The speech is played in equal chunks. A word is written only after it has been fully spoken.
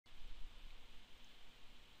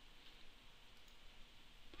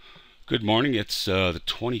Good morning. It's the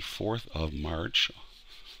 24th of March,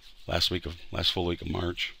 last full week of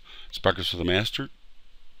March. It's breakfast with the master.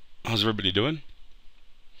 How's everybody doing?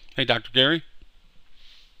 Hey, Dr. Gary.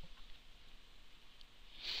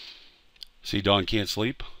 See, Dawn can't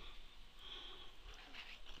sleep.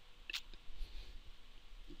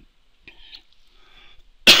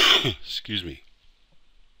 Excuse me.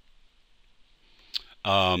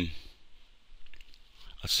 Um,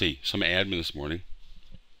 let's see. Some admin this morning.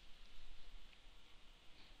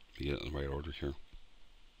 Let me get it in the right order here.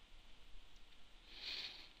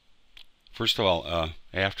 First of all,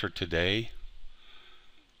 after today,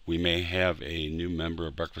 we may have a new member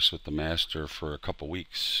of Breakfast with the Master for a couple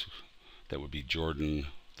weeks. That would be Jordan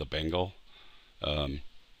the Bengal.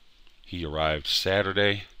 He arrived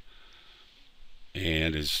Saturday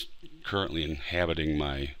and is currently inhabiting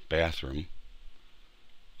my bathroom.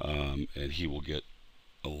 And he will get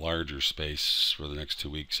a larger space for the next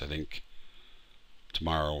 2 weeks. I think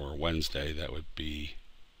tomorrow or Wednesday that would be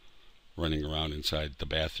running around inside the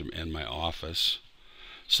bathroom and my office.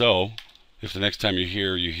 So if the next time you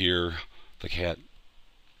hear the cat,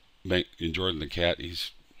 Jordan the cat,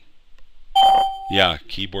 he's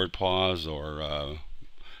keyboard pause or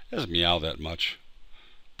doesn't meow that much,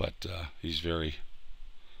 but he's very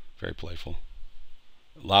playful.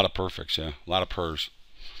 A lot of perfects, a lot of purrs.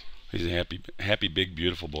 He's a happy big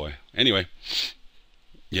beautiful boy. Anyway,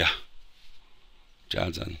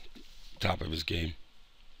 John's on top of his game.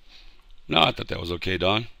 No, I thought that was okay,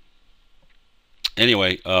 Don.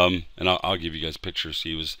 Anyway, and I'll give you guys pictures.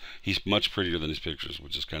 He's much prettier than his pictures,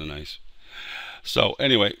 which is kind of nice. So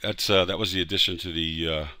anyway, that was the addition to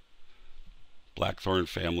the Blackthorn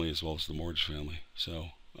family as well as the Morge family.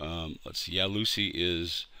 So let's see. Yeah, Lucy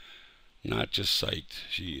is not just psyched.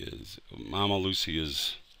 She is. Mama Lucy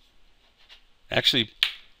is. Actually,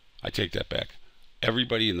 I take that back.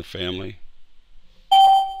 Everybody in the family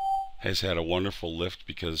has had a wonderful lift,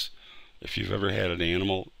 because if you've ever had an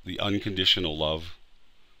animal, the unconditional love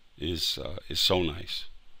is so nice.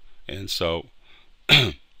 And so,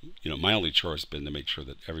 my only chore has been to make sure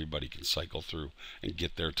that everybody can cycle through and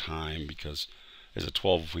get their time, because as a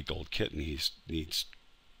 12-week-old kitten, he needs,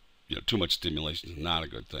 too much stimulation is not a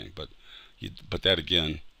good thing. But that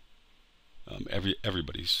again,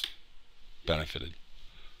 everybody's benefited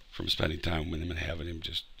from spending time with him and having him.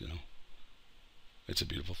 Just it's a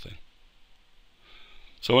beautiful thing.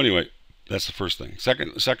 So anyway, that's the first thing.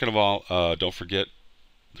 Second of all, don't forget,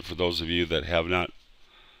 for those of you that have not,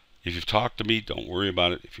 if you've talked to me, don't worry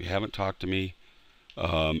about it. If you haven't talked to me,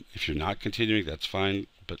 if you're not continuing, that's fine.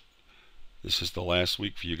 But this is the last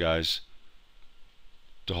week for you guys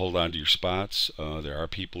to hold on to your spots. There are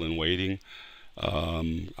people in waiting.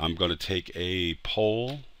 I'm going to take a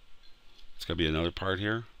poll. It's going to be another part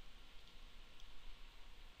here.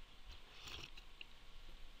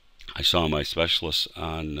 I saw my specialists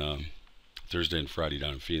on Thursday and Friday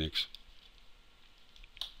down in Phoenix.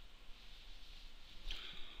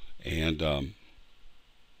 And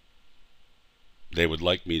they would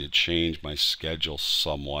like me to change my schedule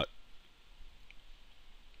somewhat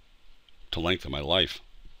to lengthen my life,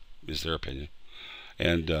 is their opinion.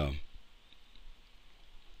 And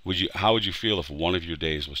how would you feel if one of your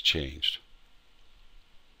days was changed?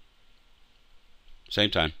 Same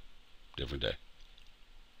time, different day.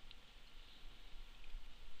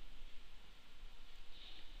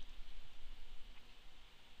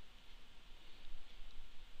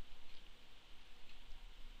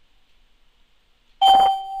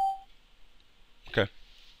 Okay.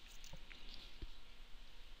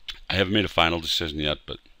 I haven't made a final decision yet,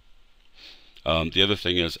 but the other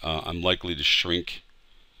thing is I'm likely to shrink.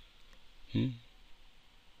 Yeah.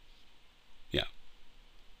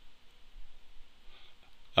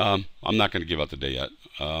 I'm not going to give out the day yet.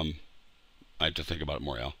 I have to think about it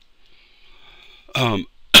more, Al.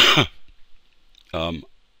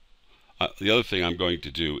 The other thing I'm going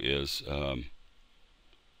to do is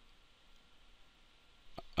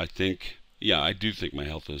I do think my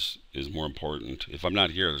health is more important. If I'm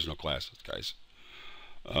not here, there's no classes, guys.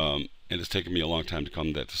 And it's taken me a long time to come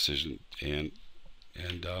to that decision, and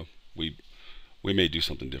we may do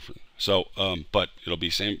something different. So, but it'll be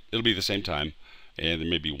the same time, and there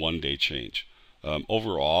may be one day change.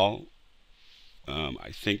 Overall,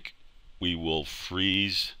 I think we will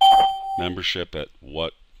freeze membership at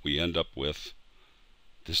what we end up with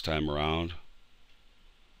this time around,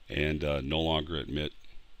 and no longer admit.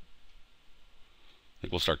 I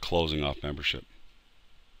think we'll start closing off membership.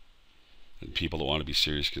 And people that want to be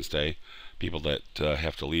serious can stay. People that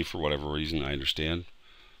have to leave for whatever reason, I understand.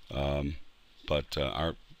 What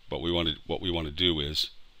we want to do is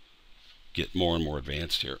get more and more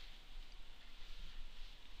advanced here.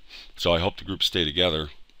 So I hope the groups stay together,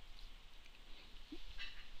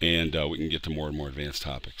 and we can get to more and more advanced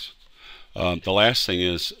topics. The last thing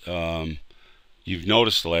is, you've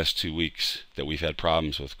noticed the last 2 weeks that we've had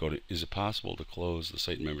problems with is it possible to close the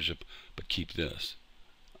site membership but keep this?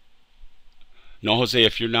 No, Jose,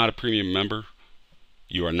 if you're not a premium member,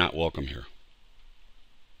 you are not welcome here.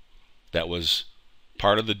 That was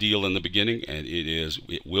part of the deal in the beginning, and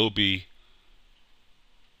it will be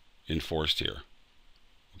enforced here.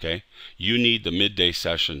 Okay? You need the midday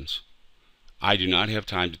sessions. I do not have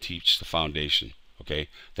time to teach the foundation. Okay?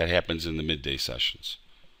 That happens in the midday sessions.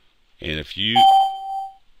 And if you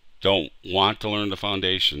don't want to learn the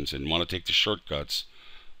foundations and want to take the shortcuts,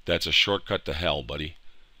 that's a shortcut to hell, buddy.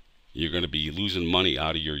 You're going to be losing money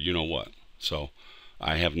out of your you-know-what. So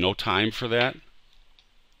I have no time for that.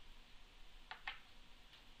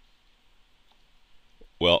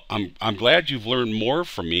 Well, I'm glad you've learned more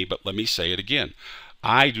from me, but let me say it again.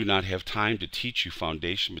 I do not have time to teach you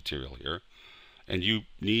foundation material here, and you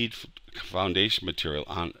need foundation material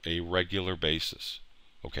on a regular basis.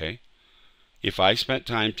 Okay? If I spent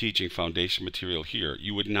time teaching foundation material here,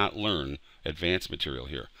 you would not learn advanced material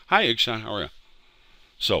here. Hi, Igshan, how are you?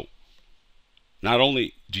 So, not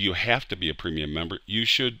only do you have to be a premium member, you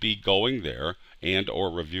should be going there and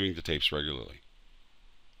or reviewing the tapes regularly.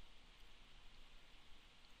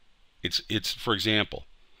 It's for example,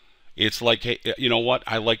 it's like, hey, you know what?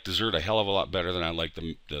 I like dessert a hell of a lot better than I like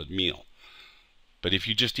the meal. But if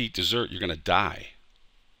you just eat dessert, you're going to die.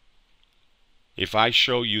 If I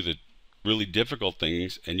show you the really difficult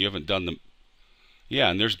things and you haven't done them, yeah,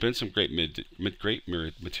 and there's been some great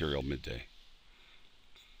material midday.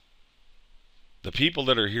 The people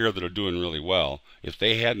that are here that are doing really well, if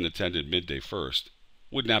they hadn't attended midday first,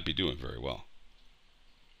 would not be doing very well.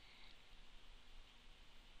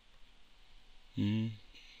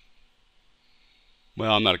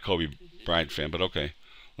 Well, I'm not a Kobe Bryant fan, but okay.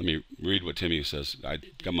 Let me read what Timmy says.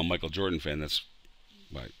 I'm a Michael Jordan fan. That's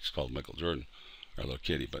why he's called Michael Jordan, our little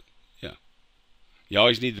kitty. But yeah, you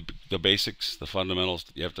always need the basics, the fundamentals.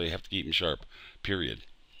 You have to keep them sharp. Period.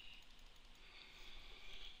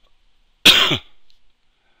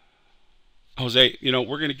 Jose, you know,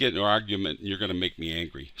 we're going to get in an argument and you're going to make me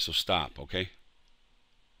angry. So stop, okay?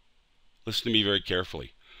 Listen to me very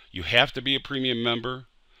carefully. You have to be a premium member,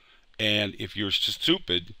 and if you're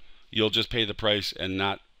stupid, you'll just pay the price and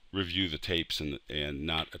not review the tapes and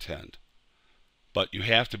not attend. But you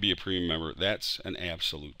have to be a premium member. That's an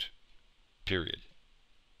absolute. Period.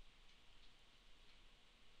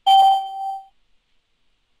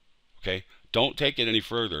 Okay? Don't take it any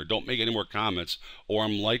further. Don't make any more comments, or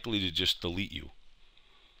I'm likely to just delete you.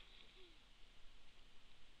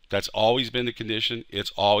 That's always been the condition.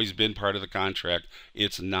 It's always been part of the contract.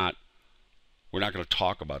 It's not, we're not going to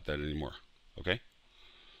talk about that anymore. Okay?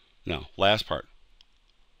 Now, last part.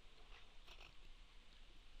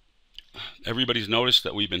 Everybody's noticed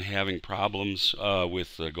that we've been having problems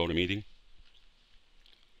with GoToMeeting.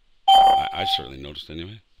 I certainly noticed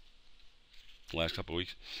anyway. The last couple of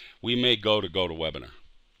weeks. We may go to GoToWebinar.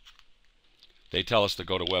 They tell us the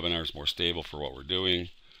GoToWebinar is more stable for what we're doing.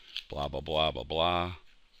 Blah, blah, blah, blah, blah.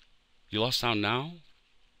 You lost sound now?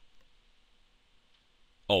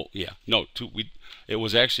 Oh, yeah. No, it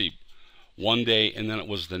was actually one day, and then it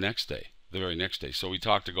was the next day, the very next day. So we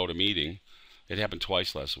talked to GoToMeeting. It happened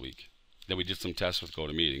twice last week. Then we did some tests with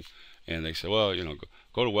GoToMeeting, and they said, well, you know,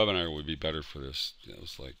 GoToWebinar would be better for this. It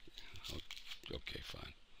was like, okay,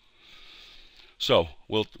 fine. So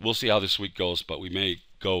we'll see how this week goes, but we may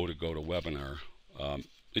go to GoToWebinar.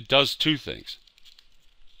 It does two things.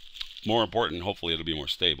 More important, hopefully it'll be more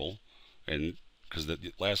stable, and because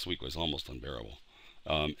the last week was almost unbearable.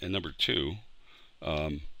 And number two,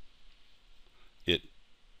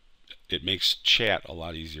 it makes chat a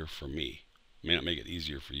lot easier for me. It may not make it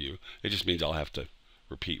easier for you. It just means I'll have to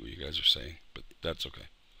repeat what you guys are saying, but that's okay.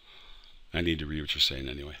 I need to read what you're saying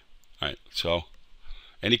anyway. All right, so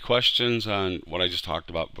any questions on what I just talked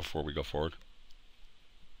about before we go forward?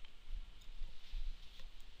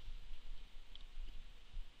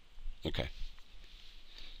 Okay.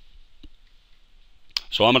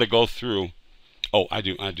 So I'm going to go through. Oh, I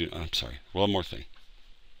do. I'm sorry. One more thing.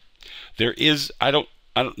 There is. I don't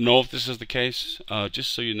know if this is the case.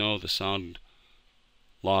 Just so you know, the sound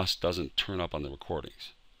loss doesn't turn up on the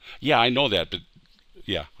recordings. Yeah, I know that. But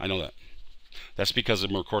yeah, I know that. That's because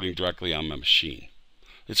I'm recording directly on my machine.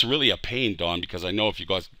 It's really a pain, Dawn, because I know if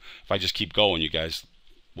I just keep going, you guys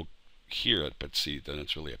will hear it. But see, then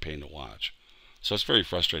it's really a pain to watch. So it's very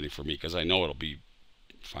frustrating for me because I know it'll be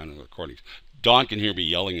fine on the recordings. Dawn can hear me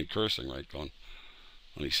yelling and cursing, right? Going,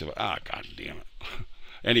 let me see. God damn it.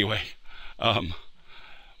 Anyway,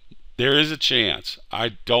 There is a chance. I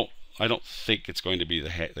don't think it's going to be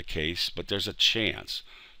the case, but there's a chance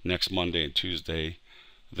next Monday and Tuesday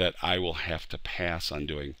that I will have to pass on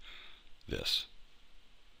doing this.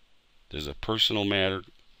 There's a personal matter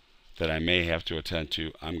that I may have to attend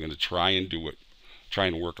to. I'm going to try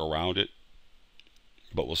and work around it,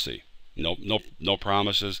 but we'll see. No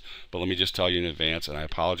promises, but let me just tell you in advance, and I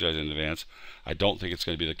apologize in advance. I don't think it's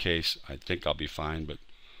going to be the case. I think I'll be fine, but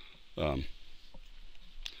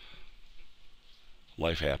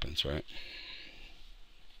life happens, right?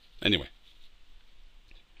 Anyway,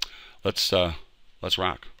 let's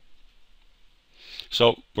rock.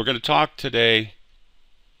 So we're going to talk today.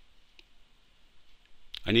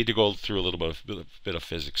 I need to go through a little bit of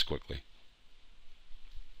physics quickly.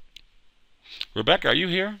 Rebecca, are you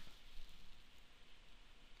here?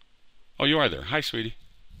 Oh, you are there. Hi, sweetie.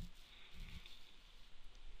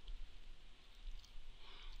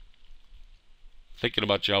 Thinking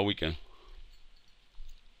about you all weekend.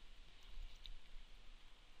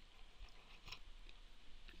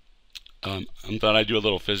 I thought I'd do a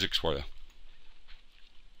little physics for you.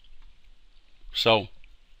 So,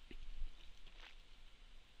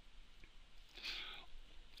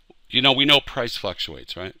 we know price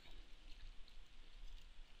fluctuates, right?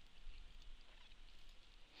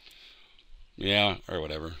 Yeah, or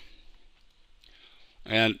whatever.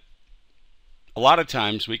 And a lot of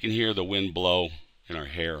times we can hear the wind blow in our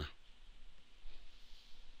hair.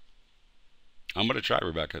 I'm going to try,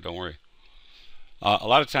 Rebecca, don't worry. A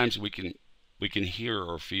lot of times we can hear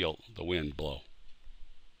or feel the wind blow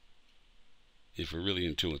if we're really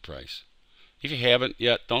in tune with price. If you haven't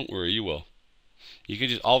yet, don't worry, you will. You can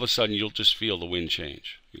just, all of a sudden, you'll just feel the wind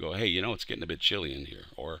change. You go, hey, it's getting a bit chilly in here.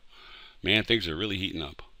 Or, man, things are really heating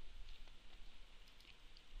up.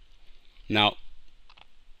 Now,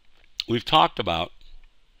 we've talked about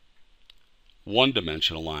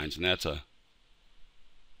one-dimensional lines, and that's a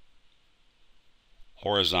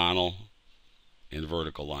horizontal and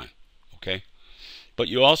vertical line, okay? But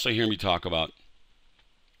you also hear me talk about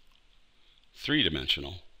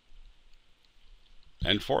three-dimensional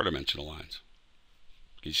and four-dimensional lines.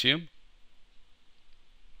 Can you see them?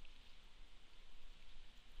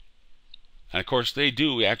 And of course, they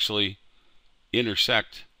do actually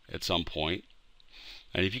intersect at some point.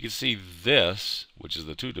 And if you can see this, which is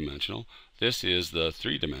the two-dimensional, this is the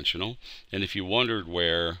three-dimensional. And if you wondered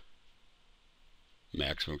where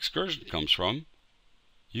maximum excursion comes from,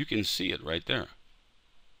 you can see it right there.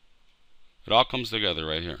 It all comes together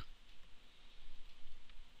right here.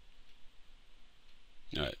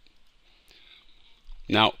 All right.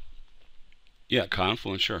 Now, yeah,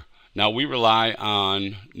 confluence, sure. Now, we rely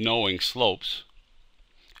on knowing slopes,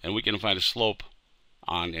 and we can find a slope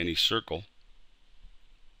on any circle.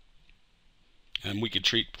 And we could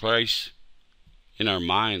treat price in our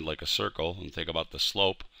mind like a circle and think about the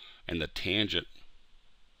slope, and the tangent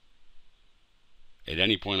at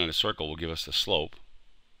any point on a circle will give us the slope.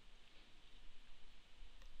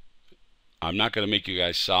 I'm not going to make you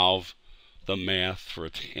guys solve the math for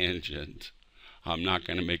a tangent. I'm not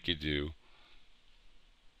going to make you do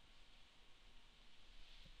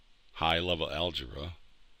high-level algebra.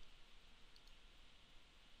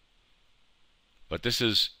 But these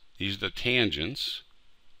are the tangents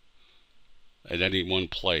at any one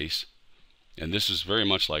place, and this is very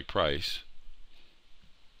much like price.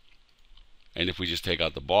 And if we just take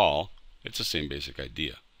out the ball, it's the same basic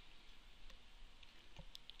idea.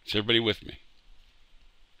 Is everybody with me?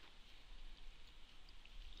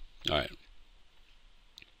 All right.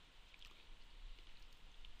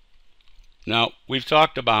 Now, we've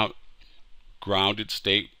talked about grounded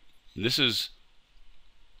state. This is,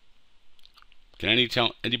 can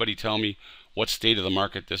anybody tell me what state of the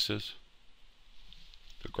market this is?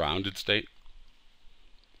 The grounded state?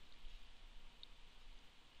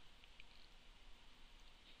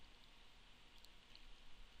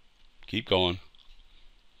 Keep going.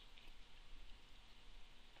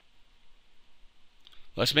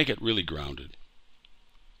 Let's make it really grounded.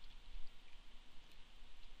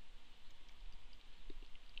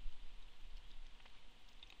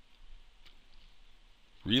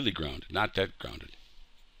 Really grounded, not that grounded.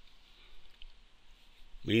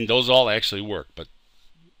 I mean, those all actually work, but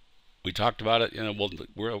we talked about it.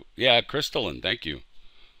 Yeah, crystalline. Thank you,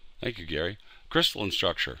 Gary. Crystalline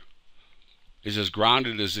structure is as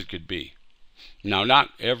grounded as it could be. Now, not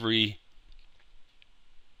every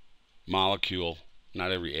molecule,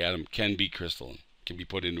 not every atom can be crystalline, can be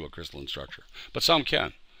put into a crystalline structure, but some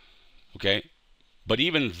can. Okay, but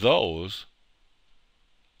even those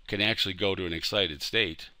can actually go to an excited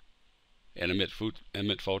state and emit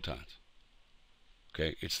photons.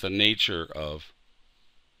 Okay, it's the nature of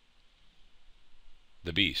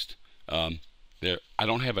the beast. There, I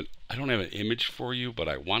don't have an image for you, but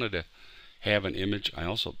I wanted to have an image. I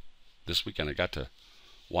also this weekend I got to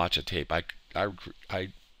watch a tape. I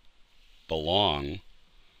belong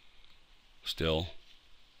still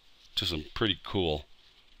to some pretty cool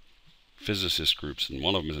physicist groups, and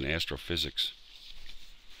one of them is an astrophysics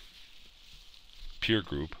peer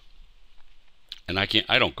group. And I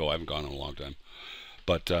don't go. I haven't gone in a long time.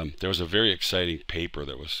 But there was a very exciting paper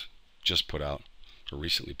that was just put out, or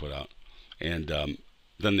recently put out, and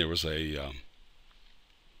then there was a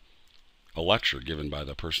lecture given by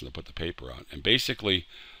the person that put the paper out. And basically,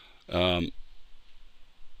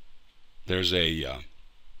 there's a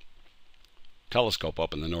telescope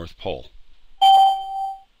up in the North Pole,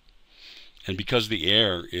 and because the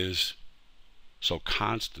air is so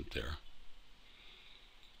constant there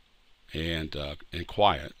and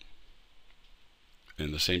quiet,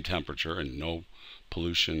 and the same temperature, and no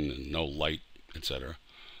pollution and no light, etc.,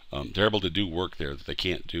 they're able to do work there that they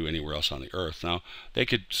can't do anywhere else on the Earth. Now, they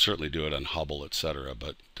could certainly do it on Hubble, etc.,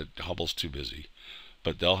 but Hubble's too busy.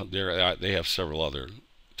 But they have several other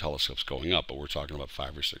telescopes going up, but we're talking about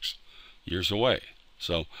 5 or 6 years away.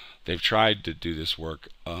 So they've tried to do this work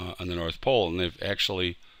on the North Pole, and they've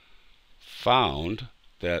actually found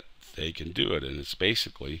that they can do it. And it's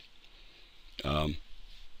basically,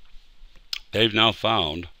 they've now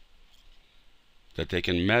found that they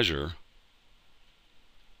can measure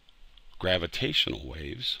gravitational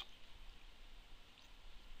waves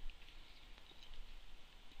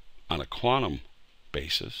on a quantum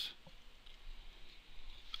basis.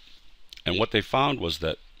 And what they found was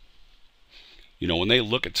that, when they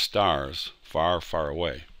look at stars far, far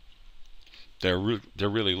away, they're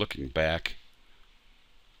really looking back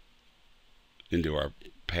into our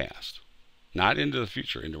past, not into the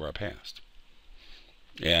future, into our past.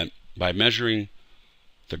 And by measuring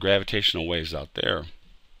the gravitational waves out there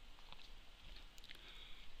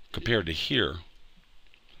compared to here,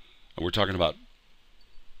 and we're talking about,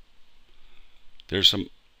 there's some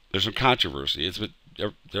controversy.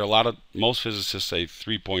 There are a lot of, most physicists say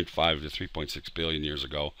 3.5 to 3.6 billion years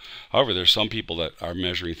ago. However, there's some people that are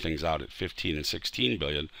measuring things out at 15 and 16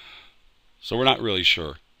 billion. So we're not really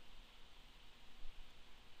sure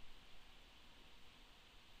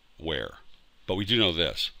where. But we do know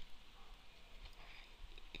this.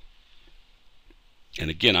 And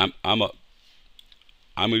again, I'm a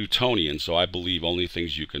Newtonian, so I believe only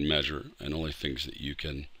things you can measure and only things that you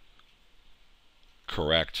can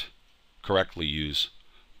correctly use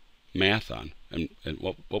math on. And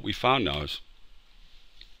what we found now is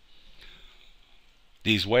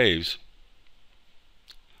these waves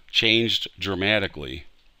changed dramatically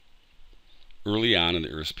early on in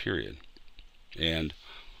the Earth's period. And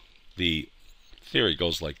the theory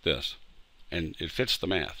goes like this, and it fits the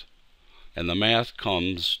math. And the math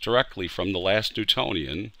comes directly from the last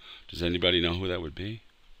Newtonian. Does anybody know who that would be?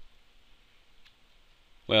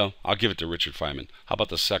 Well, I'll give it to Richard Feynman. How about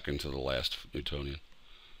the second to the last Newtonian?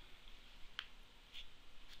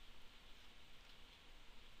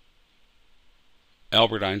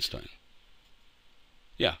 Albert Einstein.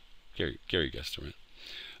 Yeah, Gary guessed it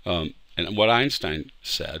right. And what Einstein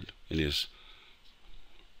said in his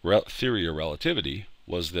theory of relativity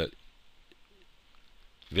was that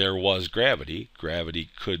there was gravity. Gravity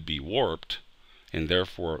could be warped, and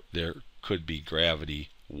therefore there could be gravity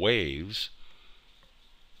waves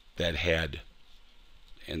that had,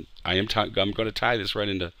 and I'm going to tie this right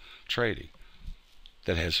into trading,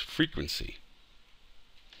 that has frequency.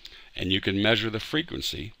 And you can measure the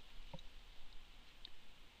frequency,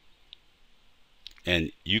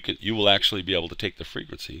 and you will actually be able to take the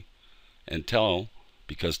frequency and tell,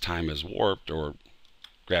 because time is warped or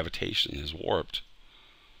gravitation is warped,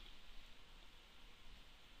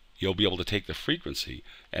 you'll be able to take the frequency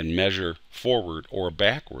and measure forward or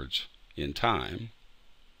backwards in time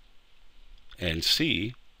and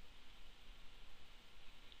see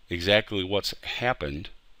exactly what's happened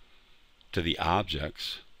to the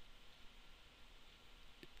objects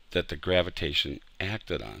that the gravitation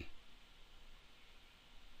acted on.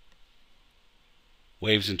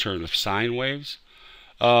 Waves in terms of sine waves.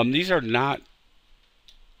 These are not.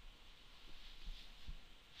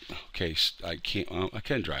 Okay, I can't. I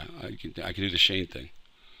can try. I can do the Shane thing.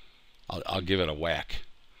 I'll give it a whack.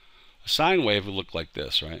 A sine wave would look like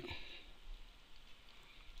this, right?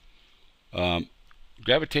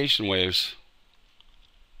 Gravitation waves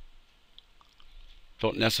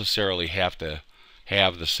don't necessarily have to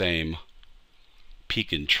have the same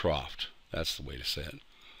peak and trough. That's the way to say it.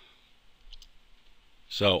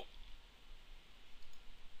 So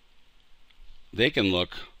they can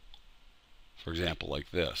look, for example,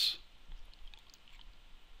 like this.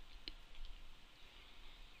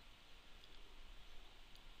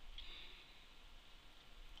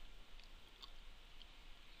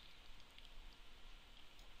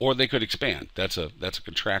 or they could expand. That's a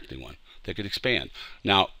contracting one. They could expand.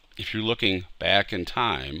 Now, if you're looking back in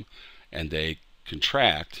time and they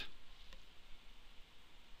contract,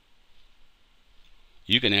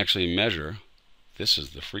 you can actually measure. This is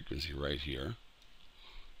the frequency right here.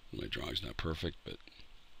 My drawing's not perfect, but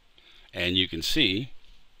and you can see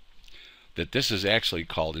that this is actually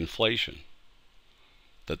called inflation,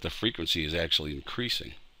 that the frequency is actually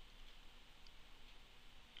increasing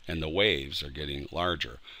and the waves are getting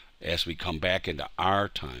larger as we come back into our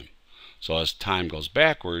time. So as time goes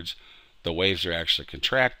backwards, the waves are actually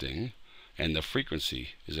contracting and the frequency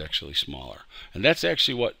is actually smaller. And that's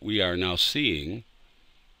actually what we are now seeing.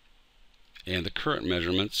 And the current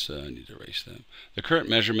measurements, I need to erase them. The current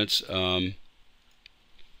measurements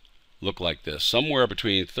look like this. Somewhere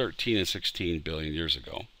between 13 and 16 billion years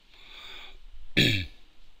ago,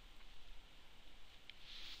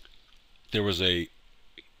 there was a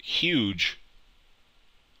huge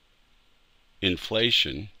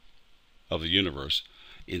inflation of the universe.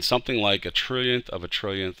 In something like a trillionth of a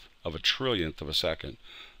trillionth of a trillionth of a second,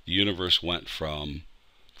 the universe went from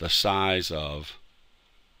the size of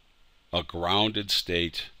a grounded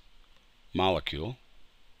state molecule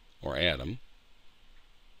or atom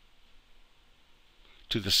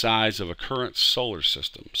to the size of a current solar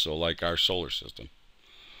system, so like our solar system.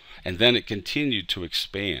 And then it continued to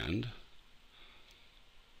expand.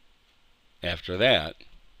 After that,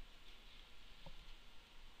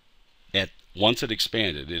 once it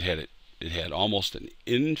expanded, it had almost an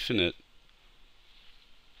infinite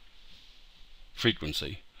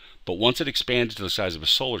frequency. But once it expanded to the size of a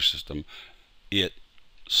solar system, it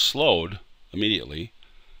slowed immediately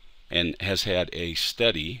and has had a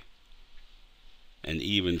steady and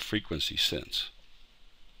even frequency since.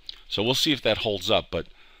 So we'll see if that holds up, but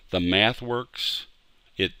the math works.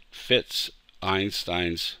 It fits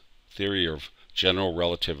Einstein's theory of general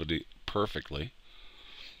relativity perfectly.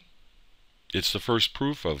 It's the first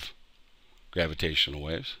proof of gravitational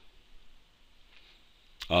waves.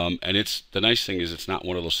 And it's the nice thing is it's not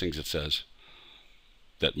one of those things that says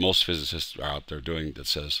that most physicists are out there doing that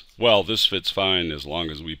says, well, this fits fine as long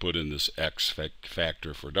as we put in this X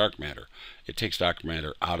factor for dark matter. It takes dark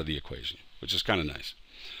matter out of the equation, which is kind of nice.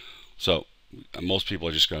 So most people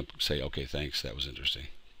are just going to say, okay, thanks, that was interesting.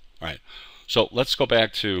 All right, so let's go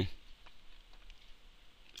back to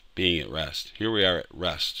being at rest. Here we are at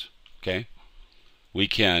rest, okay? We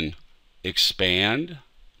can expand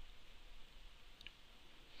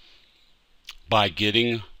by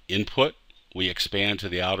getting input. We expand to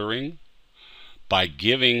the outer ring. By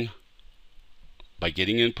getting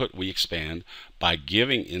input, we expand. By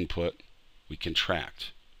giving input, we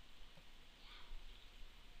contract.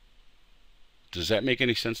 Does that make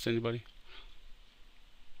any sense to anybody?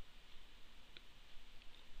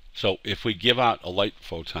 So if we give out a light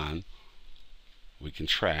photon, we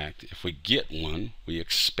contract. If we get one, we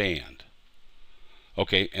expand.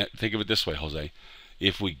 Okay, think of it this way, Jose.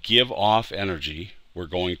 If we give off energy, we're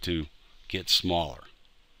going to get smaller.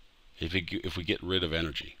 If we get rid of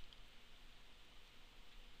energy.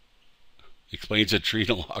 Explains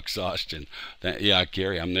adrenal exhaustion. Yeah,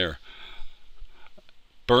 Gary, I'm there.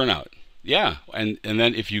 Burnout. Yeah, and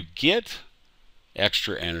then if you get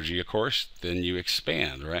extra energy, of course, then you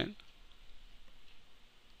expand, right?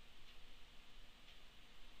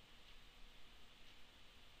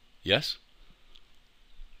 Yes?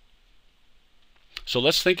 So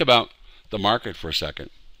let's think about the market for a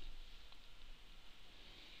second.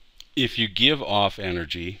 If you give off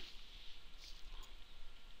energy,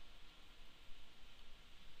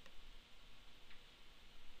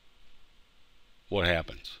 what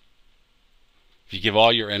happens? If you give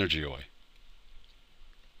all your energy away,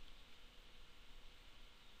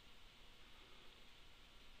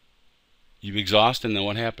 you exhaust, and then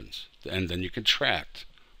what happens? And then you contract,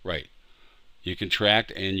 right? You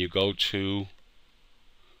contract and you go to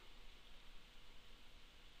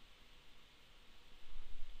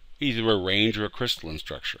either a range or a crystalline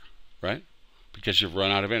structure, right? Because you've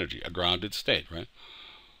run out of energy, a grounded state, right?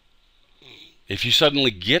 If you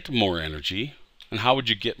suddenly get more energy, and how would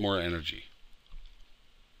you get more energy?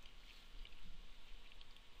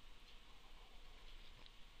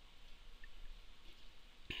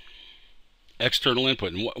 External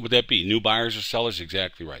input. And what would that be? New buyers or sellers?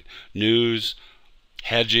 Exactly right. News,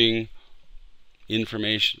 hedging,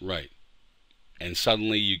 information, right. And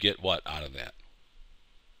suddenly you get what out of that?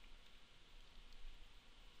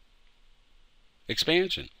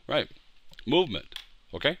 Expansion, right. Movement,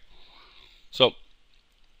 okay? So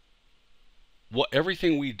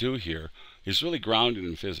everything we do here is really grounded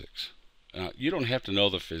in physics. You don't have to know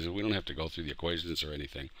the physics. We don't have to go through the equations or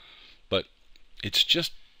anything. But it's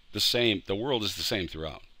just the same. The world is the same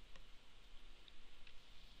throughout.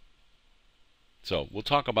 So we'll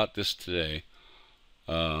talk about this today.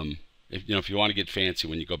 If you want to get fancy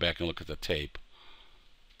when you go back and look at the tape,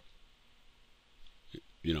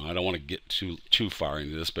 I don't want to get too far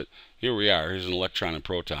into this, but here we are. Here's an electron and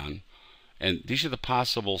proton, and these are the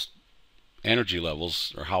possible energy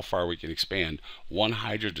levels, or how far we can expand one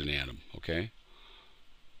hydrogen atom. Okay.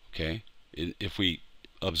 If we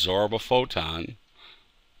absorb a photon,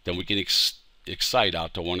 then we can excite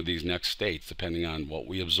out to one of these next states, depending on what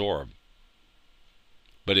we absorb.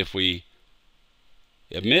 But if we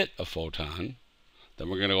emit a photon, then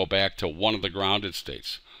we're going to go back to one of the grounded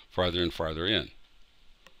states, farther and farther in.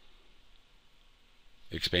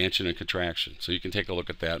 Expansion and contraction. So you can take a look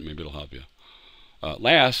at that. Maybe it'll help you.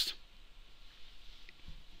 Last,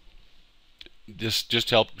 this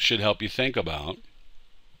just should help you think about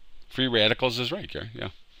free radicals. Is right, Gary.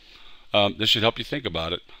 Yeah. This should help you think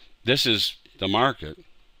about it. This is the market,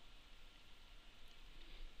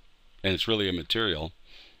 and it's really a material.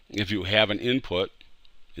 If you have an input,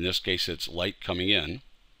 in this case it's light coming in,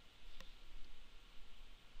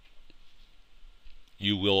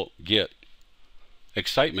 you will get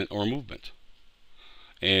excitement or movement.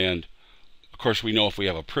 And of course we know if we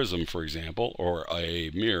have a prism, for example, or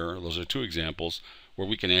a mirror, those are two examples where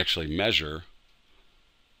we can actually measure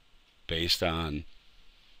based on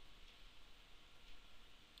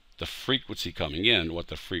the frequency coming in what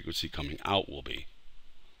the frequency coming out will be,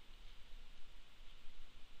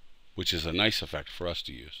 which is a nice effect for us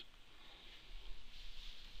to use.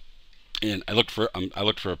 And I looked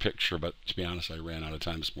for a picture, but to be honest, I ran out of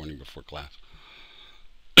time this morning before class.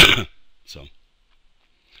 So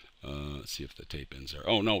let's see if the tape ends there.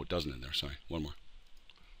 Oh no, it doesn't end there. Sorry, one more.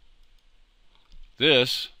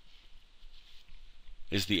 This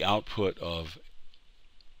is the output of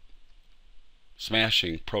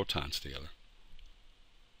smashing protons together.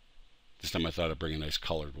 This time I thought I'd bring a nice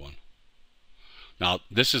colored one. Now,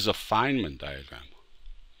 this is a Feynman diagram,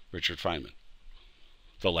 Richard Feynman,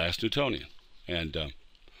 the last Newtonian. And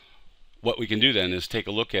what we can do then is take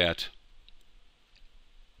a look at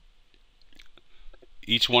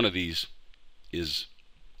each one of these is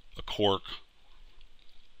a quark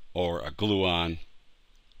or a gluon,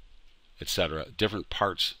 etc. Different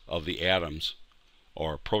parts of the atoms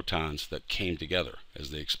or protons that came together as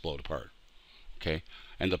they explode apart. Okay?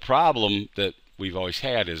 And the problem that we've always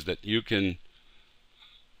had is that it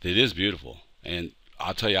is beautiful, and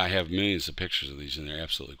I'll tell you, I have millions of pictures of these, and they're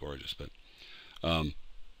absolutely gorgeous. But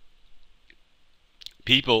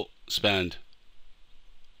people spend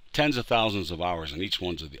tens of thousands of hours on each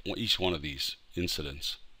one of these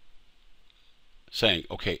incidents, saying,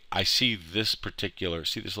 "Okay, I see this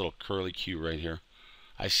little curly Q right here.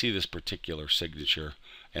 I see this particular signature,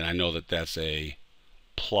 and I know that that's a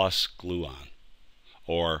plus gluon,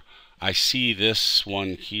 or I see this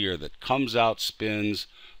one here that comes out, spins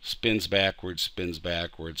backwards,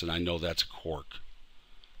 and I know that's a quark."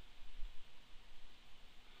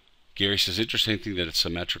 Gary says, interesting thing that it's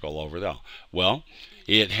symmetrical over there. Well,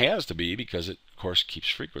 it has to be, because it, of course, keeps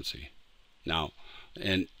frequency. Now,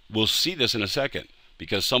 and we'll see this in a second,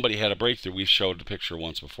 because somebody had a breakthrough. We've showed the picture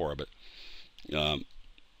once before, but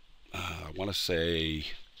I want to say,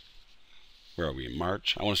 where are we, in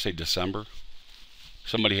March? I want to say December.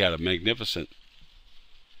 Somebody had a magnificent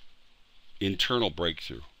internal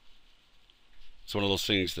breakthrough. It's one of those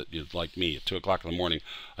things that, like me, at 2 o'clock in the morning,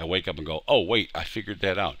 I wake up and go, oh, wait, I figured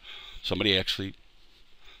that out. Somebody actually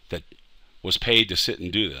that was paid to sit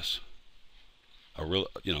and do this,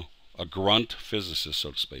 a grunt physicist,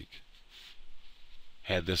 so to speak,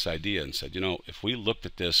 had this idea and said, if we looked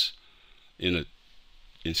at this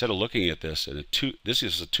instead of looking at this in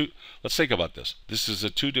let's think about this. This is a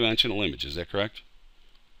two-dimensional image, is that correct?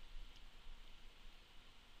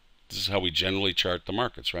 This is how we generally chart the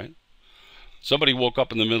markets, right? Somebody woke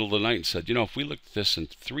up in the middle of the night and said, if we looked at this in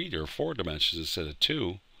 3 or 4 dimensions instead of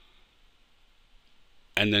 2,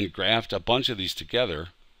 and then graphed a bunch of these together,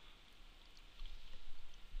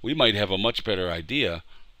 we might have a much better idea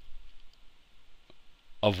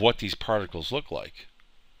of what these particles look like.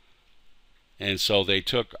 And so they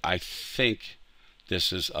took, I think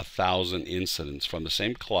this is 1,000 incidents from the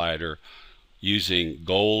same collider using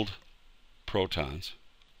gold protons,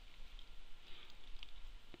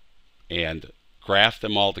 and graph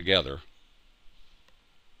them all together.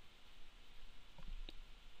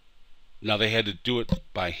 Now they had to do it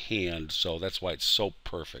by hand, so that's why it's so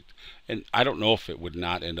perfect. And I don't know if it would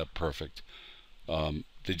not end up perfect.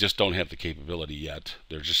 They just don't have the capability yet.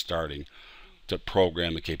 They're just starting to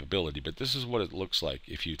program the capability. But this is what it looks like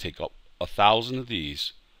if you take 1,000 of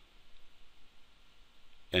these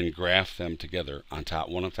and graph them together on top,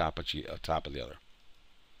 one on top of the other.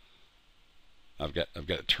 I've got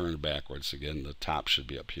it turned backwards again. The top should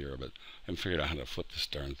be up here, but I haven't figured out how to flip this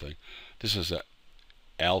darn thing. This is a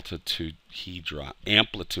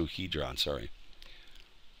amplitude-hedron, sorry.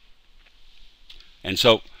 And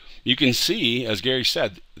so you can see, as Gary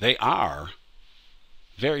said, they are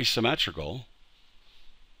very symmetrical.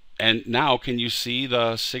 And now, can you see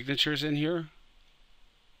the signatures in here?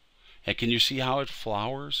 And can you see how it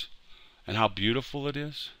flowers and how beautiful it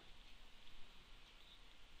is?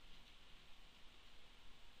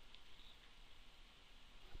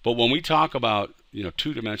 But when we talk about,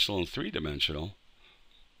 two-dimensional and three-dimensional,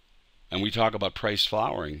 and we talk about price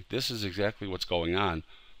flowering, this is exactly what's going on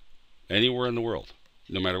anywhere in the world,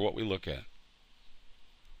 no matter what we look at.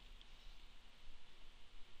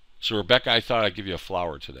 So Rebecca, I thought I'd give you a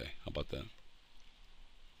flower today. How about that?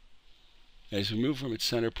 As we move from its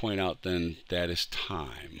center point out, then that is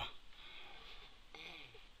time.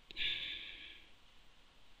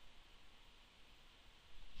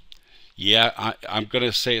 Yeah, I'm going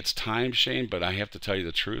to say it's time, Shane, but I have to tell you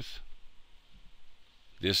the truth.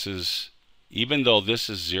 This is, even though this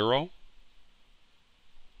is 0,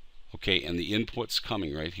 okay, and the input's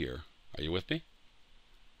coming right here. Are you with me?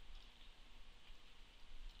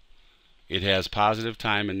 It has positive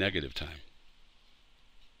time and negative time.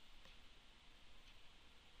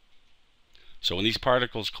 So when these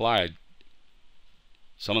particles collide,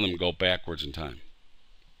 some of them go backwards in time.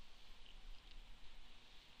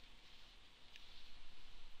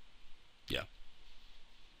 Yeah.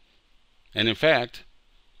 And in fact,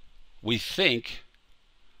 we think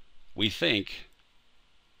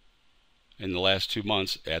in the last 2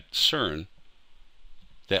 months at CERN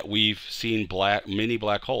that we've seen mini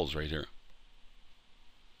black holes right here.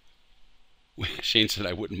 Shane said,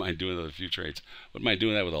 I wouldn't mind doing that with a few trades. Wouldn't mind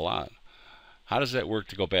doing that with a lot. How does that work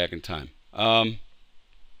to go back in time? I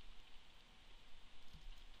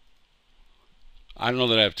don't know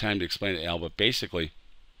that I have time to explain it, Al, but basically,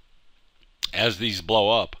 as these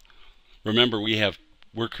blow up, remember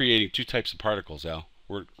we're creating two types of particles, Al.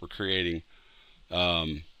 We're creating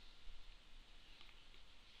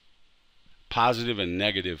positive and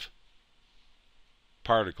negative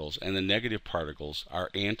particles, and the negative particles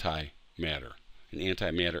are antimatter. And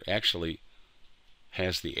antimatter actually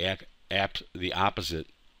has the opposite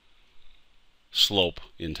slope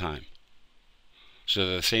in time. So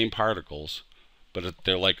they're the same particles, but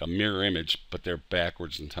they're like a mirror image, but they're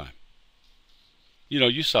backwards in time.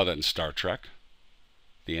 You saw that in Star Trek,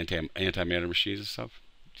 the antimatter machines and stuff.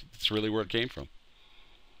 It's really where it came from.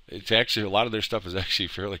 It's actually, a lot of their stuff is actually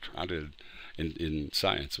fairly grounded in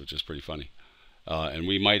science, which is pretty funny. And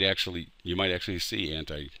you might actually see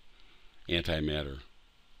antimatter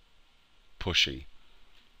pushing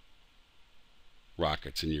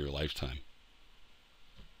rockets in your lifetime.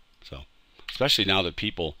 So, especially now that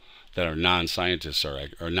people that are non-scientists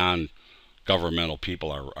or non-governmental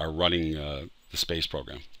people are running the space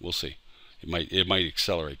program. We'll see. It might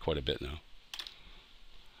accelerate quite a bit now.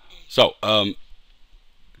 So, I'm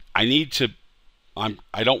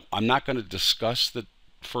not going to discuss the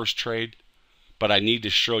first trade, but I need to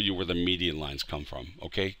show you where the median lines come from.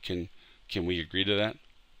 Okay? Can we agree to that?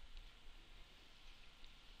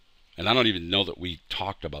 And I don't even know that we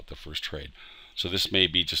talked about the first trade. So this may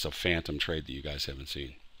be just a phantom trade that you guys haven't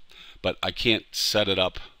seen. But I can't set it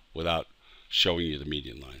up without showing you the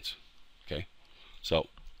median lines. Okay? So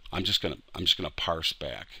I'm just gonna parse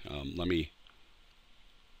back. Let me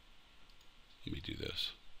do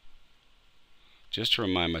this, just to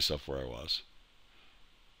remind myself where I was.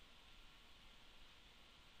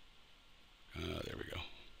 There we go.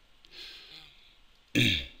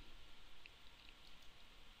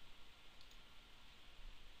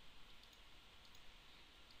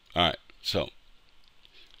 All right, so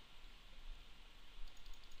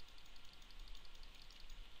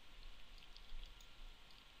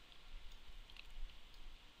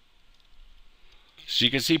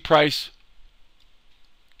you can see price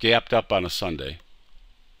gapped up on a Sunday.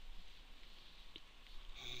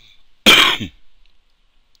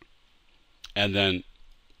 And then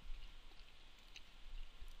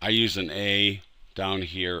I use an A down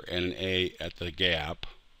here and an A at the gap.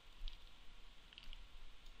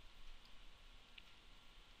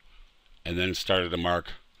 And then started to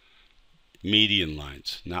mark median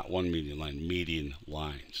lines, not one median line, median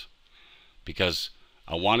lines. Because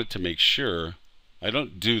I wanted to make sure I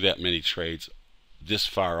don't do that many trades this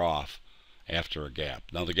far off after a gap.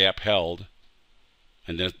 Now the gap held,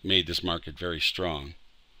 and that made this market very strong.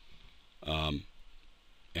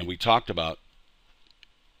 And we talked about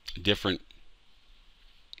different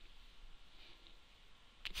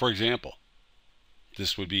For example,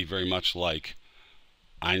 this would be very much like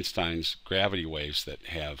Einstein's gravity waves that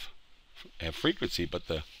have frequency, but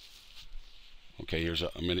the, okay,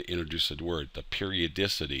 I'm going to introduce a word. The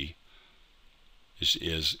periodicity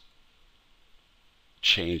is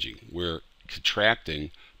changing. We're contracting,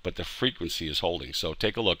 but the frequency is holding. So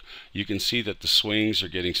take a look. You can see that the swings are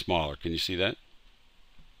getting smaller. Can you see that?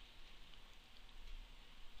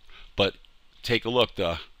 But take a look.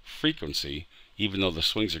 The frequency, even though the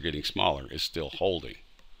swings are getting smaller, is still holding.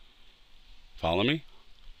 Follow me?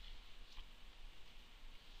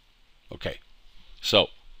 Okay. So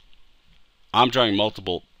I'm drawing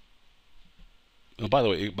multiple. Oh, by the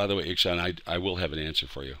way, Ikshan, I will have an answer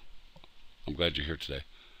for you. I'm glad you're here today.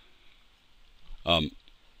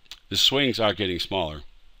 The swings are getting smaller,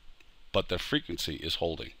 but the frequency is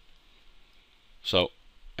holding. So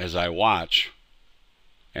as I watch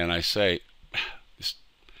and I say,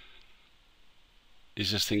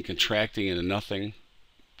 is this thing contracting into nothing?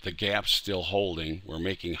 The gap's still holding. We're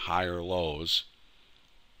making higher lows,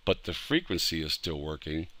 but the frequency is still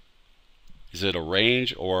working. Is it a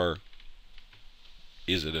range or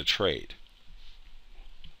is it a trade?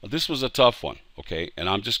 Well, this was a tough one, okay? And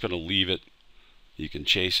I'm just going to leave it. You can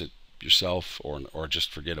chase it yourself or just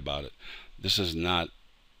forget about it. This is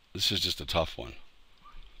just a tough one.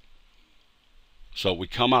 So we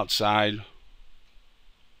come outside,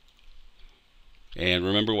 and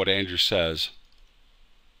remember what Andrew says.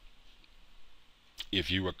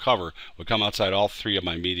 If you recover, we come outside all three of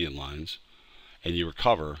my median lines, and you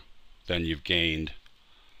recover, then you've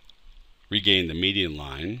regained the median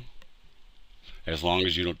line, as long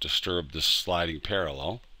as you don't disturb this sliding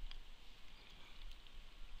parallel.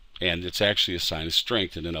 And it's actually a sign of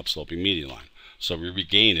strength in an upsloping median line. So we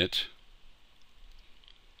regain it.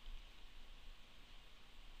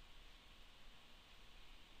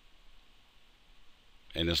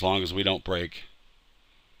 And as long as we don't break,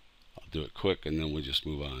 I'll do it quick and then we just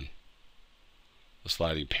move on. The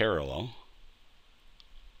sliding parallel,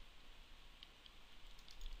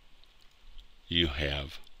 you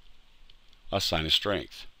have a sign of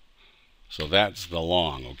strength. So that's the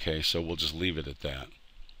long, okay? So we'll just leave it at that.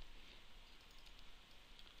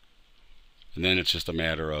 And then it's just a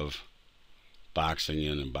matter of boxing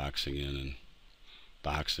in and boxing in and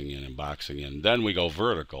boxing in and boxing in. Then we go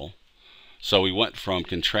vertical. So we went from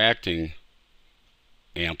contracting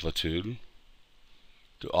amplitude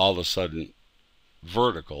to all of a sudden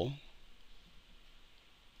vertical.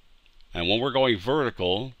 And when we're going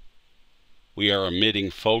vertical, we are emitting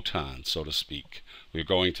photons, so to speak. We've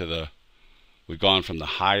gone from the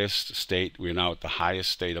highest state. We're now at the highest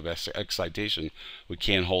state of excitation. We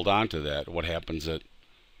can't hold on to that. What happens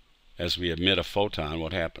as we emit a photon?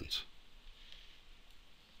 What happens?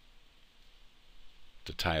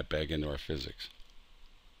 To tie it back into our physics.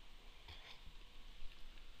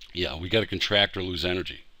 Yeah, we got to contract or lose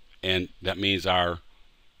energy. And that means our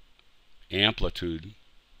amplitude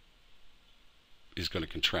is going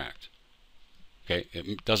to contract. Okay,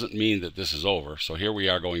 it doesn't mean that this is over. So here we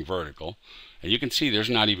are going vertical. And you can see there's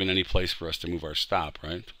not even any place for us to move our stop,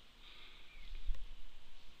 right?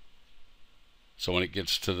 So when it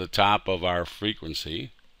gets to the top of our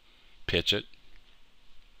frequency, pitch it.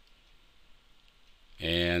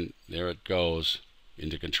 And there it goes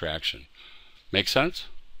into contraction. Make sense?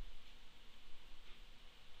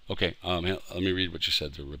 Okay, let me read what you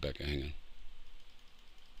said there, Rebecca. Hang on.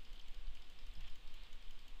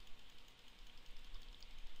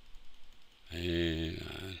 Hang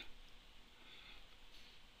on.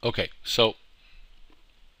 Okay, so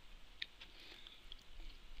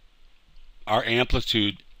our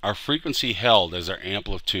amplitude, our frequency held as our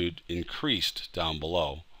amplitude increased down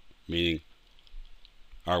below, meaning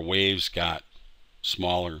our waves got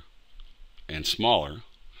smaller and smaller,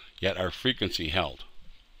 yet our frequency held.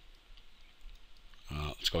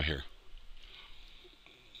 Let's go here.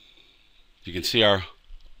 You can see our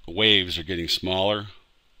waves are getting smaller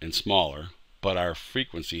and smaller, but our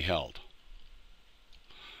frequency held.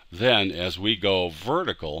 Then as we go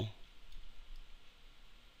vertical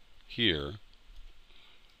here,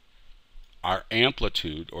 our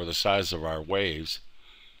amplitude, or the size of our waves,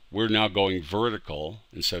 we're now going vertical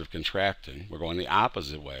instead of contracting. We're going the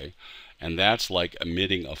opposite way, and that's like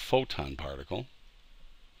emitting a photon particle,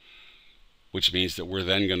 which means that we're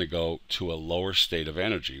then going to go to a lower state of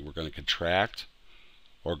energy. We're going to contract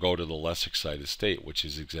or go to the less excited state, which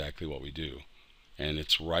is exactly what we do. And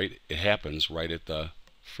it happens right at the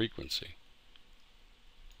frequency.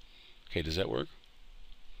 Okay, does that work?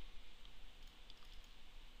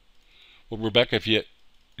 Well, Rebecca, if you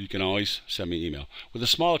can always send me an email. With a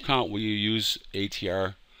small account, will you use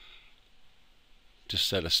ATR to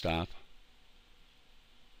set a stop.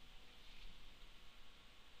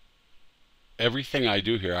 Everything I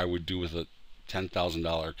do here, I would do with a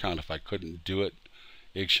 $10,000 account. If I couldn't do it,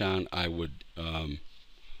 Igshan, I would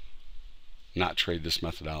not trade this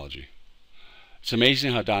methodology. It's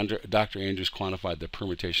amazing how Dr. Andrews quantified the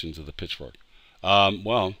permutations of the pitchfork.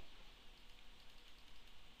 Well,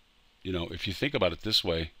 you know, if you think about it this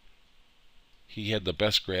way, he had the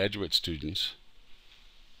best graduate students.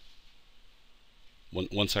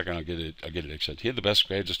 One second, I'll get it. Igshan. He had the best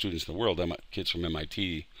graduate students in the world. Kids from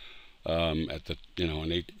MIT, at the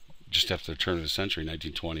just after the turn of the century,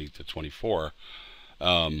 1920 to 24.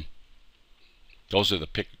 Those are the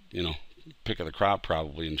pick of the crop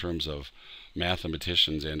probably in terms of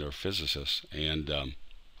mathematicians and or physicists. And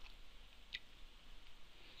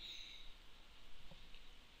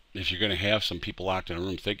if you're going to have some people locked in a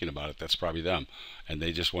room thinking about it, that's probably them. And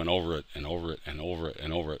they just went over it and over it and over it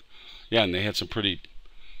and over it. Yeah, and they had some pretty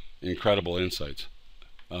incredible insights.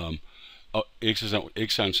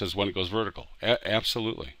 Igshan says when it goes vertical.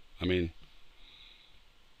 Absolutely. I mean,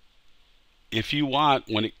 if you want,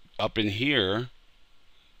 when it up in here,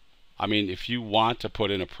 I mean, if you want to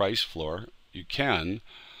put in a price floor, you can,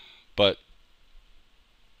 but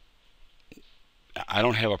I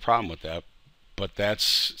don't have a problem with that. But that's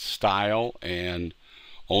style, and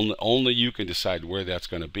only you can decide where that's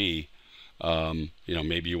going to be. You know,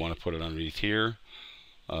 maybe you want to put it underneath here.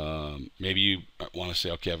 Maybe you want to say,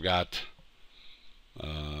 okay, I've got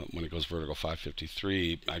when it goes vertical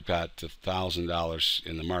 553, I've got $1,000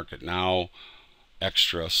 in the market now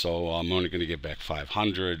extra, so I'm only going to get back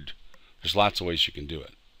 500. There's lots of ways you can do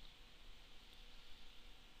it.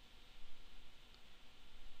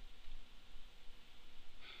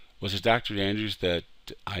 Was it Dr. Andrews that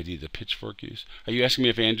ID the pitchfork used? Are you asking me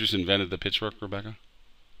if Andrews invented the pitchfork, Rebecca?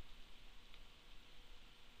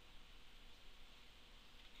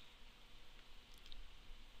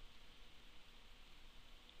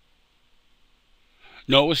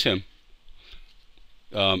 No, it was him.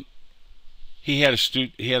 He had a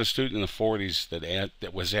student. He had a student in the 40s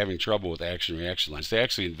that was having trouble with action-reaction lines. They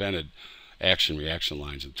actually invented action-reaction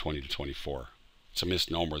lines in 20 to 24. It's a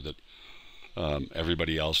misnomer that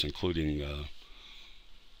everybody else, including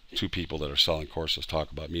two people that are selling courses,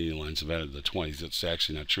 talk about median lines invented in the 20s. It's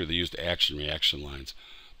actually not true. They used action-reaction lines.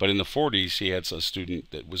 But in the 40s, he had a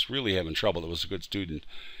student that was really having trouble. That was a good student,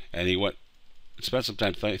 and he spent some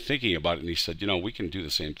time thinking about it, and he said, you know, we can do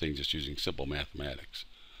the same thing just using simple mathematics.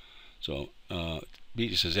 So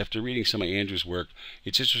BJ says, after reading some of Andrews' work,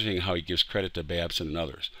 it's interesting how he gives credit to Babson and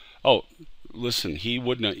others. Oh, listen, he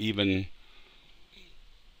wouldn't even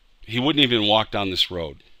walk down this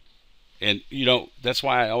road. And, you know, that's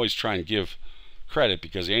why I always try and give credit,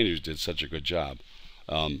 because Andrews did such a good job.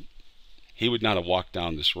 He would not have walked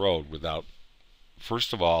down this road without,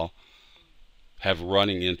 first of all, to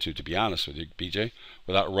be honest with you, BJ,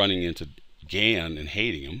 without running into Gann and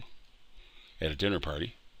hating him at a dinner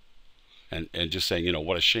party. And just saying, you know,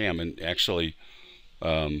 what a sham. And actually,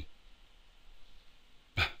 you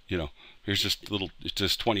know, here's this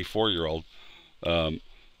 24-year-old,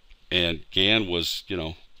 and Gann was, you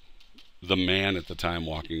know, the man at the time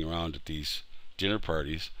walking around at these dinner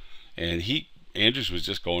parties, and Andrews was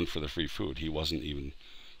just going for the free food. He wasn't even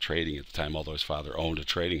trading at the time, although his father owned a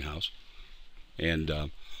trading house. And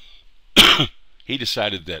he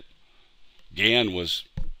decided that Gann was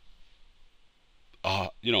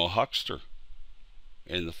you know, a huckster,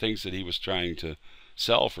 and the things that he was trying to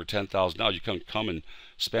sell for $10,000, you come and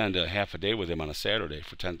spend a half a day with him on a Saturday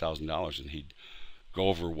for $10,000, and he'd go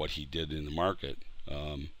over what he did in the market,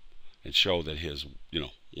 and show that his, you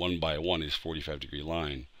know, 1 by 1, his 45-degree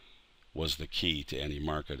line was the key to any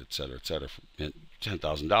market, et cetera, et cetera.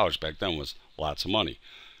 $10,000 back then was lots of money.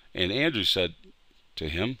 And Andrew said to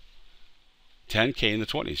him, 10K in the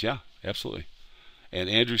 20s, yeah, absolutely. And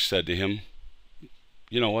Andrew said to him,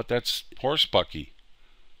 you know what, that's horse bucky.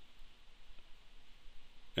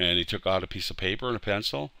 And he took out a piece of paper and a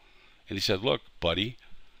pencil, and he said, look, buddy,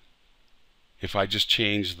 if I just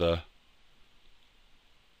change the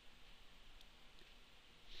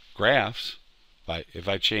graphs, if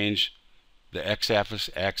I change the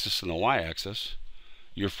x-axis and the y-axis,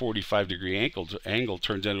 your 45-degree angle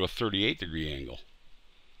turns into a 38-degree angle.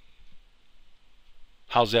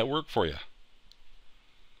 How's that work for you?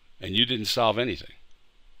 And you didn't solve anything.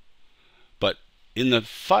 But in the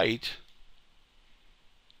fight,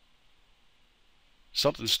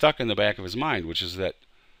 something stuck in the back of his mind, which is that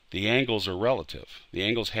the angles are relative. The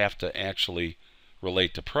angles have to actually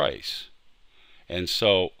relate to price. And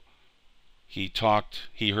so he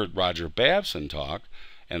heard Roger Babson talk,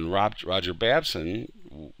 and Roger Babson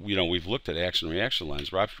we've looked at action reaction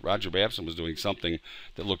lines. Roger Babson was doing something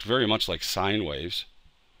that looked very much like sine waves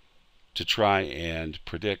to try and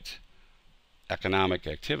predict economic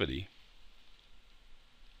activity.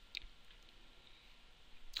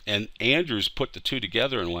 And Andrews put the two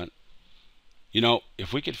together and went,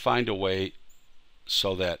 if we could find a way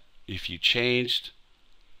so that if you changed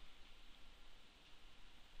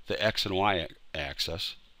the X and Y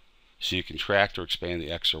axis, so you contract or expand the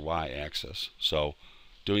X or Y axis, so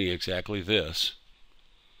doing exactly this,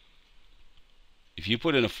 if you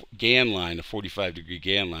put in a Gann line, a 45-degree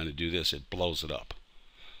Gann line to do this, it blows it up.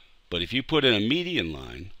 But if you put in a median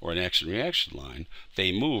line or an action reaction line,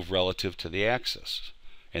 they move relative to the axis.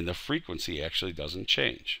 And the frequency actually doesn't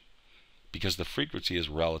change because the frequency is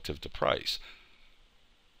relative to price.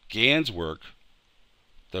 Gann's work,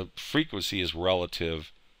 the frequency is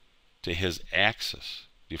relative to his axis.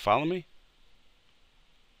 Do you follow me?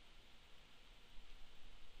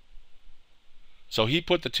 So he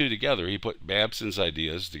put the two together. He put Babson's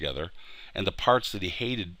ideas together and the parts that he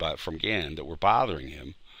hated from Gann that were bothering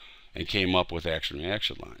him, and came up with action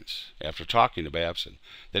reaction lines after talking to Babson.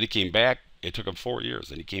 Then he came back. It took him 4 years.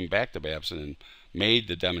 Then he came back to Babson and made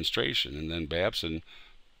the demonstration, and then Babson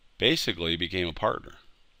basically became a partner.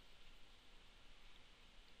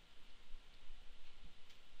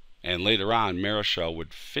 And later on, Marischal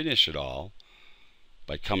would finish it all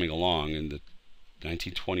by coming along in the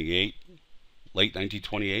 1928, late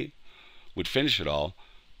 1928, would finish it all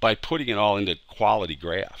by putting it all into quality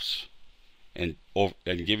graphs and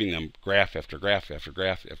giving them graph after graph after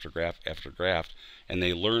graph after graph after graph, and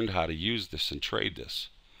they learned how to use this and trade this.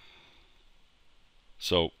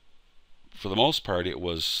 So for the most part it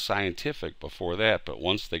was scientific before that, but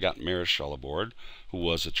once they got Marischal aboard, who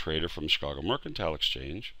was a trader from Chicago Mercantile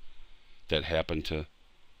Exchange that happened to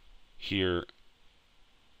hear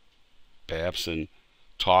Babson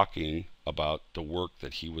talking about the work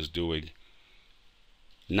that he was doing,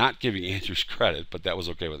 not giving Andrews credit, but that was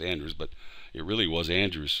okay with Andrews, but it really was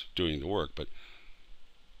Andrews doing the work. But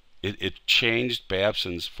it changed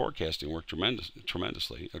Babson's forecasting work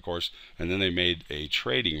tremendously, of course, and then they made a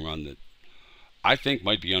trading run that I think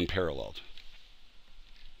might be unparalleled.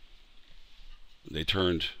 They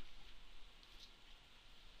turned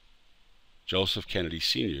Joseph Kennedy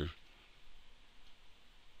Sr.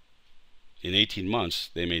 in 18 months,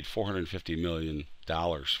 they made $450 million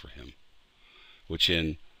for him, which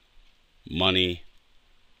in money,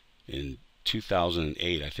 in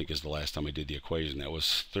 2008, I think is the last time I did the equation, that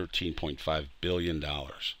was $13.5 billion.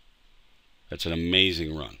 That's an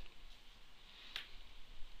amazing run.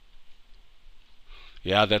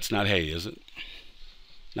 Yeah, that's not hay, is it?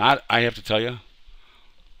 Not, I have to tell you,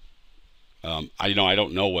 I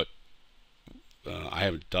don't know what, I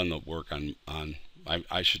haven't done the work on I'm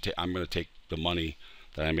going to take the money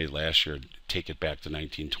that I made last year, take it back to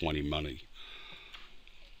 1920 money,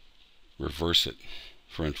 reverse it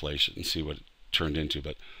for inflation and see what it turned into.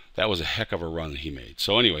 But that was a heck of a run that he made.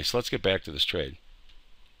 So anyway, so let's get back to this trade.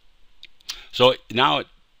 So now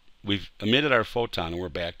we've emitted our photon and we're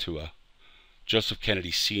back to a Joseph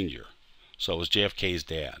Kennedy Sr. So it was JFK's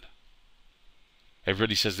dad.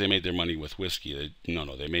 Everybody says they made their money with whiskey.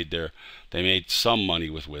 No, they made some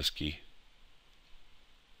money with whiskey,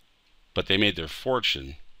 but they made their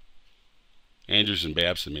fortune. Andrews and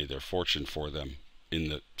Babson made their fortune for them in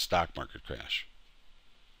the stock market crash.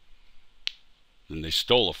 Then they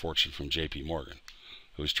stole a fortune from J.P. Morgan,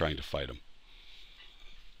 who was trying to fight them,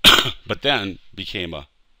 but then became a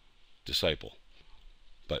disciple.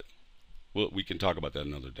 But we can talk about that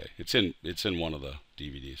another day. It's in one of the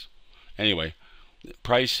DVDs. Anyway,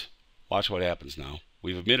 price, watch what happens now.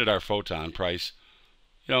 We've emitted our photon. Price,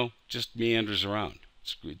 just meanders around.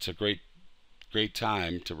 It's a great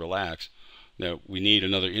time to relax. Now we need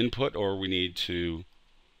another input, or we need to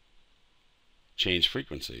change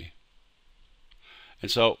frequency. And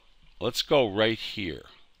so let's go right here.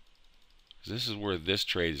 This is where this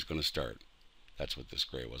trade is going to start. That's what this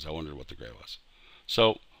gray was. I wondered what the gray was.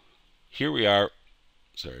 So here we are.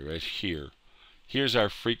 Sorry, right here. Here's our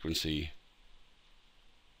frequency,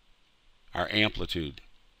 our amplitude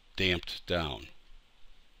damped down.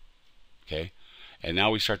 Okay? And now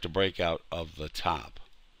we start to break out of the top,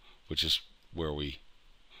 which is where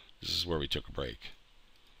this is where we took a break.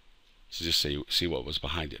 So just see what was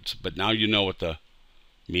behind it. But now you know what the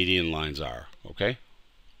median lines are, okay?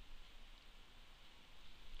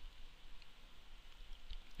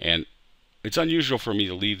 And it's unusual for me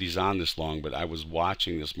to leave these on this long, but I was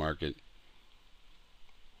watching this market.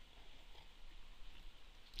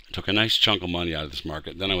 Took a nice chunk of money out of this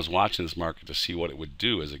market. Then I was watching this market to see what it would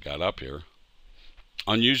do as it got up here.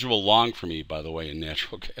 Unusual long for me, by the way, in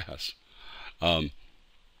natural gas. Um,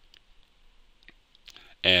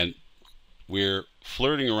 and we're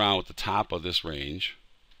flirting around with the top of this range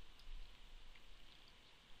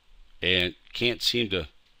and can't seem to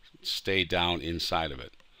stay down inside of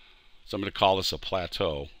it. So I'm going to call this a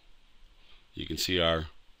plateau. You can see our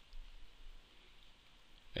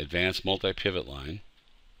advanced multi-pivot line.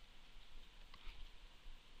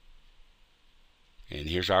 And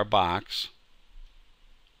here's our box.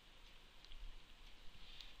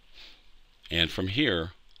 And from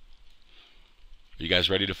here, are you guys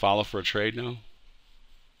ready to follow for a trade now?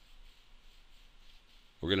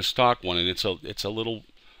 We're going to stalk one, and it's a little,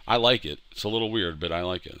 I like it. It's a little weird, but I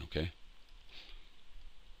like it, okay?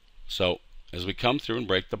 So as we come through and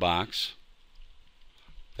break the box,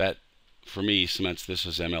 that for me cements this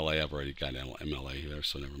as MLA. I've already got MLA here,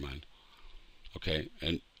 so never mind. Okay,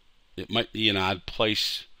 and it might be an odd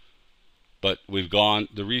place, but we've gone,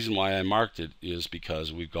 the reason why I marked it is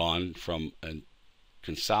because we've gone from a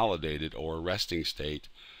consolidated or resting state,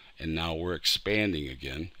 and now we're expanding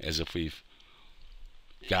again, as if we've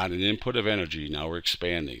got an input of energy. Now we're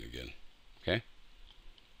expanding again. Okay,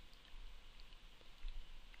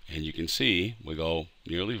 and you can see we go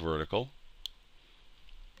nearly vertical.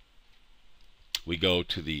 We go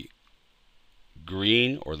to the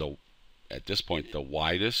green, or the, at this point, the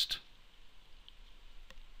widest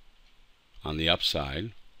on the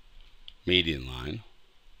upside median line,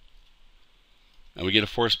 and we get a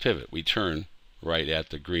forced pivot. We turn right at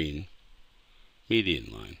the green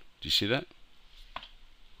median line. Do you see that?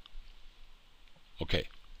 Okay.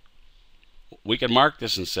 We can mark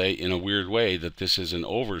this and say, in a weird way, that this is an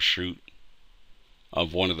overshoot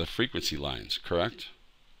of one of the frequency lines, correct?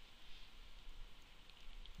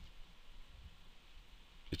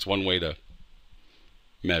 It's one way to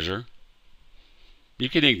measure. You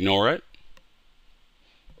can ignore it,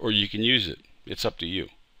 or you can use it. It's up to you.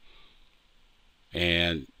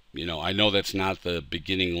 And, you know, I know that's not the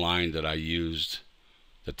beginning line that I used,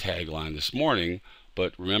 the tagline this morning,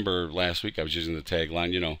 but remember last week I was using the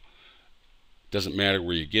tagline, you know, doesn't matter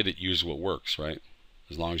where you get it, use what works, right?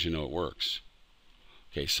 As long as you know it works.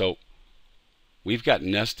 Okay, so we've got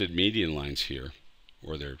nested median lines here,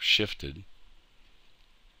 or they're shifted.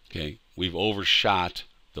 Okay, we've overshot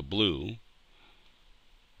the blue,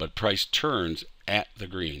 but price turns at the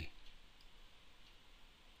green.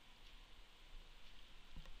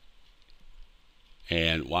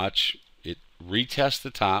 And watch it retest the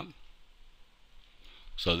top.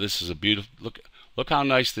 So this is a beautiful, look how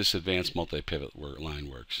nice this advanced multi-pivot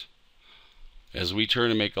line works. As we turn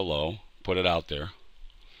to make a low, put it out there.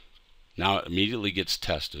 Now it immediately gets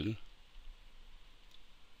tested.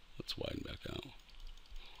 Let's widen back out.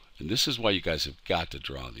 And this is why you guys have got to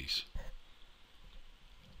draw these.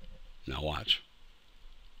 Now watch.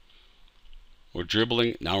 We're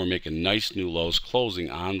dribbling. Now we're making nice new lows,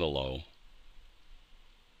 closing on the low.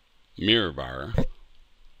 Mirror bar.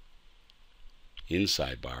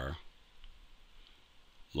 Inside bar.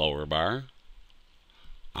 Lower bar.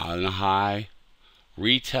 On the high.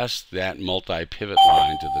 Retest that multi-pivot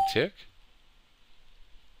line to the tick.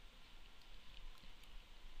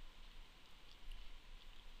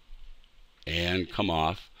 And come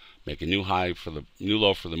off. Make a new high for the new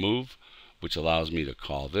low for the move, which allows me to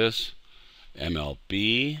call this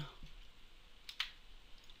MLB.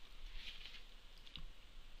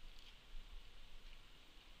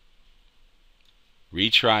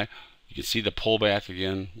 Retry. You can see the pullback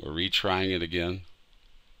again. We're retrying it again.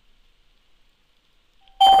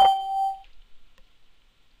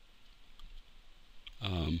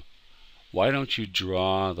 Why don't you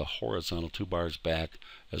draw the horizontal 2 bars back,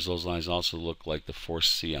 as those lines also look like the force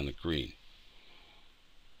C on the green?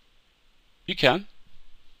 You can.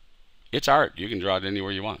 It's art. You can draw it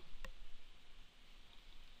anywhere you want.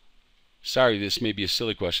 Sorry, this may be a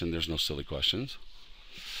silly question. There's no silly questions.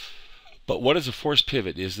 But what is a forced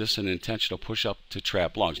pivot? Is this an intentional push up to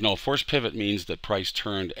trap longs? No, a forced pivot means that price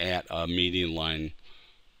turned at a median line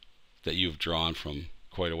that you've drawn from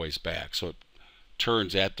quite a ways back. So it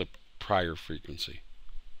turns at the prior frequency,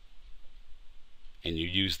 and you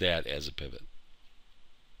use that as a pivot.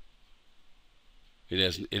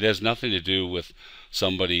 It has nothing to do with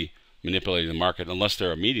somebody manipulating the market unless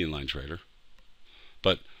they're a median line trader.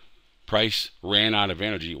 But price ran out of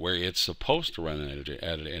energy where it's supposed to run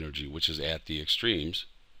out of energy, which is at the extremes,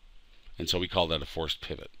 and so we call that a forced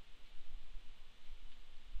pivot.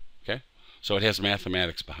 Okay, so it has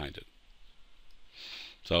mathematics behind it.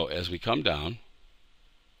 So as we come down,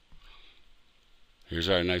 here's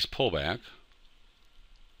our nice pullback.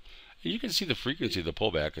 And you can see the frequency of the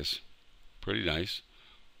pullback is pretty nice.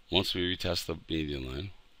 once we retest the median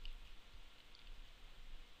line,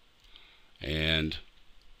 and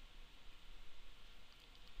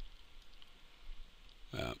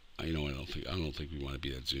you know, I don't think we want to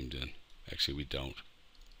be that zoomed in. Actually, we don't.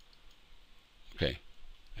 Okay,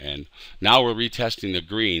 and now we're retesting the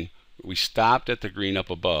green. We stopped at the green up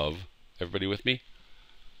above. Everybody with me?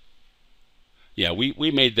 Yeah,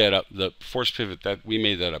 we made that up. The force pivot, that we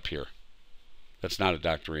made that up here. That's not a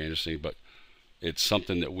Dr. Anderson, but it's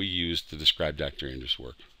something that we use to describe Dr. Anderson's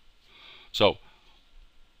work. So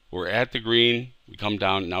we're at the green. We come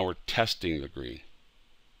down. Now we're testing the green.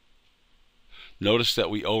 Notice that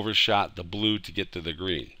we overshot the blue to get to the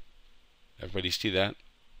green. Everybody see that?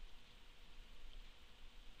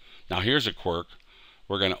 Now here's a quirk.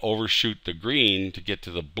 We're going to overshoot the green to get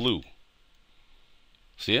to the blue.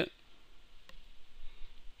 See it?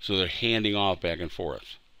 So they're handing off back and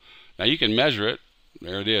forth. Now you can measure it.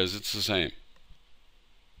 There it is. It's the same.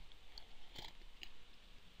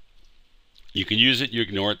 You can use it. You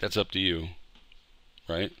ignore it. That's up to you.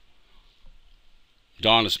 Right?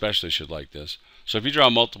 Dawn especially should like this. So if you draw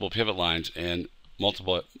multiple pivot lines and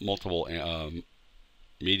multiple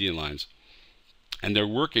median lines, and they're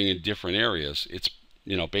working in different areas, it's,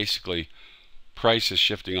 you know, basically price is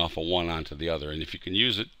shifting off of one onto the other. And if you can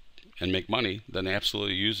use it and make money, then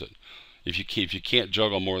absolutely use it. If you can't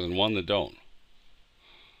juggle more than one, then don't.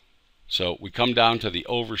 So we come down to the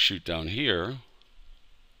overshoot down here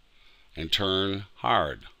and turn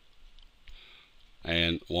hard.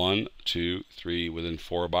 And 1, 2, 3 within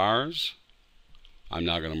 4 bars. I'm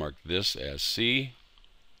now going to mark this as C.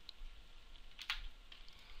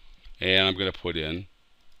 And I'm going to put in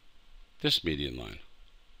this median line.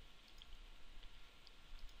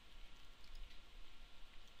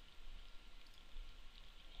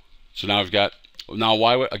 So now I've got, now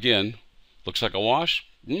why would, again, looks like a wash?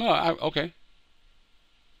 No, okay.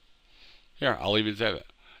 Here, I'll leave it at that.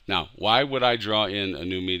 Now, why would I draw in a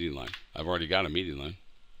new median line? I've already got a median line.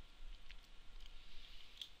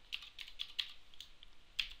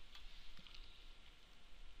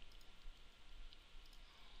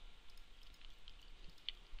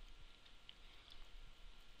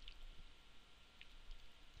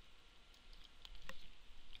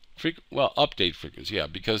 Well, update frequency, yeah,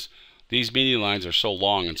 because these median lines are so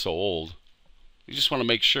long and so old. You just want to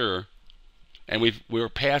make sure, and we're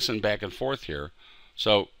passing back and forth here.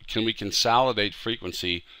 So can we consolidate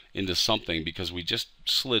frequency into something, because we just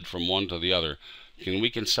slid from one to the other? Can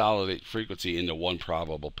we consolidate frequency into one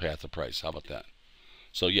probable path of price? How about that?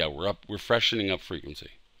 So yeah, we're freshening up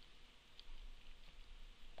frequency.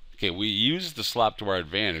 Okay, we use the slop to our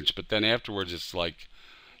advantage, but then afterwards it's like,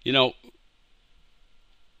 you know,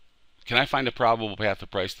 can I find a probable path of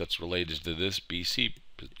price that's related to this BC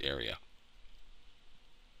area?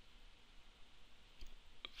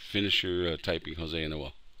 Finish your typing, Jose, and I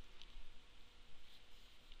will.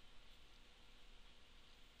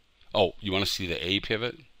 Oh, you want to see the A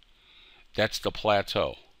pivot? That's the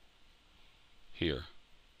plateau here.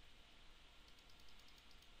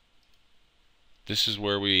 This is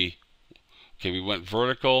where we went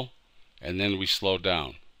vertical and then we slowed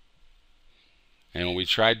down. And when we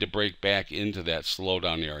tried to break back into that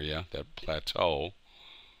slowdown area, that plateau,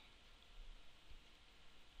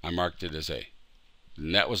 I marked it as A.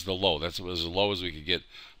 And that was the low. That was as low as we could get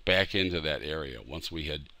back into that area once we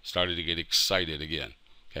had started to get excited again.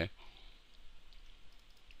 Okay?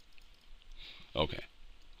 Okay.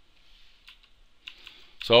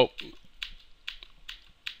 So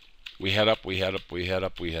we head up, we head up, we head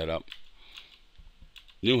up, we head up.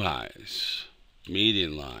 New highs.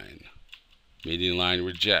 Median line. Median line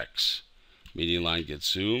rejects. Median line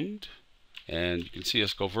gets zoomed. And you can see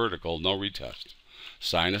us go vertical. No retest.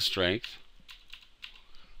 Sign of strength.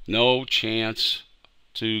 No chance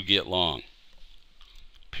to get long.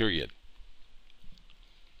 Period.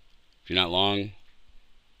 If you're not long,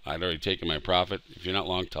 I'd already taken my profit. If you're not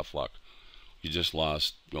long, tough luck. You just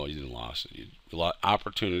lost, well, you didn't lose it.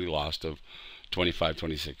 Opportunity lost of 25,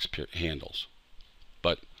 26 handles.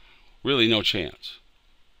 But really no chance.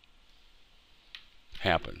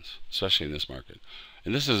 Happens, especially in this market.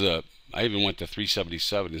 And this is I even went to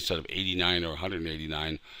 377 instead of 89 or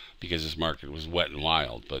 189 because this market was wet and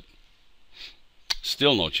wild, but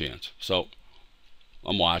still no chance. So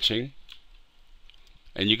I'm watching,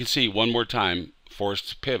 and you can see one more time,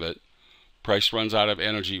 forced pivot. Price runs out of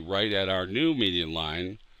energy right at our new median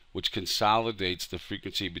line, which consolidates the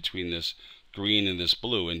frequency between this green and this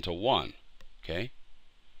blue into one. Okay,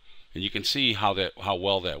 and you can see how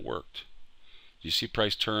well that worked. You see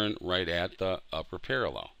price turn right at the upper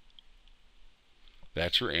parallel.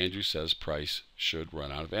 That's where Andrew says price should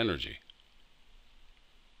run out of energy.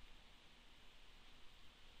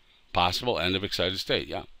 Possible end of excited state,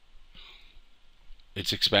 yeah.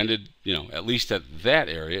 It's expended, you know, at least at that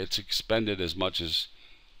area, it's expended as much as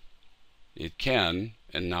it can,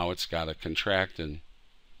 and now it's got to contract, and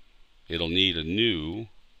it'll need a new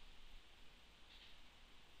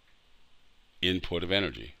input of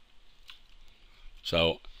energy.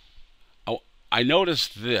 So I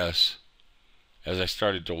noticed this as I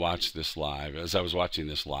started to watch this live, as I was watching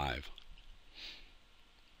this live.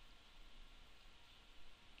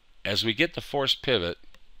 As we get the forced pivot,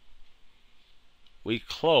 we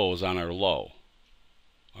close on our low.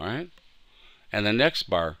 All right? And the next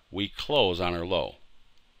bar, we close on our low.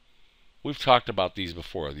 We've talked about these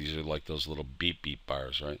before. These are like those little beep beep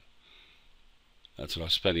bars, right? That's what I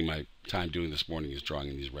was spending my time doing this morning, is drawing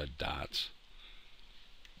in these red dots.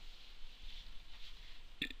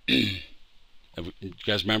 You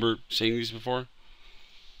guys remember seeing these before?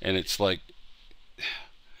 And it's like,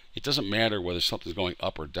 it doesn't matter whether something's going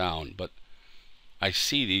up or down, but I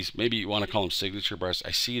see these, maybe you want to call them signature bars.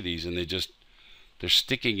 I see these and they're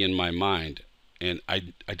sticking in my mind, and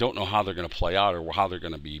I don't know how they're going to play out or how they're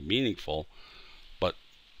going to be meaningful, but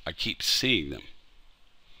I keep seeing them.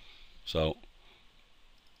 So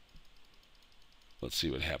let's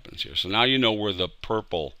see what happens here. So now you know where the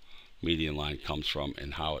purple median line comes from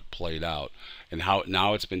and how it played out, and how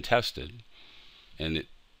now it's been tested, and it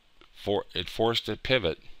forced a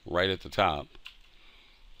pivot right at the top.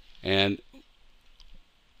 And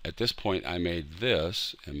at this point I made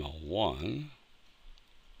this ML1,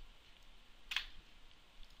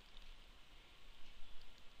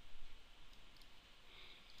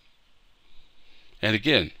 and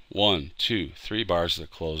again 1, 2, 3 bars that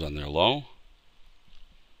close on their low,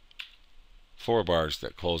 4 bars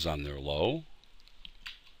that close on their low.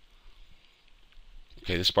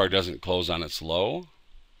 Okay, this bar doesn't close on its low,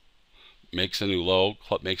 makes a new low,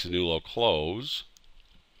 makes a new low close,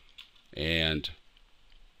 and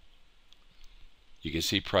you can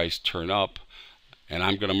see price turn up, and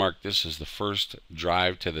I'm going to mark this as the first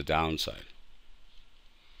drive to the downside.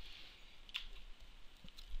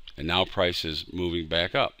 And now price is moving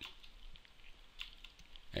back up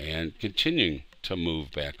and continuing to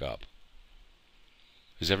move back up.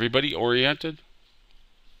 Is everybody oriented?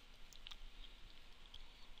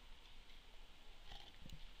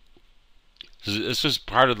 This is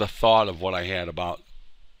part of the thought of what I had about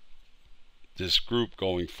this group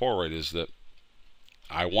going forward, is that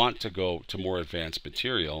I want to go to more advanced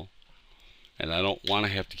material, and I don't want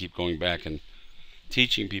to have to keep going back and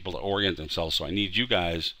teaching people to orient themselves. So I need you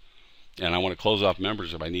guys, and I want to close off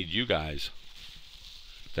membership. I need you guys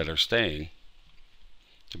that are staying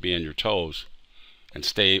to be on your toes and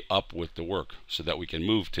stay up with the work so that we can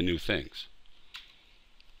move to new things.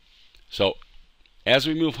 So as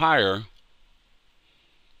we move higher,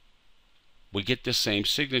 we get this same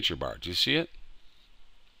signature bar. Do you see it?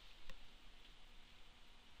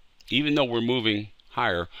 Even though we're moving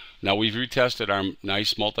higher, now we've retested our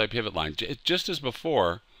nice multi-pivot line. Just as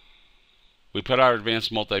before, we put our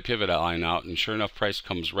advanced multi-pivot line out, and sure enough, price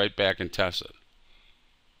comes right back and tests it.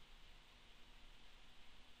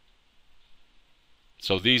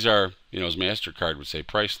 So these are, you know, as MasterCard would say,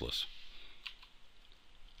 priceless.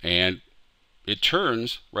 And it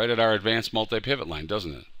turns right at our advanced multi-pivot line,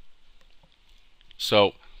 doesn't it?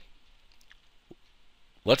 So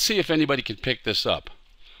let's see if anybody can pick this up.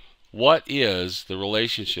 What is the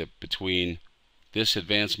relationship between this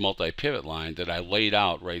advanced multi-pivot line that I laid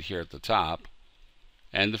out right here at the top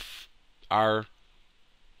and our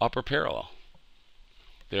upper parallel?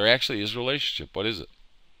 There actually is a relationship. What is it?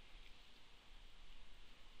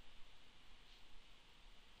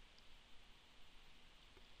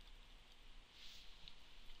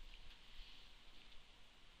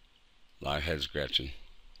 A lot of head scratching.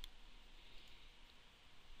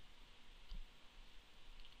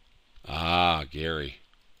 Ah, Gary.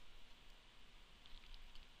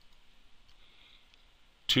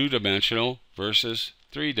 Two-dimensional versus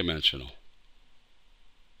three-dimensional.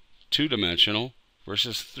 Two-dimensional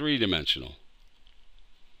versus three-dimensional.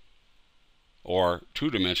 Or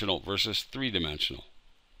two-dimensional versus three-dimensional.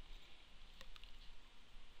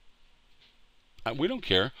 We don't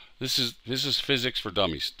care. This is physics for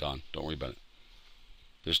dummies, Don. Don't worry about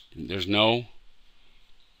it. There's no.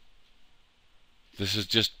 This is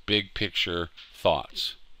just big picture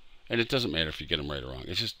thoughts, and it doesn't matter if you get them right or wrong.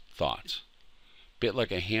 It's just thoughts. Bit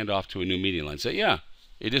like a handoff to a new median line. Say, yeah,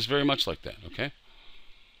 it is very much like that. Okay.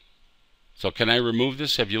 So can I remove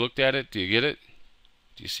this? Have you looked at it? Do you get it?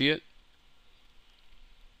 Do you see it?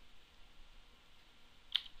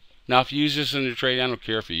 Now, if you use this in your trade, I don't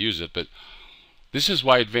care if you use it, but this is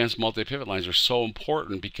why advanced multi-pivot lines are so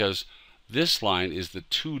important, because This line is the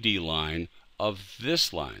 2D line of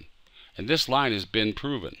this line. And this line has been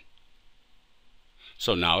proven.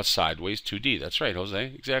 So now it's sideways 2D. That's right,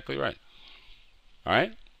 Jose. Exactly right. All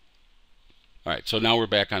right? All right, so now we're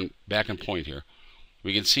back on point here.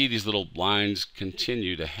 We can see these little lines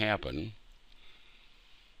continue to happen.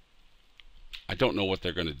 I don't know what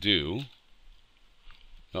they're going to do.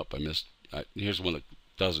 Nope, I missed. Here's one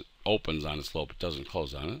that opens on its slope, it doesn't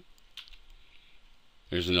close on it.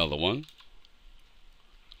 Here's another one.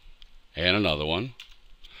 And another one.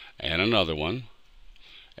 And another one.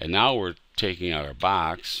 And now we're taking out our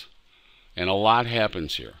box, and a lot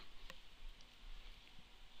happens here.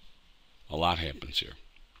 A lot happens here.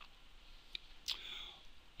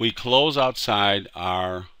 We close outside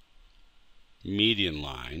our median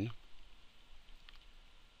line.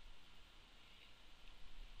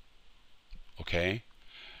 Okay?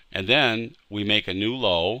 And then we make a new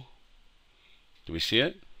low. Do we see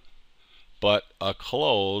it? But a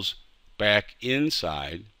close back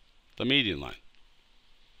inside the median line.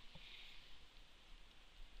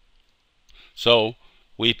 So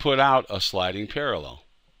we put out a sliding parallel.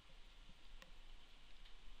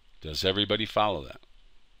 Does everybody follow that?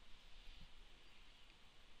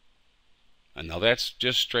 And now that's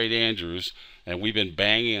just straight Andrews, and we've been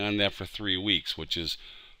banging on that for 3 weeks, which is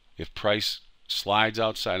if price slides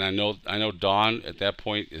outside. I know Dawn at that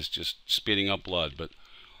point is just spitting up blood, but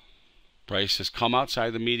price has come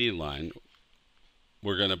outside the median line.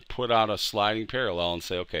 We're going to put out a sliding parallel and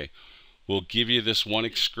say, okay, we'll give you this one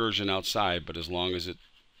excursion outside, but as long as it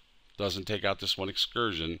doesn't take out this one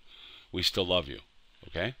excursion, we still love you.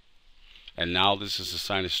 Okay? And now this is a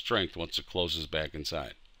sign of strength once it closes back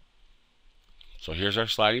inside. So here's our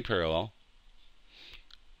sliding parallel.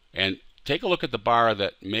 And take a look at the bar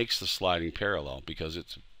that makes the sliding parallel, because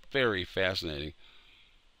it's very fascinating.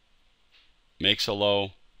 Makes a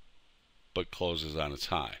low, but closes on its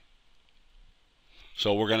high.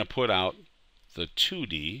 So we're going to put out the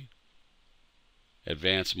 2D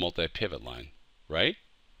advanced multi-pivot line, right?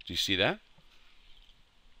 Do you see that?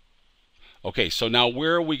 Okay, so now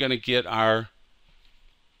where are we going to get our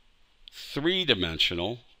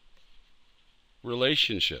three-dimensional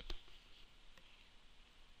relationship?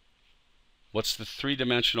 What's the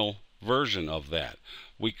three-dimensional version of that?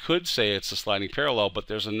 We could say it's a sliding parallel, but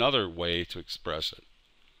there's another way to express it.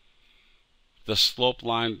 The slope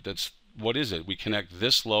line, what is it? We connect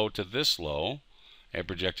this low to this low and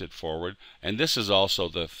project it forward, and this is also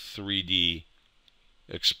the 3D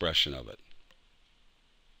expression of it.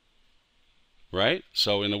 Right?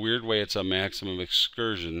 So in a weird way, it's a maximum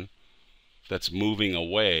excursion that's moving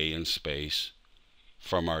away in space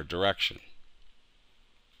from our direction.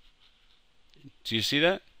 Do you see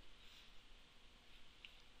that?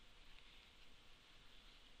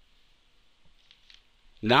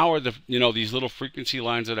 Now are these little frequency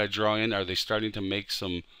lines that I draw in, are they starting to make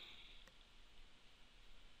some...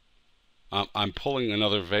 I'm pulling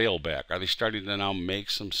another veil back. Are they starting to now make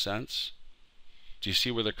some sense? Do you see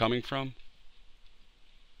where they're coming from?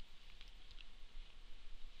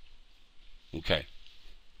 Okay.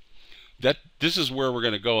 This is where we're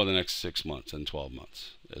going to go in the next 6 months and 12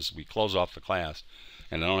 months as we close off the class,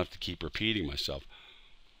 and I don't have to keep repeating myself.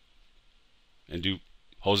 And do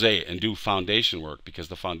foundation work, because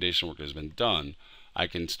the foundation work has been done. I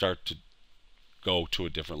can start to go to a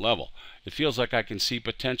different level. It feels like I can see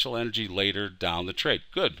potential energy later down the trade.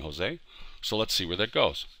 Good, Jose. So let's see where that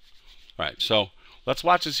goes. All right, so let's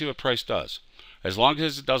watch and see what price does. As long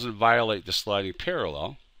as it doesn't violate the sliding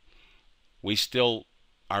parallel, we still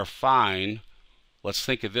are fine. Let's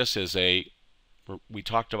think of this as we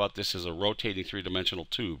talked about this as a rotating three-dimensional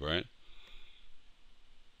tube, right?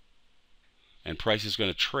 And price is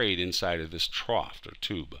going to trade inside of this trough or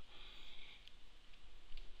tube.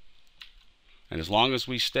 And as long as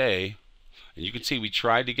we stay, and you can see we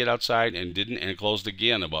tried to get outside and didn't, and it closed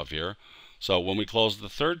again above here. So when we close the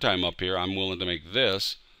third time up here, I'm willing to make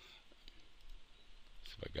this.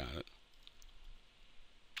 Let's see if I got it.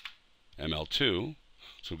 ML2.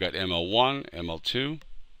 So we've got ML1, ML2.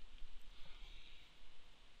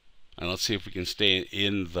 And let's see if we can stay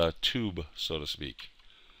in the tube, so to speak.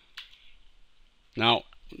 Now,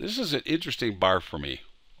 this is an interesting bar for me.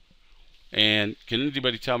 And can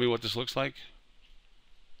anybody tell me what this looks like?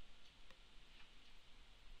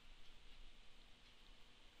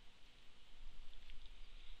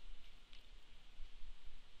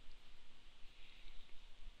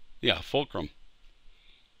 Yeah, fulcrum.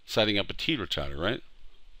 Setting up a teeter-totter, right?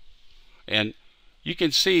 And you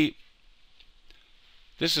can see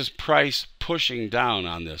this is price pushing down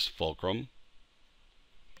on this fulcrum.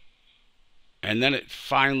 And then it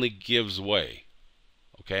finally gives way.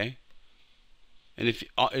 Okay? And if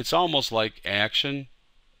it's almost like action,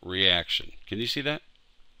 reaction. Can you see that?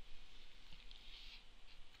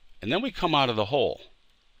 And then we come out of the hole.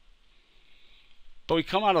 But we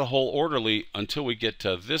come out of the hole orderly until we get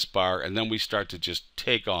to this bar, and then we start to just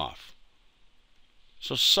take off.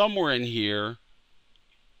 So somewhere in here,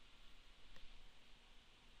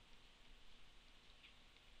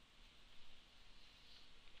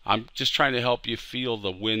 I'm just trying to help you feel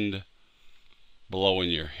the wind blowing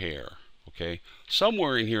your hair. Okay?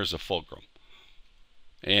 Somewhere in here is a fulcrum.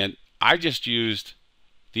 And I just used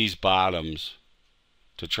these bottoms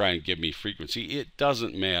to try and give me frequency. It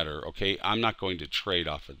doesn't matter, okay? I'm not going to trade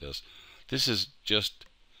off of this. This is just,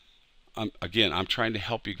 again, I'm trying to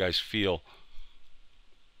help you guys feel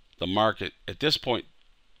the market. At this point,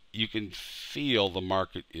 you can feel the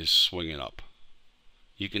market is swinging up.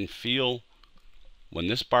 You can feel when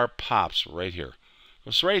this bar pops right here.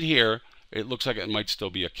 Because right here, it looks like it might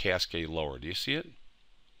still be a cascade lower. Do you see it?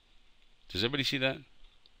 Does everybody see that?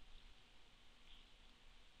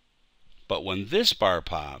 But when this bar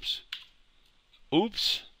pops,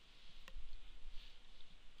 oops,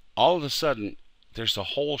 all of a sudden, there's a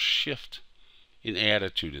whole shift in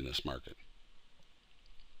attitude in this market.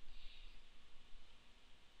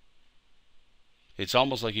 It's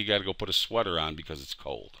almost like you got to go put a sweater on because it's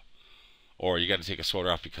cold. Or you got to take a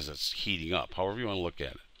sweater off because it's heating up, however you want to look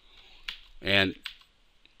at it. And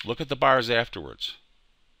look at the bars afterwards.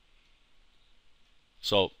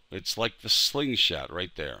 So it's like the slingshot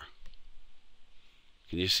right there.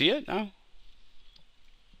 Can you see it now?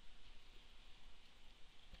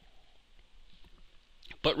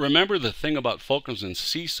 But remember the thing about fulcrums and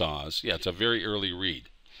seesaws, yeah, it's a very early read.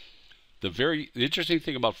 The interesting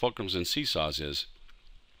thing about fulcrums and seesaws is,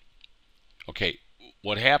 okay,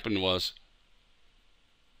 what happened was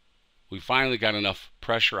we finally got enough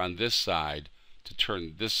pressure on this side to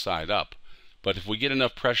turn this side up. But if we get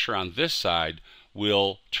enough pressure on this side,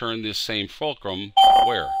 we'll turn this same fulcrum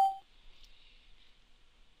where?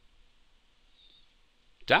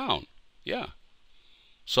 Down. Yeah.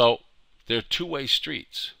 So they're two-way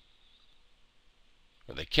streets.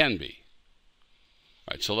 Or they can be.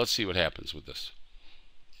 All right, so let's see what happens with this.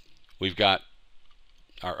 We've got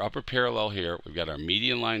our upper parallel here, we've got our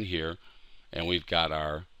median line here, and we've got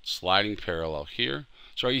our sliding parallel here.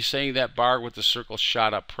 So are you saying that bar with the circle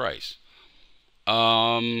shot up price?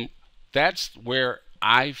 That's where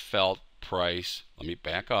I felt price. Let me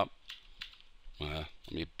back up.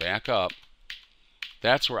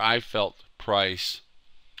 That's where I felt price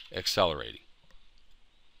accelerating.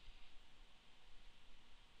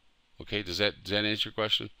 Okay, does that answer your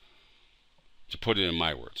question? To put it in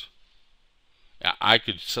my words. I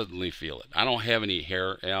could suddenly feel it. I don't have any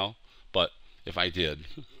hair, Al, but if I did,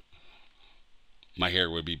 my hair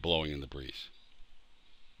would be blowing in the breeze.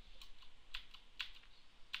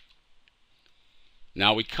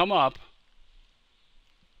 Now we come up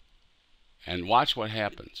and watch what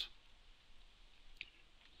happens.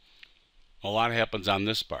 A lot happens on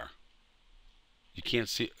this bar. You can't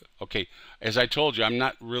see. Okay, as I told you, I'm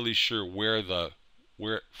not really sure where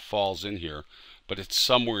it falls in here, but it's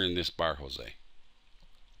somewhere in this bar, Jose.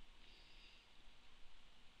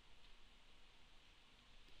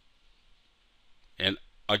 And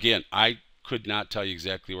again, I could not tell you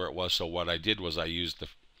exactly where it was, so what I did was I used the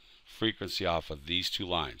frequency off of these two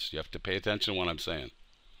lines. You have to pay attention to what I'm saying,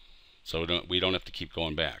 so we don't have to keep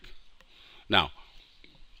going back. Now,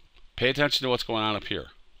 pay attention to what's going on up here.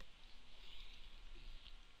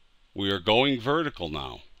 We are going vertical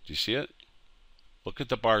now. Do you see it? Look at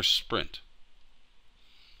the bar sprint.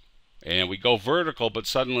 And we go vertical, but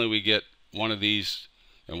suddenly we get one of these,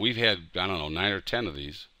 and we've had, I don't know, 9 or 10 of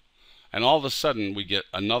these. And all of a sudden we get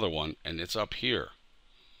another one, and it's up here.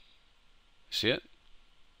 See it?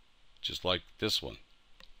 Just like this one.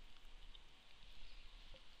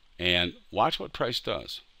 And watch what price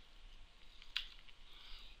does.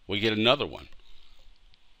 We get another one.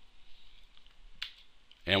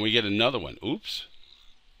 And we get another one. Oops.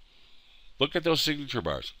 Look at those signature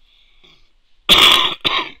bars.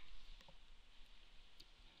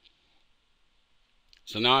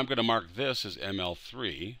 So now I'm going to mark this as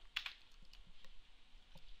ML3.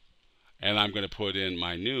 And I'm going to put in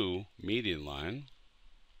my new median line.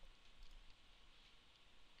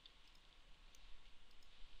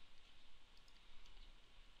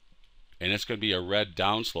 And it's going to be a red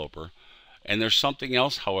downsloper. And there's something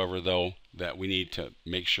else, however, though, that we need to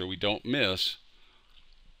make sure we don't miss,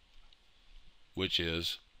 which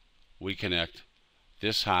is we connect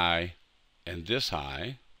this high and this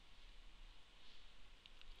high.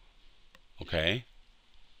 Okay?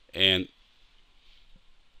 And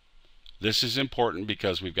This is important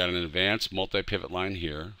because we've got an advanced multi-pivot line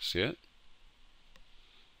here, see it?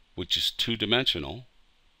 Which is two-dimensional.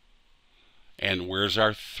 And where's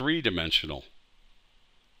our three-dimensional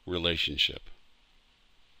relationship?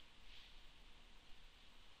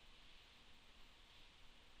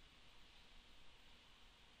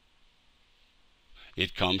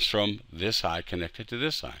 It comes from this eye connected to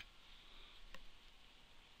this eye.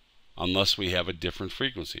 Unless we have a different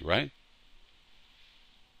frequency, right?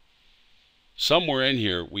 Somewhere in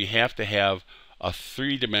here, we have to have a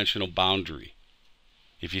three-dimensional boundary.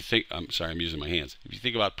 If you think, I'm sorry, I'm using my hands. If you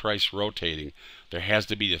think about price rotating, there has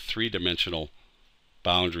to be a three-dimensional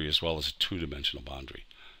boundary as well as a two-dimensional boundary,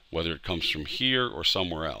 whether it comes from here or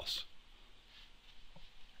somewhere else.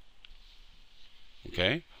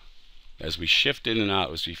 Okay? As we shift in and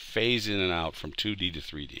out, as we phase in and out from 2D to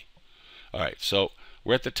 3D. All right, so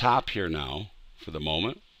we're at the top here now for the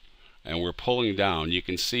moment, and we're pulling down. You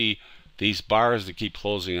can see these bars that keep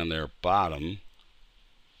closing on their bottom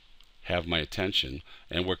have my attention,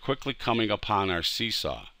 and we're quickly coming upon our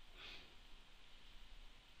seesaw.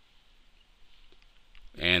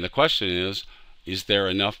 And the question is there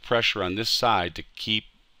enough pressure on this side to keep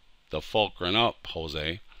the fulcrum up,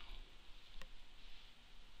 Jose?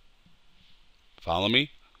 Follow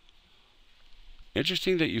me?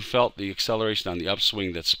 Interesting that you felt the acceleration on the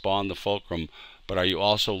upswing that spawned the fulcrum, but are you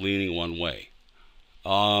also leaning one way?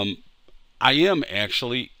 I am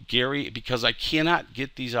actually, Gary, because I cannot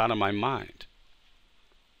get these out of my mind.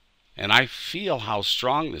 And I feel how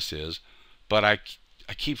strong this is, but I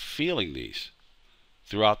keep feeling these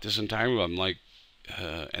throughout this entire move. I'm like,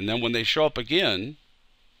 and then when they show up again,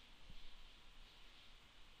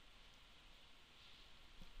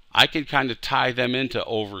 I can kind of tie them into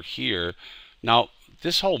over here. Now,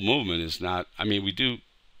 this whole movement is not, I mean, we do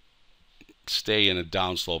stay in a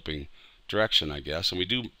downsloping direction, I guess, and we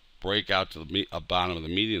do break out to the bottom of the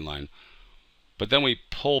median line, but then we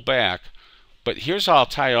pull back. But here's how I'll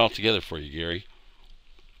tie it all together for you, Gary.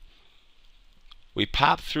 We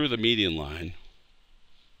pop through the median line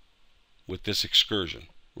with this excursion,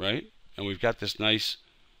 right? And we've got this nice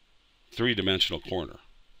three-dimensional corner.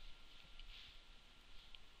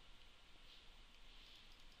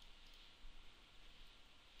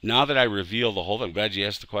 Now that I reveal the whole thing, I'm glad you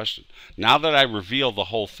asked the question. Now that I reveal the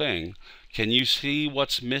whole thing, can you see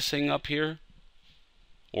what's missing up here?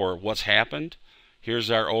 Or what's happened? Here's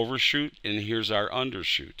our overshoot and here's our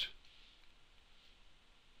undershoot.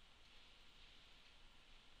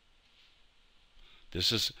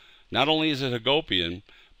 This is, not only is it Hagopian,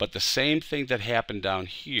 but the same thing that happened down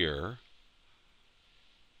here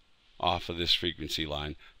off of this frequency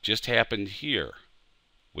line just happened here,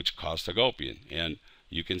 which caused Hagopian. And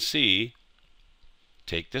you can see,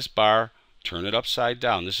 take this bar, turn it upside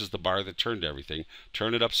down. This is the bar that turned everything.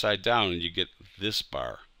 Turn it upside down and you get this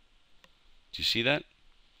bar. Do you see that?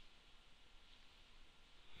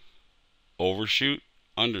 Overshoot,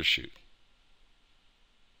 undershoot.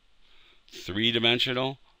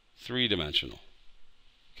 Three-dimensional, three-dimensional.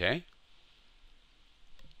 Okay?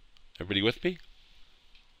 Everybody with me?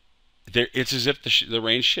 It's as if the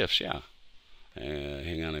range shifts, yeah.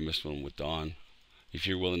 Hang on, I missed one with Dawn. If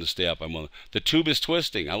you're willing to stay up, I'm willing. The tube is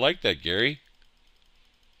twisting. I like that, Gary.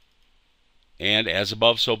 And as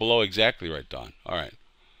above, so below. Exactly right, Dawn. All right.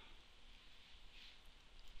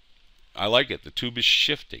 I like it. The tube is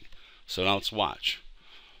shifting. So now let's watch.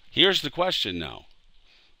 Here's the question now.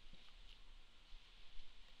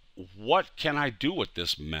 What can I do with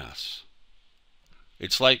this mess?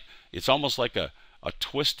 It's almost like a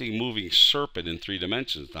twisting, moving serpent in 3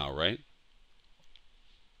 dimensions now, right?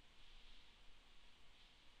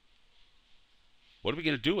 What are we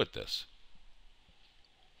going to do with this?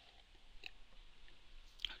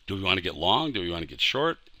 Do we want to get long? Do we want to get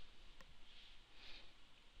short?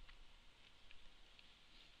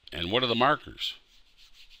 And what are the markers?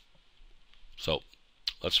 So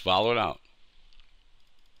let's follow it out.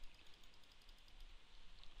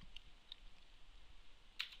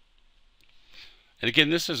 And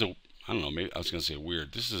again, this is I don't know, maybe I was going to say weird.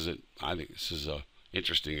 I think this is a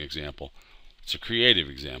interesting example. It's a creative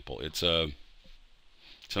example. It's an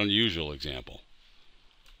unusual example.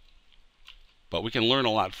 But we can learn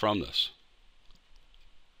a lot from this.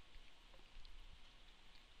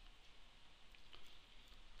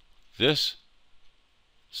 This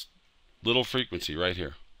little frequency right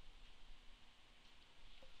here.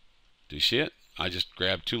 Do you see it? I just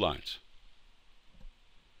grabbed 2 lines.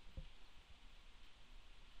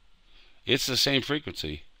 It's the same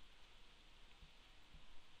frequency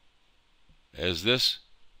as this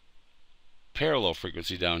parallel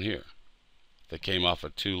frequency down here that came off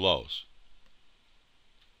of 2 lows.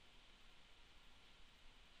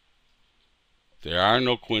 There are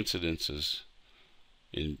no coincidences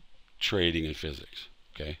in trading and physics.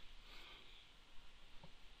 Okay?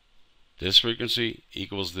 This frequency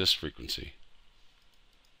equals this frequency.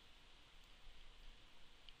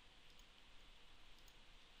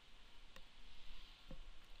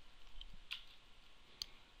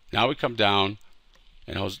 Now we come down,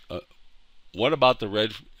 and what about the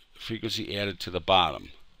red frequency added to the bottom?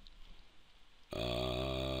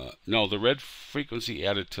 No, the red frequency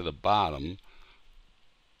added to the bottom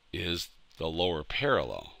is the lower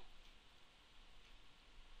parallel.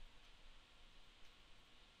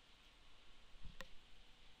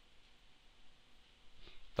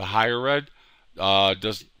 The higher red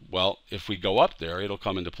well, if we go up there, it'll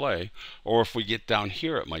come into play. Or if we get down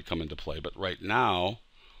here, it might come into play. But right now,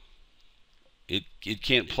 it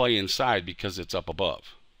can't play inside because it's up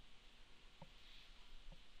above.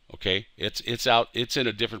 Okay, it's out. It's in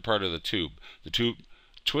a different part of the tube. The tube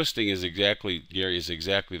twisting is exactly, Gary, is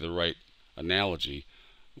exactly the right analogy.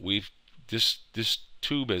 This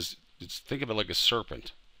tube is, think of it like a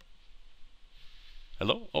serpent.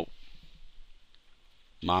 Hello? Oh,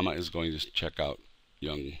 Mama is going to check out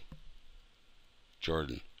young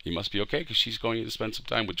Jordan. He must be okay because she's going to spend some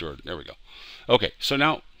time with Jordan. There we go. Okay, so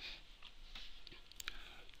now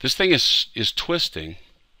this thing is twisting,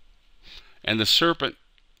 and the serpent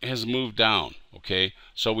has moved down. Okay,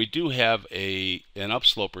 so we do have an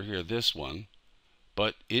upsloper here, this one,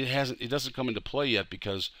 but it doesn't come into play yet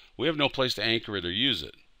because we have no place to anchor it or use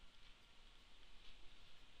it.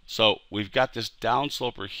 So we've got this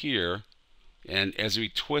downsloper here, and as we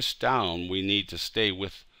twist down, we need to stay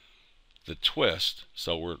with the twist.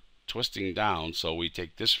 So we're twisting down, so we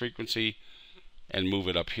take this frequency and move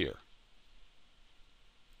it up here.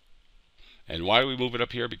 And why do we move it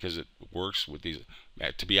up here? Because it works with these.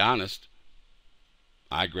 To be honest,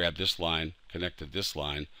 I grabbed this line, connected this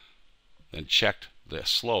line, then checked the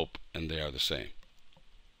slope, and they are the same.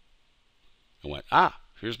 I went,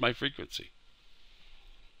 here's my frequency.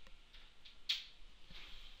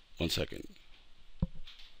 1 second.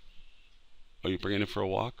 Are you bringing him for a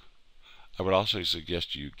walk? I would also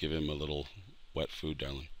suggest you give him a little wet food,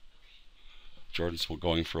 darling. Jordan's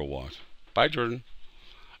going for a walk. Bye, Jordan.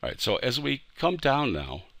 All right, so as we come down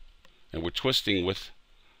now, and we're twisting with,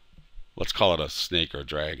 let's call it a snake or a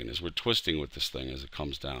dragon, as we're twisting with this thing as it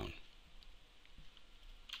comes down.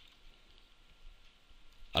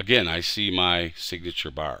 Again, I see my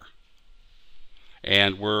signature bar.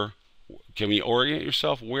 And can we orient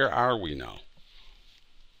yourself? Where are we now?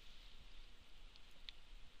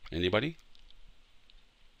 Anybody?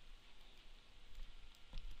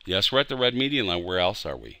 Yes, we're at the red median line. Where else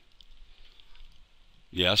are we?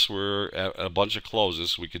 Yes, we're at a bunch of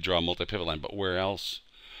closes. We could draw a multi-pivot line, but where else?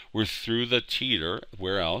 We're through the teeter.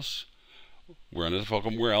 Where else? We're under the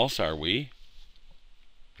fulcrum. Where else are we?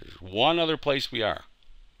 There's one other place we are,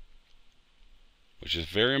 which is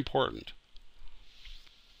very important.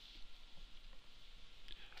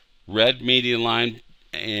 Red median line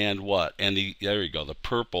and what? And there you go, the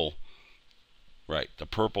purple, right, the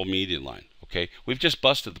purple median line. Okay, we've just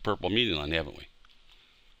busted the purple median line, haven't we?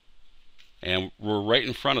 And we're right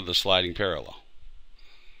in front of the sliding parallel.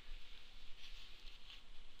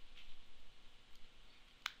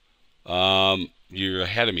 You're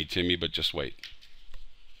ahead of me, Timmy, but just wait.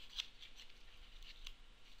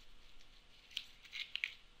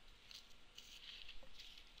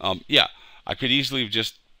 Yeah, I could easily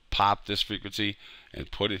just pop this frequency and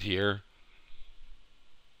put it here.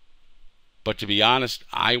 But to be honest,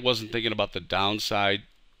 I wasn't thinking about the downside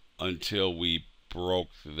until we broke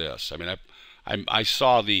this. I mean, I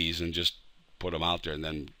saw these and just put them out there and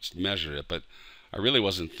then measured it, but I really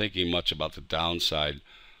wasn't thinking much about the downside.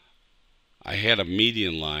 I had a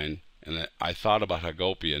median line, and I thought about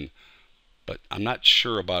Hagopian, but I'm not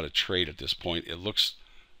sure about a trade at this point. It looks,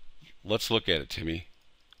 let's look at it, Timmy.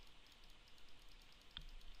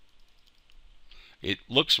 It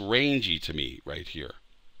looks rangy to me right here.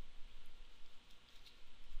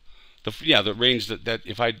 The range that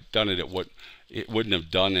if I'd done it, it wouldn't have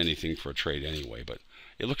done anything for a trade anyway, but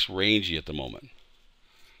it looks rangy at the moment.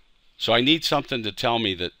 So I need something to tell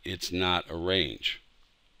me that it's not a range.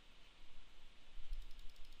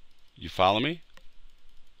 You follow me?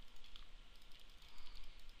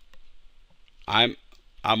 I'm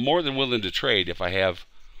more than willing to trade if I have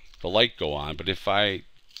the light go on, but if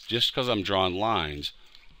just because I'm drawing lines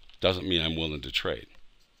doesn't mean I'm willing to trade.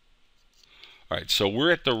 All right, so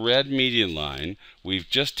we're at the red median line. We've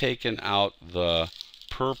just taken out the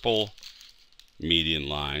purple median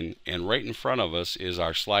line, and right in front of us is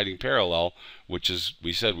our sliding parallel, which is,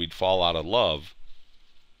 we said we'd fall out of love.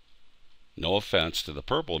 No offense to the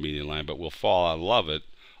purple median line, but we'll fall out of love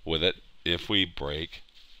with it if we break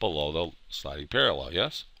below the sliding parallel.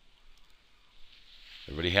 Yes?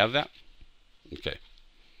 Everybody have that? Okay.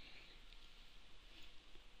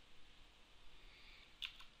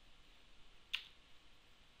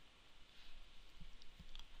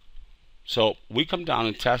 So we come down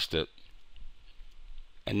and test it,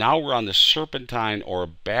 and now we're on the serpentine or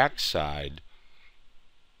backside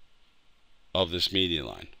of this median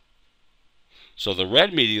line. So the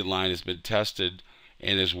red median line has been tested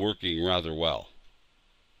and is working rather well.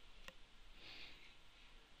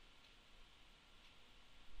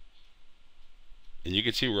 And you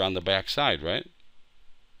can see we're on the backside, right?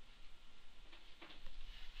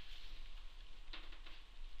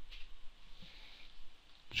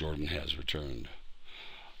 Jordan has returned.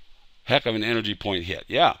 Heck of an energy point hit.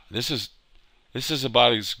 Yeah, this is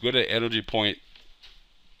about as good an energy point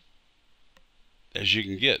as you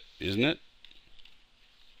can get, isn't it?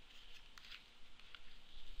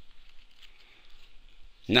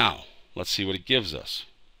 Now, let's see what it gives us.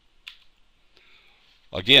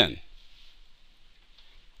 Again,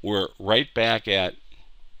 we're right back at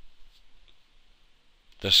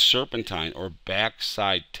the serpentine or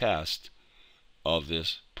backside test of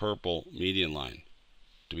this purple median line.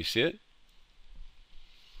 Do we see it?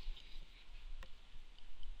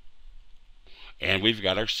 And we've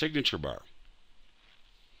got our signature bar.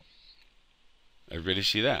 Everybody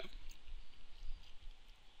see that?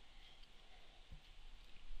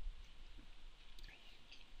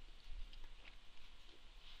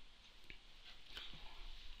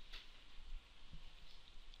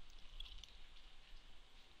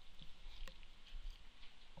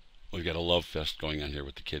 We've got a love fest going on here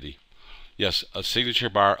with the kitty. Yes, a signature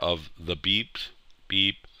bar of the beep,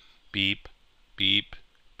 beep, beep, beep,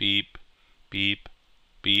 beep, beep,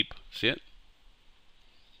 beep. See it?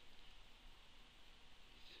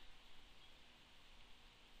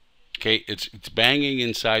 Okay, it's banging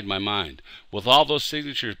inside my mind. With all those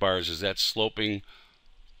signature bars, is that sloping?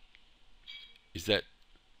 Is that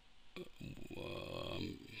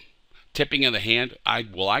tipping of the hand? I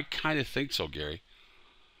kind of think so, Gary.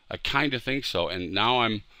 I kind of think so. And now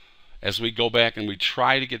as we go back and we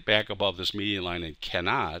try to get back above this median line and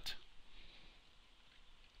cannot,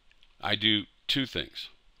 I do two things.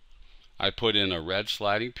 I put in a red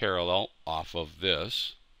sliding parallel off of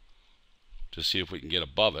this to see if we can get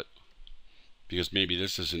above it, because maybe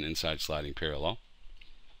this is an inside sliding parallel.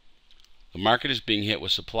 The market is being hit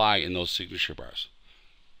with supply in those signature bars.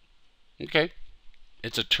 Okay.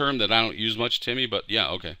 It's a term that I don't use much, Timmy, but yeah,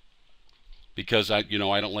 okay. Because I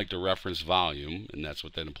don't like to reference volume, and that's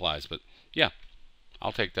what that implies. But yeah,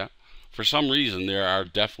 I'll take that. For some reason, there are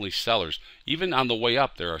definitely sellers. Even on the way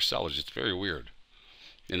up, there are sellers. It's very weird,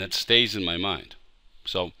 and it stays in my mind.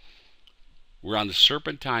 So we're on the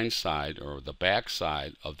serpentine side, or the back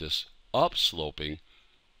side of this upsloping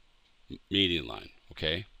median line.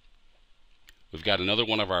 Okay, we've got another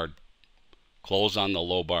one of our close on the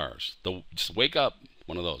low bars. Just wake up,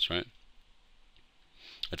 one of those, right?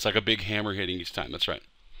 It's like a big hammer hitting each time. That's right.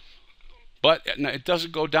 But it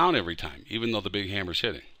doesn't go down every time, even though the big hammer's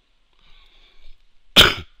hitting.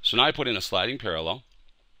 So now I put in a sliding parallel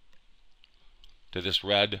to this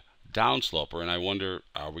red downsloper, and I wonder,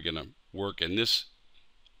 are we going to work in this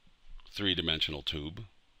three-dimensional tube,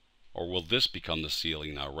 or will this become the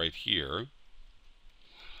ceiling now right here?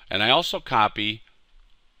 And I also copy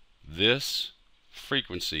this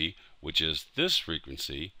frequency, which is this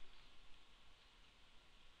frequency,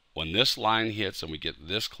 when this line hits and we get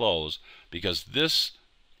this close, because this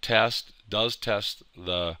test does test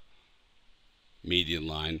the median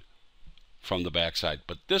line from the backside,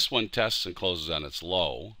 but this one tests and closes on its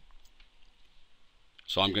low.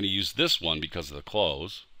 So I'm going to use this one because of the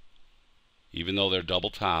close. Even though they're double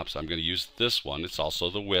tops, I'm going to use this one. It's also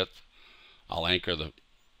the width. I'll anchor the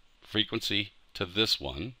frequency to this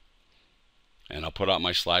one, and I'll put out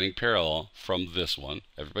my sliding parallel from this one.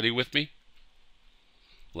 Everybody with me?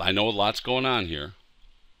 I know a lot's going on here.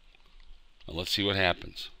 Now let's see what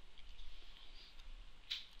happens.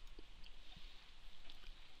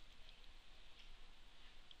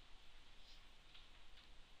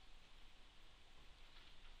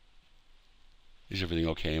 Is everything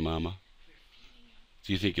okay, Mama?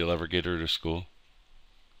 Do you think you'll ever get her to school?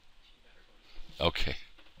 Okay.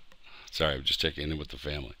 Sorry, I'm just checking in with the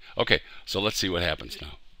family. Okay, so let's see what happens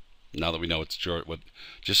now. Now that we know it's Jordan,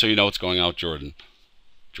 just so you know what's going on with Jordan.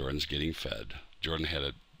 Jordan's getting fed. Jordan had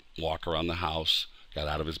a walk around the house, got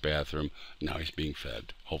out of his bathroom. Now he's being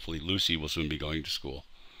fed. Hopefully Lucy will soon be going to school.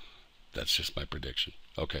 That's just my prediction.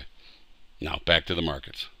 Okay. Now back to the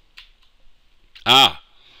markets.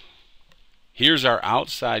 Here's our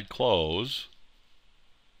outside close.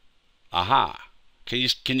 Aha.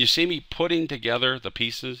 Can you see me putting together the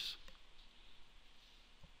pieces?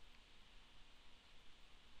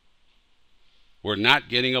 We're not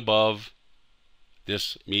getting above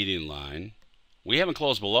this median line. We haven't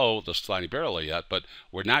closed below the sliding parallel yet, but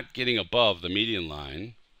we're not getting above the median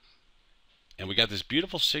line. And we got this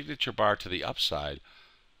beautiful signature bar to the upside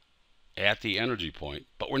at the energy point,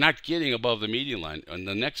 but we're not getting above the median line. And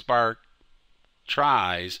the next bar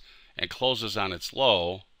tries and closes on its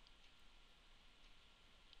low.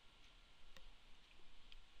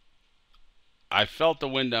 I felt the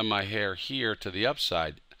wind on my hair here to the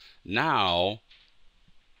upside. Now,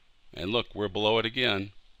 and look, we're below it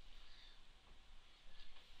again.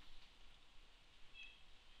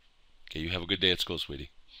 Okay, you have a good day at school,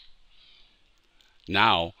 sweetie.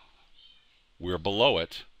 Now, we're below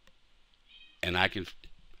it, and I can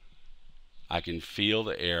feel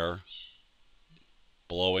the air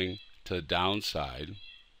blowing to the downside.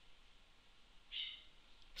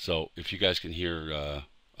 So if you guys can hear a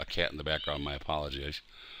cat in the background, my apologies.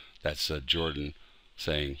 That's Jordan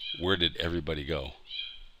saying, "Where did everybody go?"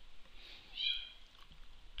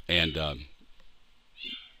 And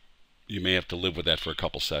you may have to live with that for a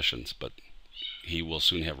couple sessions, but he will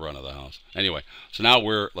soon have run of the house. Anyway, so now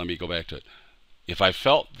let me go back to it. If I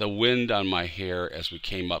felt the wind on my hair as we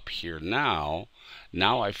came up here now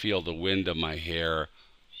I feel the wind of my hair.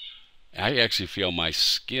 I actually feel my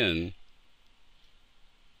skin.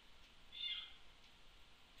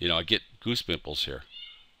 You know, I get goose pimples here.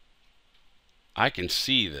 I can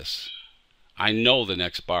see this. I know the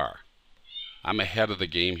next bar. I'm ahead of the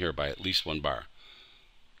game here by at least one bar.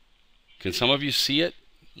 Can some of you see it?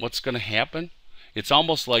 What's going to happen? It's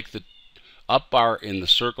almost like the up bar in the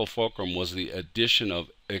circle fulcrum was the addition of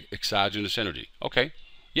exogenous energy. Okay,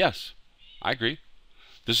 yes, I agree.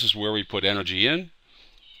 This is where we put energy in,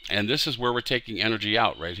 and this is where we're taking energy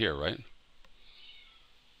out right here, right?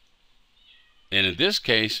 And in this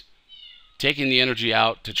case, taking the energy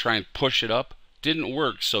out to try and push it up didn't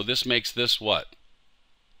work, so this makes this what?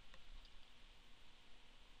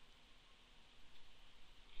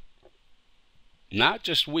 Not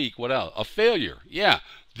just weak, what else? A failure. Yeah,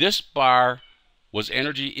 this bar was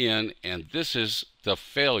energy in, and this is the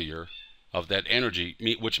failure of that energy,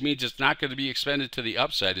 which means it's not going to be expended to the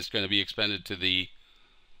upside, it's going to be expended to the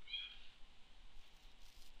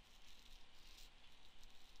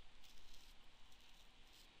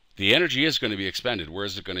energy is going to be expended. Where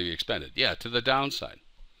is it going to be expended? Yeah, to the downside.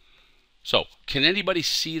 So, can anybody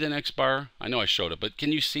see the next bar? I know I showed it, but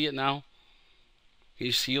can you see it now? Can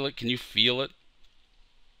you see it? Can you feel it?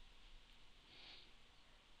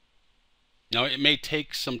 Now, it may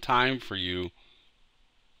take some time for you.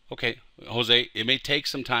 Okay, Jose, it may take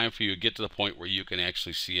some time for you to get to the point where you can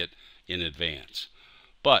actually see it in advance.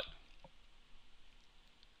 But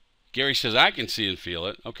Gary says, I can see and feel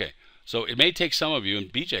it. Okay, so it may take some of you,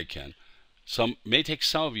 and BJ can, may take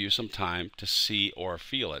some of you some time to see or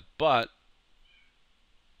feel it, but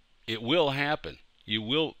it will happen. You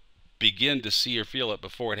will begin to see or feel it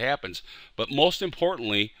before it happens. But most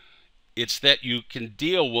importantly, it's that you can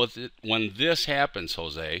deal with it when this happens,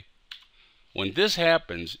 Jose. When this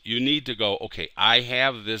happens, you need to go, okay, I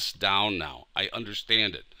have this down now. I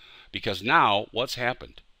understand it. Because now, what's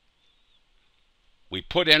happened? We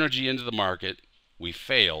put energy into the market. We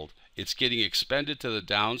failed. It's getting expended to the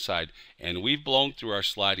downside, and we've blown through our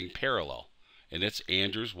sliding parallel. And it's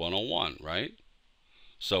Andrews 101, right?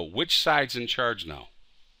 So which side's in charge now?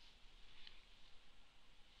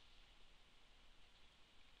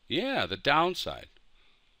 Yeah, the downside.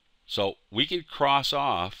 So we can cross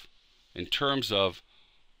off in terms of,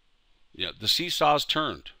 you know, the seesaw's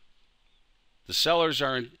turned. The sellers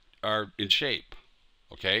are in shape.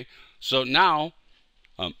 Okay? So now,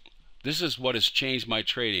 this is what has changed my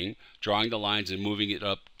trading, drawing the lines and moving it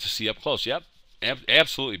up to see up close. Yep,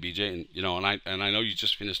 absolutely, BJ. And you know, and I know you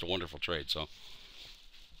just finished a wonderful trade. So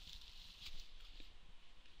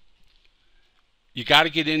you got to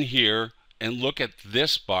get in here and look at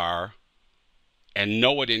this bar and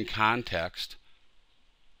know it in context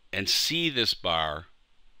and see this bar.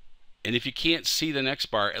 And if you can't see the next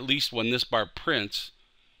bar, at least when this bar prints,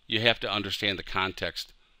 you have to understand the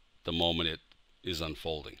context the moment it is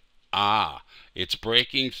unfolding. Ah, it's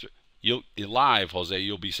breaking through. You'll live, Jose,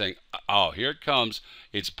 you'll be saying, oh, here it comes.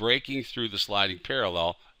 It's breaking through the sliding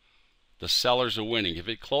parallel. The sellers are winning. If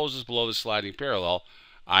it closes below the sliding parallel,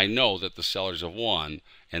 I know that the sellers have won.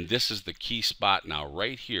 And this is the key spot now,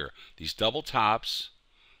 right here. These double tops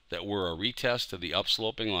that were a retest of the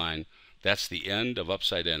upsloping line, that's the end of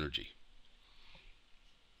upside energy.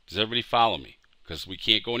 Does everybody follow me? because we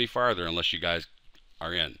can't go any farther unless you guys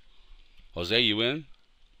are in. Jose, you in?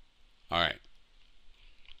 All right.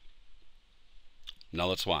 Now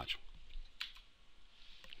let's watch.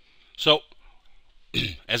 So,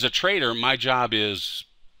 as a trader, my job is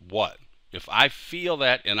what? If I feel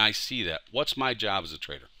that and I see that, what's my job as a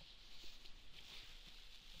trader?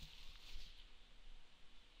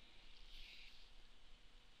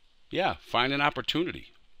 Yeah, find an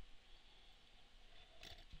opportunity.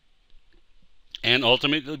 And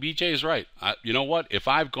ultimately, BJ is right. You know what? If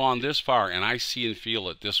I've gone this far and I see and feel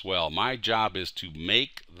it this well, my job is to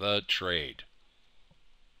make the trade.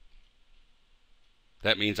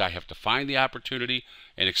 That means I have to find the opportunity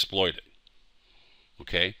and exploit it.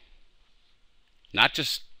 Okay? Not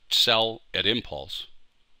just sell at impulse.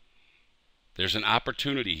 There's an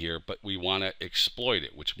opportunity here, but we want to exploit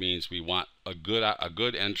it, which means we want a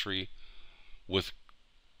good entry with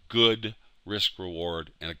good risk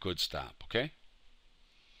reward and a good stop. Okay?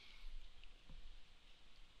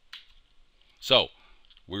 So,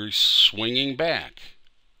 we're swinging back.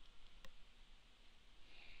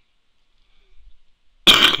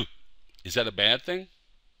 Is that a bad thing?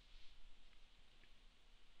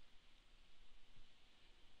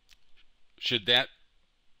 Should that,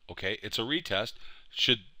 okay, it's a retest.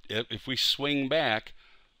 Should, if we swing back,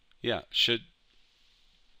 yeah, should,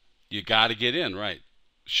 you got to get in, right?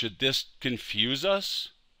 Should this confuse us?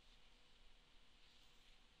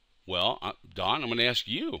 Well, Don, I'm going to ask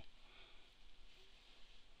you.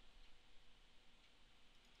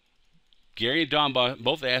 Gary and Don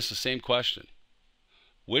both asked the same question.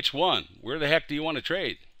 Which one? Where the heck do you want to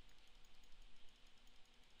trade?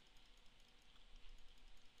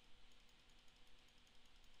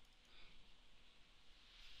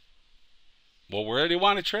 Well, where do you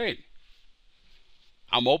want to trade?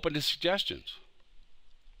 I'm open to suggestions.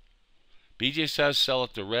 BJ says sell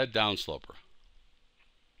at the red downsloper.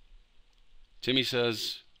 Timmy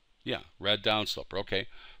says, yeah, red downsloper. Okay.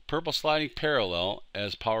 Purple sliding parallel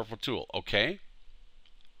as powerful tool. Okay.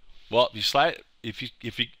 Well, if you slide,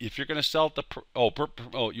 if you're going to sell at the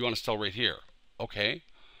you want to sell right here. Okay.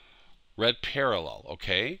 Red parallel.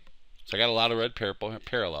 Okay. So I got a lot of red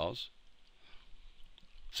parallels.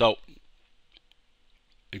 So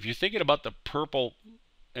if you're thinking about the purple,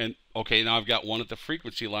 and okay, now I've got one at the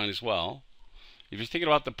frequency line as well. If you're thinking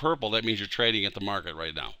about the purple, that means you're trading at the market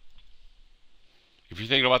right now. If you're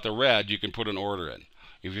thinking about the red, you can put an order in.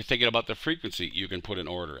 If you're thinking about the frequency, you can put an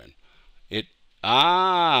order in.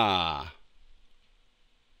 Hang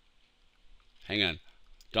on.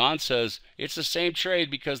 Don says it's the same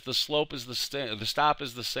trade because the slope is the stop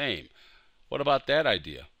is the same. What about that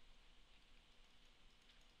idea?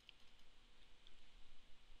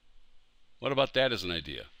 What about that as an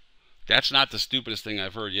idea? That's not the stupidest thing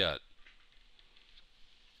I've heard yet.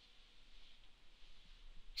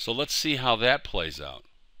 So let's see how that plays out.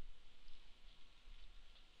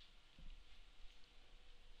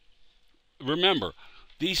 Remember,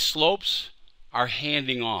 these slopes are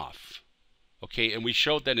handing off. Okay, and we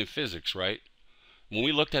showed that in physics, right? When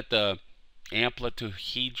we looked at the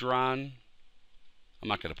amplituhedron, I'm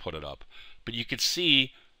not going to put it up, but you could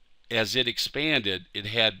see as it expanded, it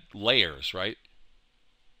had layers, right?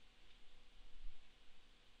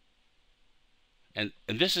 And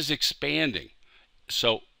this is expanding.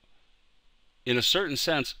 So in a certain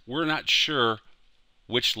sense, we're not sure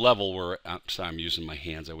which level we're at. Sorry, I'm using my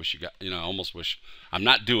hands. I wish you got, I almost wish. I'm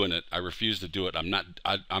not doing it. I refuse to do it. I'm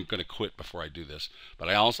going to quit before I do this. But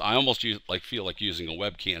I almost feel like using a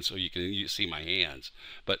webcam so you can see my hands.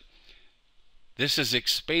 But this is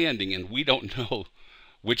expanding, and we don't know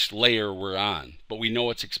which layer we're on. But we know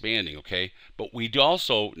it's expanding, okay? But we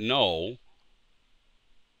also know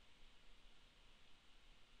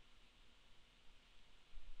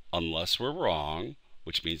unless we're wrong,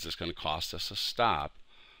 which means it's going to cost us a stop,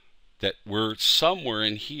 that we're somewhere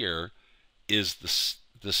in here is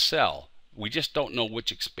the cell. We just don't know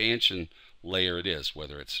which expansion layer it is,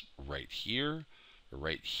 whether it's right here, or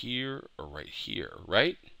right here, or right here,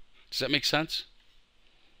 right? Does that make sense?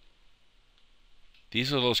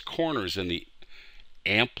 These are those corners in the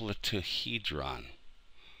amplituhedron.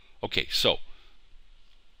 Okay, so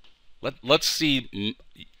let's see.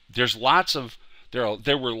 There's lots of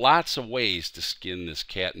there were lots of ways to skin this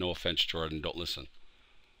cat. No offense, Jordan. Don't listen.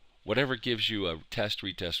 Whatever gives you a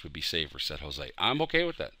retest would be safer, said Jose. I'm okay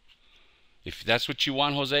with that. If that's what you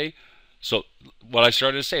want, Jose. So what I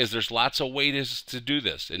started to say is there's lots of ways to do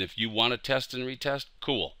this. And if you want to test and retest,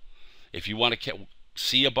 cool. If you want to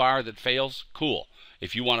see a bar that fails, cool.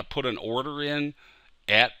 If you want to put an order in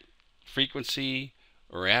at frequency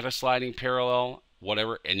or at a sliding parallel,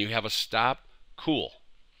 whatever, and you have a stop, cool.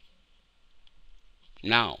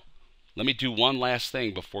 Now, let me do one last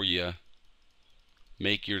thing before you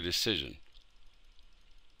make your decision.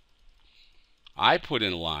 I put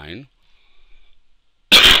in a line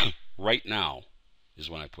right now is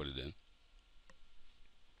when I put it in.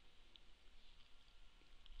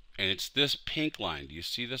 And it's this pink line. Do you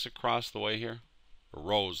see this across the way here? A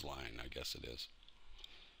rose line, I guess it is.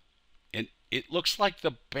 And it looks like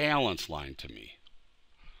the balance line to me.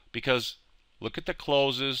 Because look at the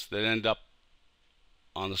closes that end up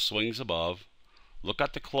on the swings above. Look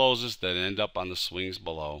at the closes that end up on the swings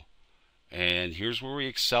below. And here's where we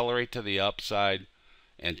accelerate to the upside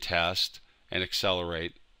and test and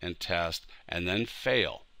accelerate and test and then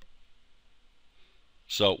fail.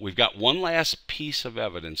 So we've got one last piece of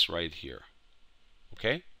evidence right here.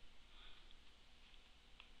 Okay?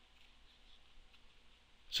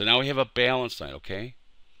 So now we have a balance line, okay?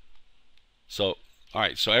 So, all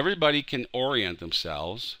right, so everybody can orient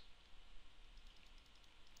themselves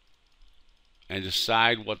and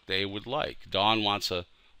decide what they would like. Dawn wants a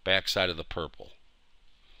backside of the purple.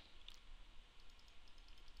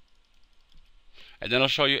 And then I'll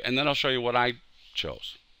show you what I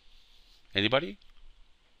chose. Anybody?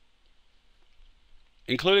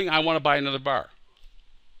 Including I want to buy another bar.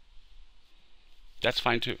 That's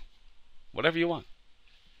fine too. Whatever you want.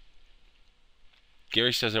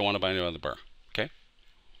 Gary says I want to buy another bar. Okay?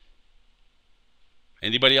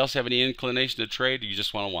 Anybody else have any inclination to trade, or you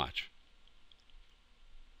just want to watch?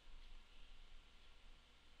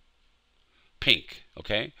 Pink,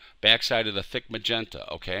 okay? Backside of the thick magenta,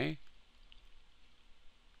 okay?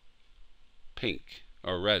 Pink,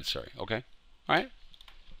 or red, sorry, okay? All right?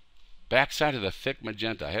 Backside of the thick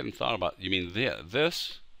magenta. I hadn't thought about, you mean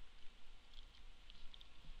this?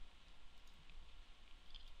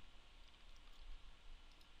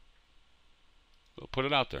 We'll put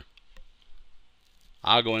it out there.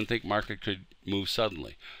 I'll go and think market could move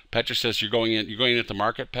suddenly. Petra says you're going into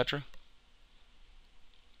market, Petra?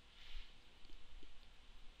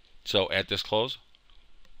 So at this close?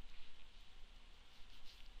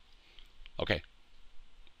 Okay.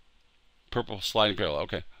 Purple sliding parallel,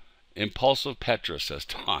 okay. Impulsive Petra, says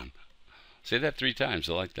Dawn. Say that 3 times.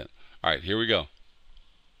 I like that. All right, here we go.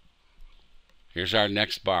 Here's our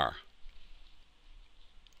next bar.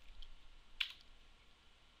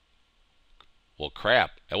 Well,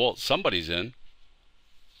 crap. Well, somebody's in.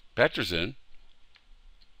 Petra's in.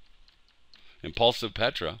 Impulsive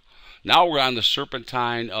Petra. Now we're on the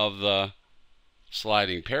serpentine of the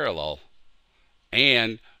sliding parallel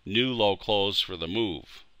and new low close for the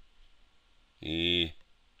move. Gary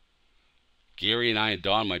and I and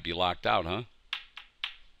Dawn might be locked out, huh?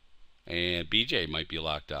 And BJ might be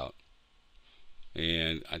locked out.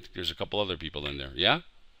 And I think there's a couple other people in there. Yeah?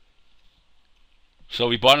 So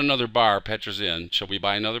we bought another bar. Petra's in. Shall we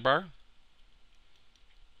buy another bar?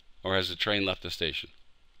 Or has the train left the station?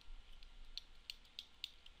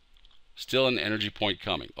 Still an energy point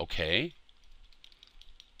coming. Okay.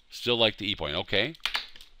 Still like the E point. Okay.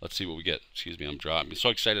 Let's see what we get. Excuse me, I'm so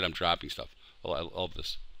excited I'm dropping stuff. Oh, I love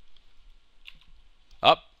this.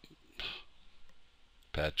 Up.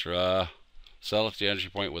 Petra. Sell at the energy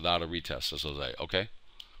point without a retest, says Jose. Okay.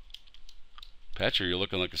 Petra, you're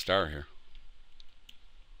looking like a star here.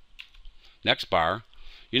 Next bar.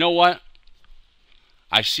 You know what?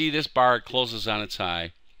 I see this bar, it closes on its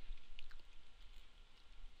high.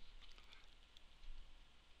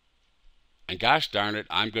 And gosh darn it,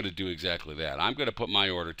 I'm going to do exactly that. I'm going to put my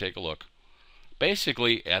order, take a look,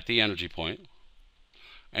 basically at the energy point,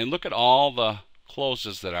 and look at all the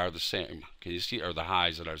closes that are the same. Can you see, or the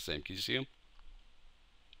highs that are the same? Can you see them?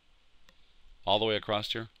 All the way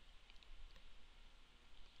across here.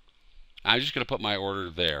 I'm just going to put my order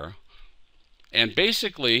there. And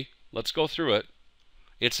basically, let's go through it.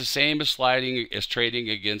 It's the same as trading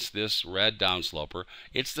against this red downsloper.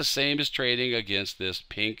 It's the same as trading against this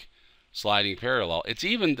pink sliding parallel. It's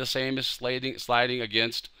even the same as sliding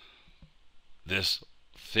against this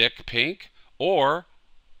thick pink or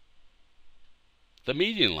the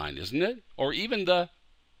median line, isn't it? Or even the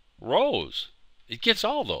rose. It gets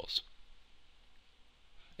all those.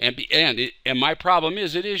 And my problem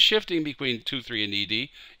is it is shifting between 2, 3, and ED.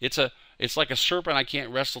 It's like a serpent I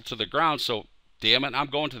can't wrestle to the ground, so damn it, I'm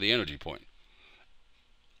going to the energy point.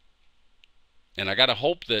 And I got to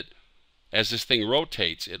hope that as this thing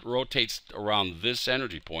rotates, it rotates around this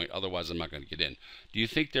energy point, otherwise I'm not going to get in. Do you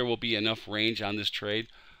think there will be enough range on this trade?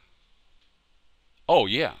 Oh,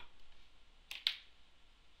 yeah.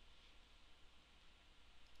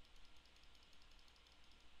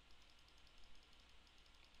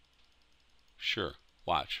 Sure.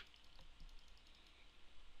 Watch.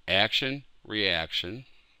 Action, reaction.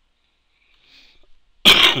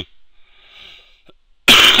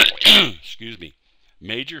 excuse me,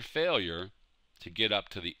 major failure to get up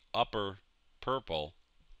to the upper purple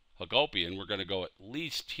Hagopian. We're going to go at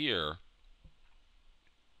least here,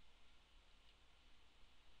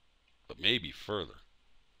 but maybe further.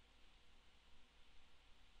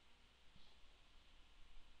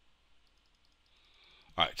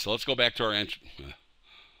 All right, so let's go back to our entry.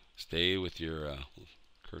 Stay with your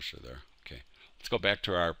cursor there. Okay, let's go back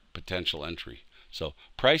to our potential entry. So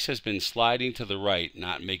price has been sliding to the right,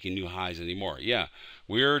 not making new highs anymore. Yeah,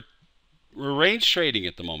 we're range trading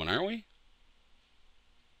at the moment, aren't we?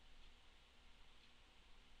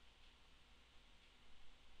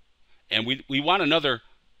 And we want another.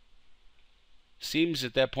 Seems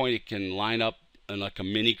at that point it can line up in like a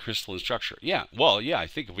mini crystalline structure. Yeah, well, yeah, I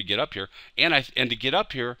think if we get up here, and to get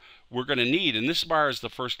up here, we're going to need, and this bar is the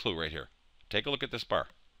first clue right here. Take a look at this bar.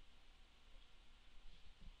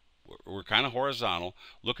 We're kind of horizontal.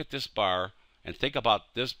 Look at this bar and think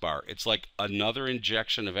about this bar. It's like another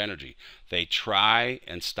injection of energy. They try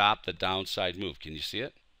and stop the downside move. Can you see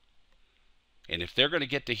it? And if they're going to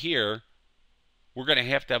get to here, we're going to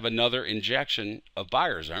have another injection of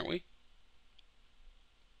buyers, aren't we?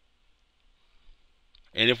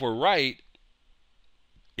 And if we're right,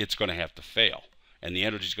 it's going to have to fail. And the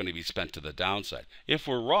energy is going to be spent to the downside. If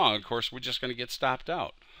we're wrong, of course, we're just going to get stopped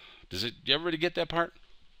out. Does everybody get that part?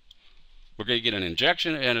 We're going to get an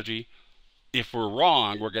injection of energy. If we're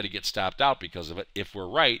wrong, we're going to get stopped out because of it. If we're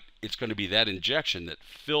right, it's going to be that injection that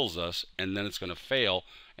fills us, and then it's going to fail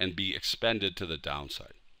and be expended to the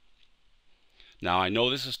downside. Now, I know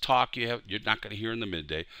this is talk you're not going to hear in the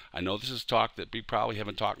midday. I know this is talk that we probably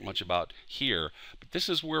haven't talked much about here, but this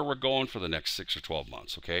is where we're going for the next 6 or 12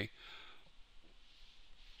 months, okay?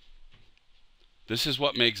 This is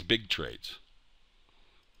what makes big trades.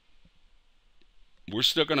 We're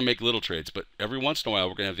still going to make little trades, but every once in a while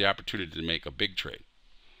we're going to have the opportunity to make a big trade.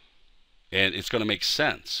 And it's going to make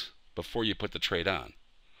sense before you put the trade on.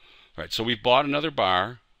 All right, so we've bought another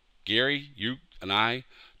bar. Gary, you and I,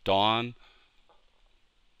 Dawn,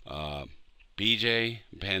 BJ,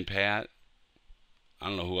 and Pat, I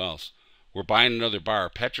don't know who else. We're buying another bar.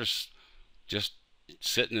 Petra's just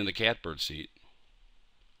sitting in the catbird seat.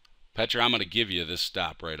 Petra, I'm going to give you this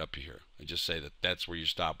stop right up here. I just say that that's where your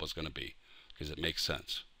stop was going to be because it makes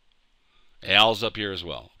sense. Al's up here as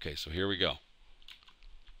well. Okay, so here we go.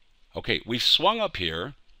 Okay, we swung up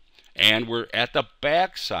here, and we're at the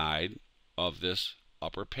back side of this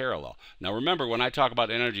upper parallel. Now remember, when I talk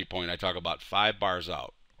about energy point, I talk about 5 bars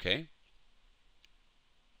out. Okay?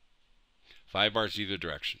 5 bars either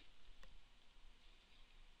direction.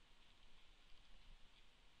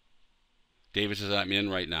 David says I'm in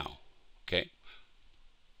right now. Okay?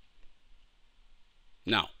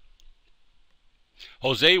 Now,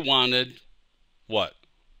 Jose wanted what?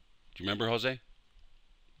 Do you remember, Jose?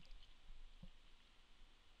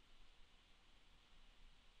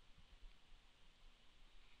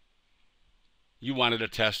 You wanted a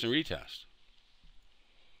test and retest.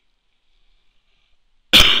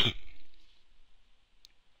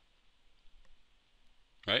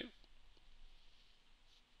 Right? Did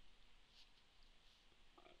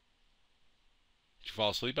you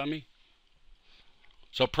fall asleep on me?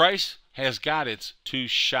 So price has got its 2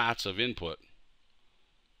 shots of input.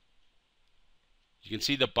 You can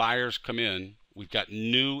see the buyers come in. We've got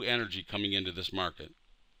new energy coming into this market.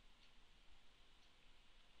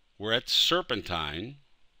 We're at serpentine.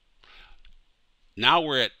 Now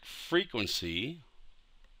we're at frequency.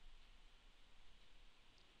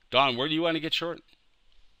 Don, where do you want to get short?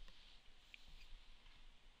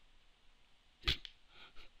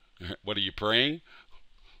 What are you praying?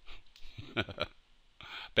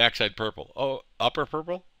 Backside purple. Oh, upper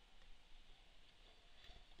purple?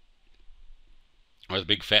 Or the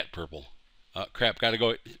big fat purple? Crap, gotta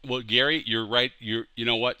go. Well, Gary, you're right. You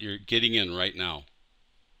know what? You're getting in right now.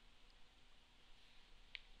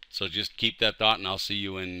 So just keep that thought, and I'll see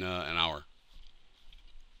you in an hour.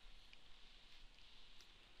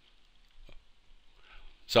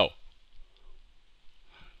 So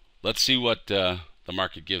let's see what the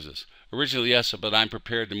market gives us. Originally, yes, but I'm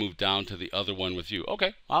prepared to move down to the other one with you.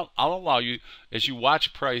 Okay, I'll allow you. As you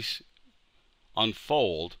watch price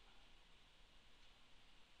unfold,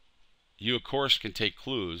 you, of course, can take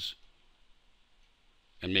clues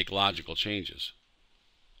and make logical changes.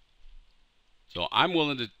 So I'm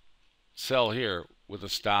willing to sell here with a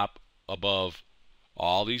stop above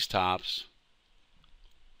all these tops,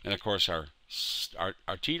 and, of course, our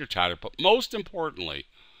teeter-totter, but most importantly,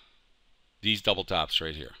 these double tops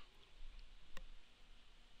right here.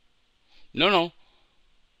 No.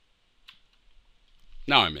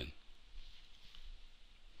 Now I'm in.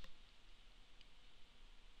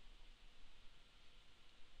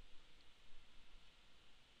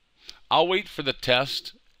 I'll wait for the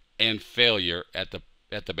test and failure at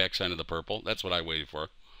the backside of the purple. That's what I waited for.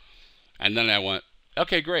 And then I went,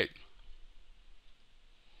 okay, great.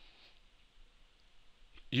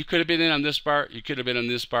 You could have been in on this bar. You could have been on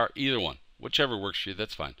this bar. Either one. Whichever works for you,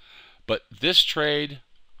 that's fine. But this trade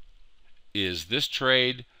is this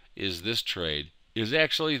trade is this trade is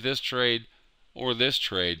actually this trade or this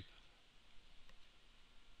trade.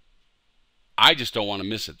 I just don't want to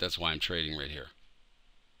miss it. That's why I'm trading right here.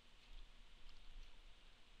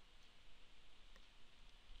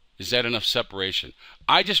 Is that enough separation?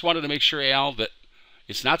 I just wanted to make sure, Al, that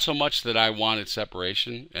it's not so much that I wanted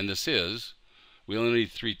separation, and this is. We only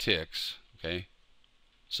need 3 ticks, okay?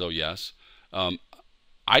 So yes.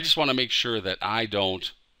 I just want to make sure that I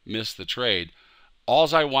don't miss the trade.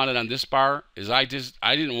 All I wanted on this bar is I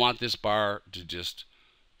didn't want this bar to just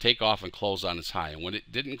take off and close on its high. And when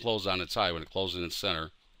it didn't close on its high, when it closed in its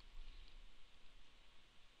center,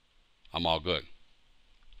 I'm all good.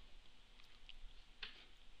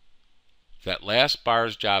 That last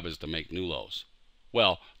bar's job is to make new lows.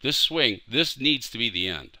 Well, this swing, this needs to be the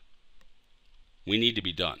end. We need to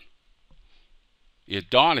be done.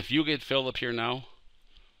 Dawn, if you get filled up here now,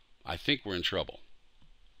 I think we're in trouble.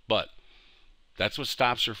 But that's what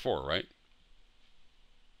stops are for, right?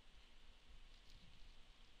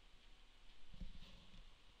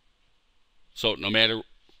 So no matter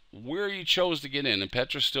where you chose to get in, and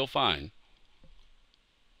Petra's still fine,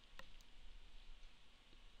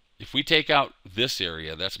 if we take out this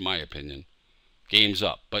area, that's my opinion, game's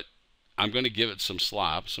up. But I'm going to give it some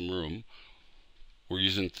slop, some room. We're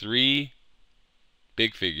using 3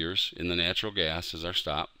 big figures in the natural gas as our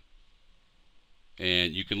stop.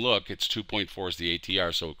 And you can look, it's 2.4 is the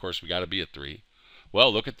ATR, so of course we got to be at 3.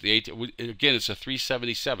 Well, look at the ATR. Again, it's a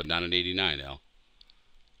 377, not an 89, Al.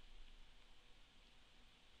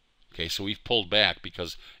 Okay, so we've pulled back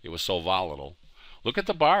because it was so volatile. Look at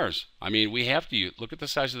the bars. I mean, we have to look at the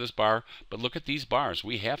size of this bar, but look at these bars.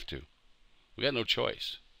 We have to. We got no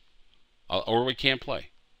choice. Or we can't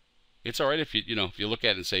play. It's all right if if you look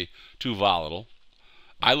at it and say too volatile.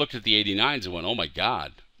 I looked at the 89s and went, oh my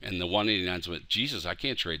God. And the 189s went, Jesus, I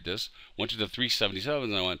can't trade this. Went to the 377s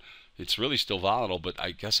and I went, it's really still volatile, but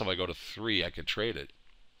I guess if I go to 3, I could trade it.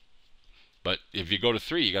 But if you go to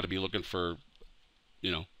 3, you got to be looking for,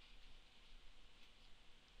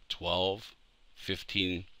 12,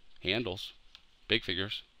 15 handles, big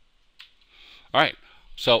figures. All right,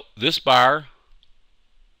 so this bar,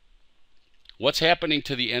 what's happening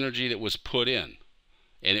to the energy that was put in?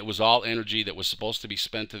 And it was all energy that was supposed to be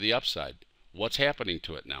spent to the upside. What's happening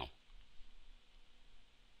to it now?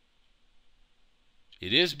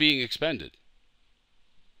 It is being expended.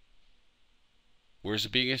 Where's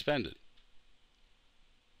it being expended?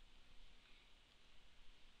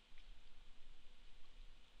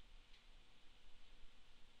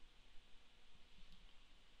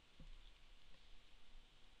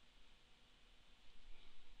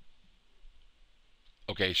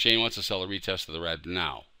 Okay, Shane wants to sell a retest of the red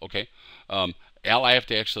now. Okay. Al, I have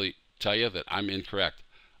to actually tell you that I'm incorrect.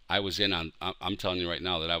 I was in on, I'm telling you right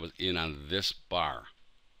now that I was in on this bar.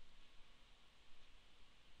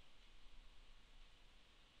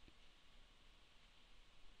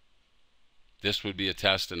 This would be a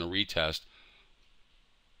test and a retest,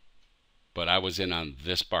 but I was in on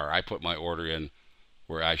this bar. I put my order in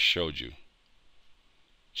where I showed you,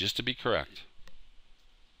 just to be correct.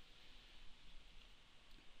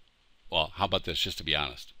 Well, how about this, just to be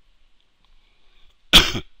honest?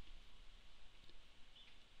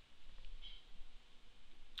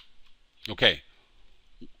 Okay,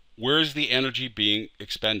 where's the energy being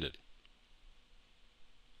expended?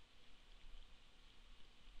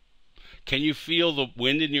 Can you feel the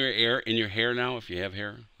wind in your hair now, if you have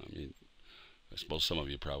hair? I mean, I suppose some of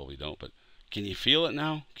you probably don't, but can you feel it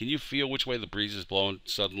now? Can you feel which way the breeze is blowing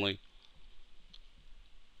suddenly?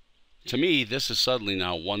 To me, this is suddenly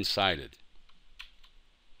now one-sided.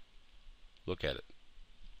 Look at it.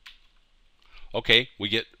 Okay, we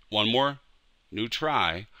get one more new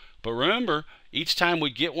try. But remember, each time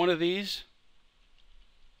we get one of these,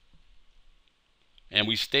 and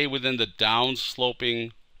we stay within the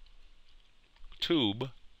down-sloping tube,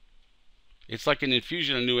 it's like an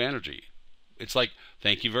infusion of new energy. It's like,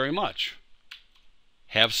 thank you very much.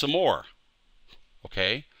 Have some more.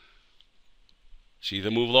 Okay? See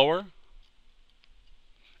the move lower?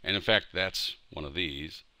 And in fact, that's one of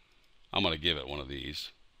these. I'm going to give it one of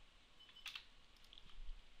these.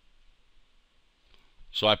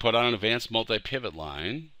 So I put on an advanced multi-pivot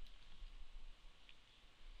line.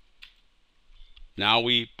 Now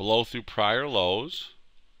we blow through prior lows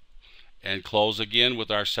and close again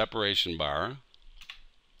with our separation bar.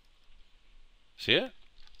 See it?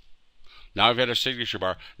 Now I've had our signature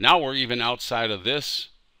bar. Now we're even outside of this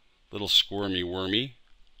little squirmy wormy.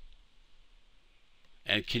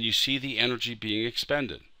 And can you see the energy being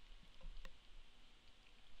expended?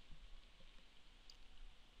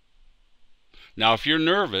 Now if you're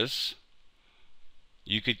nervous,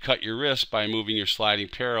 you could cut your risk by moving your sliding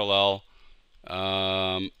parallel.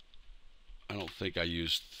 I don't think I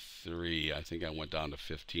used 3. I think I went down to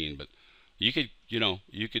 15, but you could,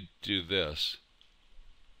 you could do this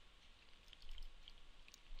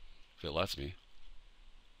if it lets me.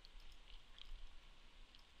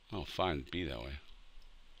 Oh, fine, be that way.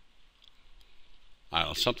 I don't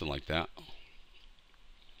know, something like that.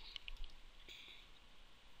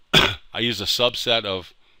 I use a subset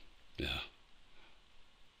of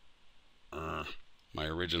my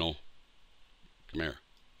original. Come here.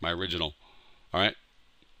 My original. All right.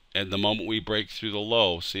 And the moment we break through the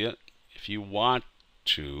low, see it? If you want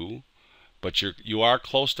to, but you are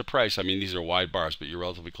close to price. I mean, these are wide bars, but you're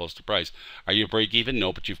relatively close to price. Are you break even?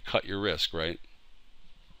 No, but you've cut your risk, right?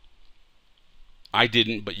 I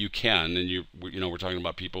didn't, but you can. And we're talking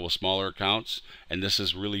about people with smaller accounts, and this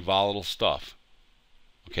is really volatile stuff.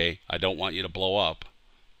 Okay, I don't want you to blow up.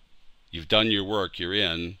 You've done your work. You're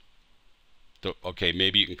in. Okay,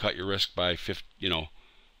 maybe you can cut your risk by 50,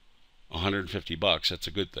 $150. That's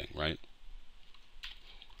a good thing, right?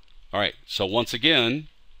 All right. So once again,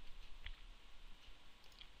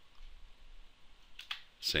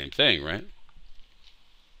 same thing, right?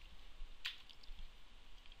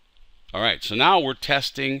 All right. So now we're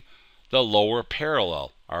testing the lower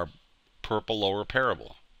parallel, our purple lower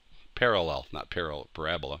parabola. Parallel, not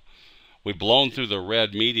parabola. We've blown through the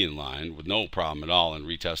red median line with no problem at all and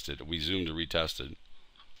retested. We zoomed and retested.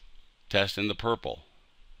 Testing the purple.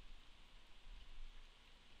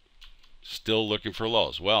 Still looking for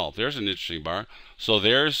lows. Well, there's an interesting bar. So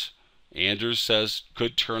there's, Andrews says,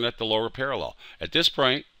 could turn at the lower parallel. At this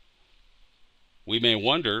point, we may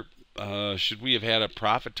wonder, should we have had a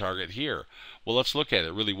profit target here? Well, let's look at it.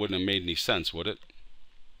 It really wouldn't have made any sense, would it?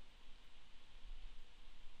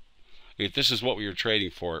 If this is what we were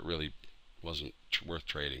trading for, it really wasn't worth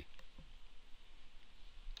trading.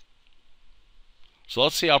 So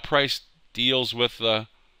let's see how price deals with the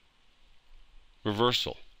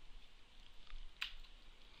reversal.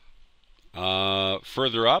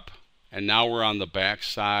 Further up, and now we're on the back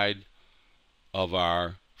side of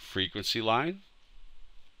our frequency line.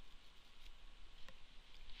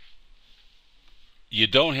 You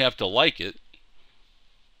don't have to like it,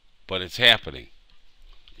 but it's happening.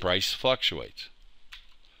 Price fluctuates.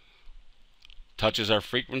 Touches our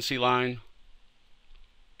frequency line,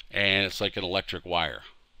 and it's like an electric wire.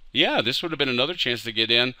 Yeah, this would have been another chance to get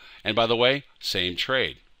in. And by the way, same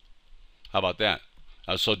trade. How about that?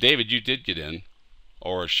 So David, you did get in,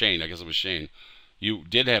 or Shane, I guess it was Shane. You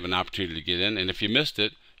did have an opportunity to get in, and if you missed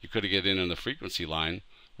it, you could have get in on the frequency line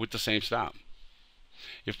with the same stop.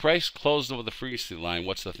 If price closed over the frequency line,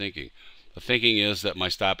 what's the thinking? The thinking is that my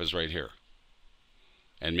stop is right here.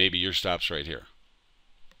 And maybe your stop's right here.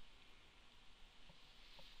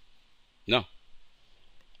 No.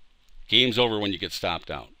 Game's over when you get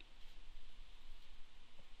stopped out.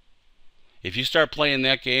 If you start playing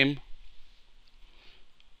that game,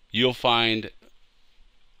 you'll find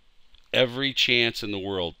every chance in the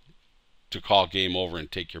world to call game over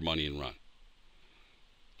and take your money and run.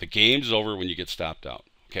 The game's over when you get stopped out,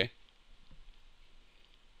 okay?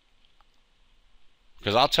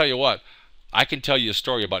 Because I'll tell you what, I can tell you a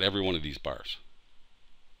story about every one of these bars.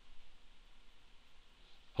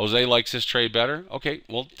 Jose likes this trade better. Okay,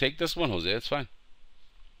 well, take this one, Jose. It's fine.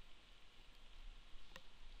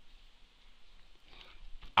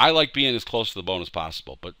 I like being as close to the bone as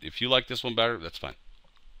possible, but if you like this one better, that's fine.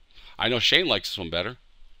 I know Shane likes this one better,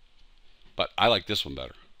 but I like this one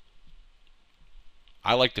better.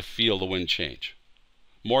 I like to feel the wind change.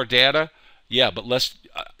 More data, yeah, but less,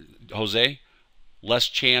 Jose, less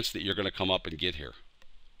chance that you're going to come up and get here.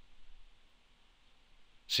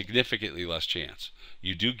 Significantly less chance.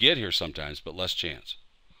 You do get here sometimes, but less chance.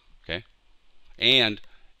 Okay? And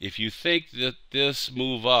if you think that this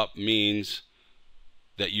move up means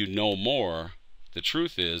that you know more, the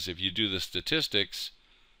truth is, if you do the statistics,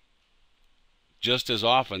 just as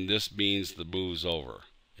often this means the move's over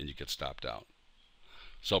and you get stopped out.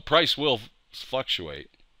 So price will fluctuate.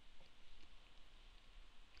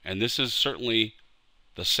 And this is certainly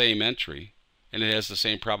the same entry, and it has the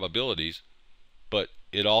same probabilities, but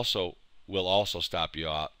it also will also stop you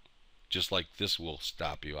out, just like this will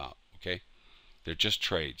stop you out, okay? They're just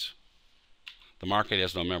trades. The market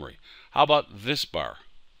has no memory. How about this bar?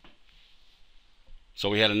 So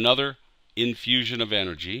we had another infusion of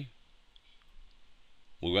energy.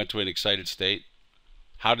 We went to an excited state.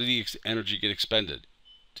 How did the energy get expended?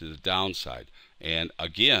 To the downside. And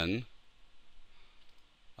again,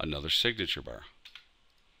 another signature bar.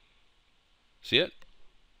 See it?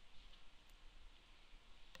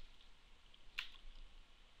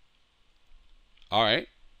 All right.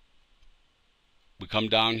 We come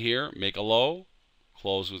down here, make a low,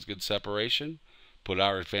 close with good separation, put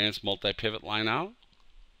our advanced multi-pivot line out.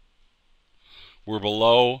 We're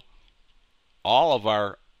below all of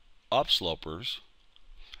our upslopers,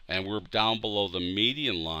 and we're down below the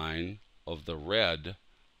median line of the red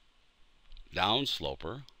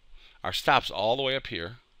downsloper. Our stop's all the way up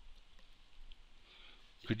here.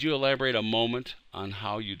 Could you elaborate a moment on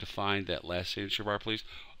how you defined that last signature bar, please?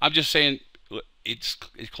 I'm just saying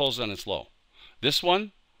it closed on its low. This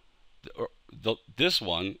one,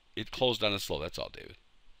 it closed on its low. That's all, David.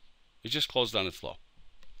 It just closed on its low.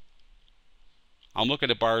 I'm looking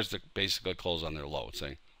at bars that basically close on their low. It's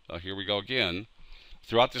saying, oh, here we go again.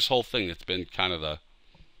 Throughout this whole thing, it's been kind of the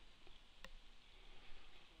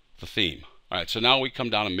theme. All right, so now we come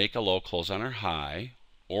down and make a low, close on our high,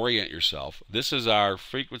 orient yourself. This is our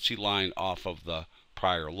frequency line off of the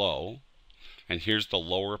prior low, and here's the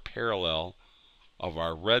lower parallel of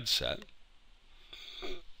our red set.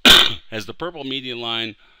 Has the purple median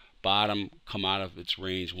line bottom come out of its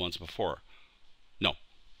range once before? No.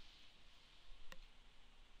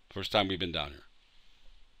 First time we've been down here.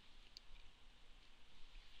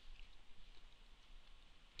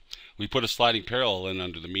 We put a sliding parallel in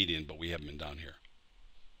under the median, but we haven't been down here.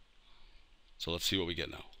 So let's see what we get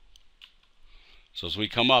now. So as we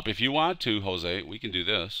come up, if you want to, Jose, we can do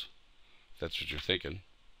this. If that's what you're thinking.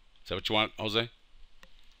 Is that what you want, Jose?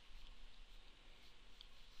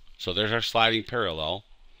 So there's our sliding parallel.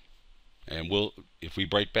 And if we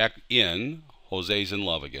break back in, Jose's in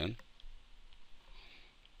love again.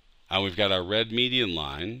 And we've got our red median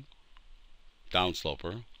line,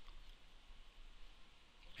 downsloper.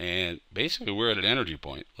 And basically we're at an energy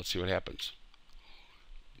point. Let's see what happens.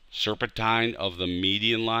 Serpentine of the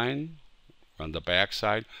median line on the back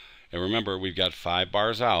side. And remember, we've got 5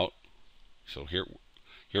 bars out. So here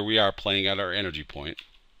we are playing at our energy point.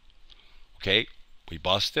 Okay, we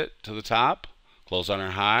bust it to the top, close on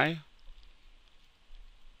our high,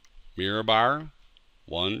 mirror bar,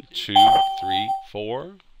 1, 2, 3,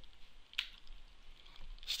 4.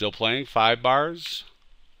 Still playing 5 bars.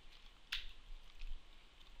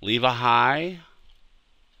 Leave a high.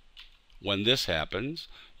 When this happens,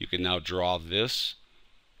 you can now draw this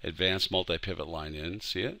advanced multi-pivot line in.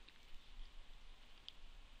 See it?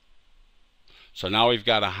 So now we've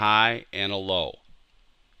got a high and a low.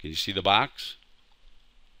 Can you see the box?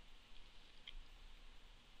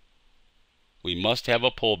 We must have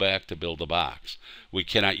a pullback to build a box. We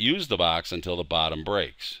cannot use the box until the bottom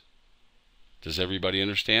breaks. Does everybody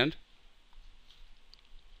understand?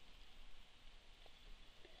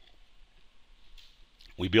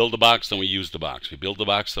 We build the box, then we use the box. We build the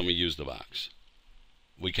box, then we use the box.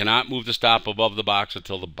 We cannot move the stop above the box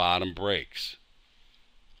until the bottom breaks.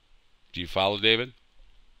 Do you follow, David?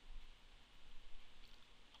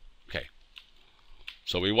 Okay.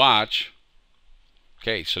 So we watch.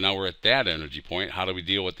 Okay, so now we're at that energy point. How do we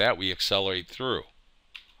deal with that? We accelerate through.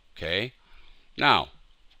 Okay. Now,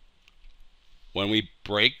 when we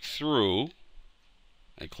break through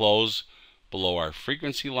and close below our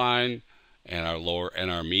frequency line and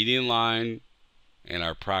our median line and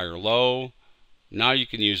our prior low, now you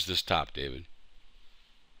can use this top, David.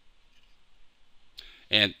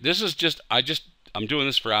 And this is I'm doing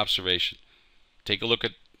this for observation. Take a look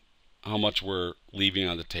at how much we're leaving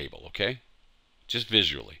on the table, okay? Just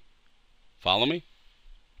visually. Follow me?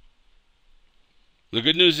 The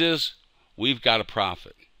good news is we've got a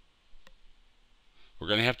profit. We're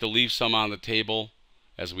going to have to leave some on the table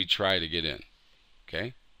as we try to get in,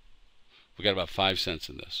 okay? We got about 5 cents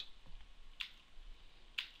in this.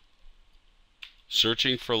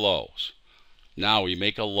 Searching for lows. Now we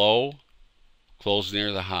make a low, close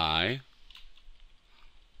near the high,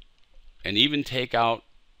 and even take out,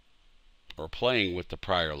 or playing with the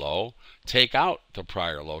prior low, take out the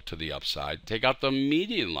prior low to the upside, take out the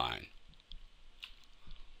median line.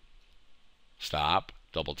 Stop,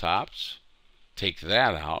 double tops, take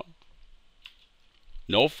that out.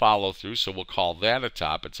 No follow through, so we'll call that a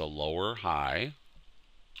top. It's a lower high.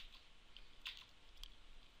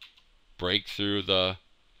 Break through the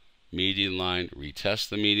median line, retest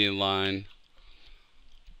the median line,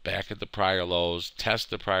 back at the prior lows, test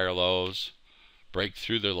the prior lows, break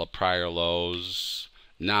through the prior lows.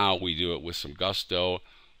 Now we do it with some gusto.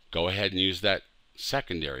 Go ahead and use that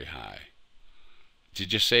secondary high.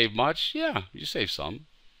 Did you save much? Yeah, you saved some.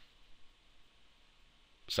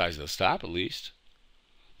 Size of the stop, at least.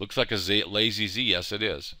 Looks like a lazy Z. Yes, it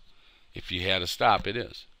is. If you had a stop, it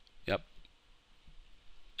is. Yep.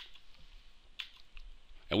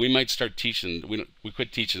 And we might start teaching. We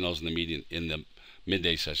quit teaching those in the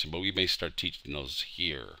midday session, but we may start teaching those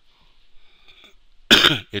here.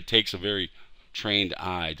 It takes a very trained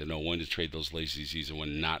eye to know when to trade those lazy Z's and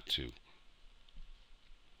when not to.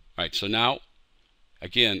 All right. So now,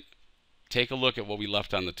 again, take a look at what we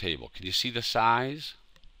left on the table. Can you see the size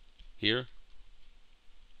here?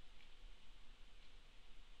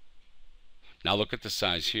 Now look at the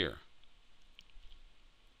size here.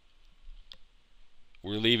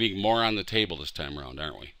 We're leaving more on the table this time around,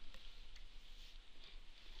 aren't we?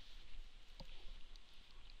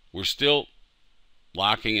 We're still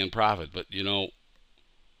locking in profit, but you know,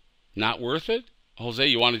 not worth it. Jose,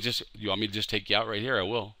 you want me to just take you out right here? I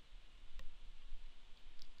will.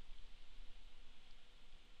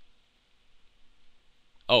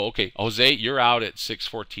 Oh, okay. Jose, you're out at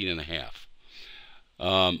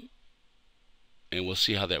 614.5. And we'll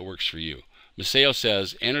see how that works for you. Maceo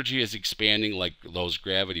says, energy is expanding like those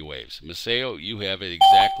gravity waves. Maceo, you have it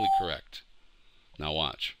exactly correct. Now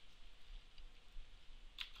watch.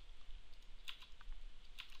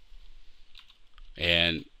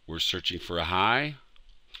 And we're searching for a high.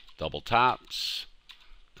 Double tops.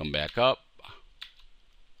 Come back up.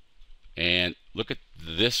 And look at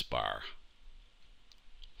this bar.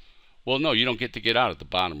 Well, no, you don't get to get out at the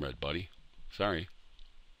bottom, red buddy. Sorry.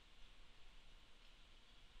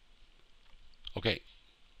 Okay,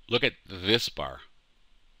 look at this bar.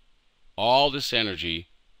 All this energy,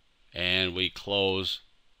 and we close,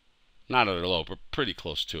 not at a low, but pretty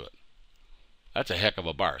close to it. That's a heck of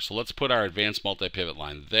a bar. So let's put our advanced multi-pivot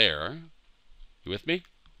line there. You with me?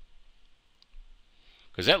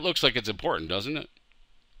 Because that looks like it's important, doesn't it?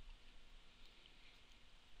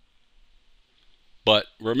 But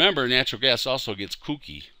remember, natural gas also gets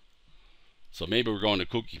kooky. So maybe we're going to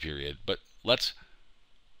kooky period. But let's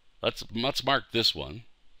mark this one.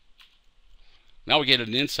 Now we get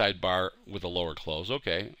an inside bar with a lower close.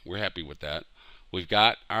 Okay, we're happy with that. We've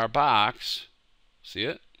got our box. See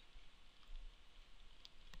it?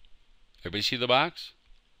 Everybody see the box?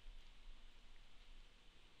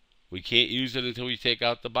 We can't use it until we take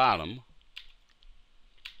out the bottom.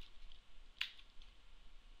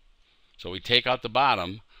 So we take out the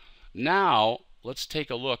bottom. Now let's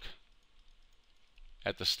take a look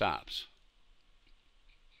at the stops.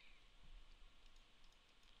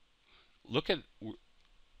 Look at,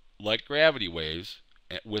 like gravity waves,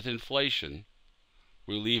 with inflation,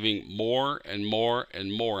 we're leaving more and more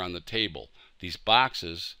and more on the table. These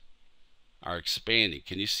boxes are expanding.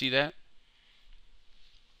 Can you see that?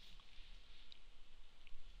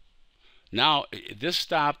 Now, this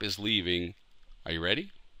stop is leaving. Are you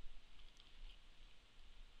ready?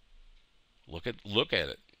 Look at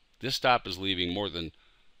it. This stop is leaving more than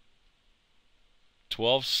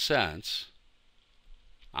 12 cents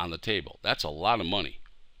on the table. That's a lot of money.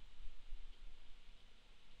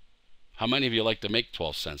 How many of you like to make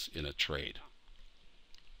 12 cents in a trade?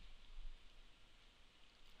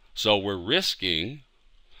 So we're risking,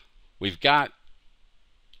 we've got,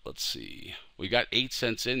 let's see, we got 8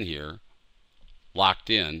 cents in here locked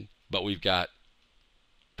in, but we've got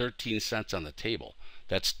 13 cents on the table.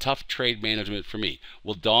 That's tough trade management for me.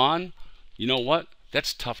 Well, Dawn, you know what?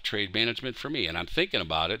 That's tough trade management for me. And I'm thinking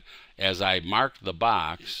about it as I mark the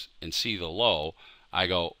box and see the low. I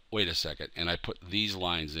go, wait a second. And I put these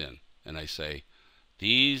lines in. And I say,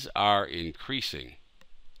 these are increasing.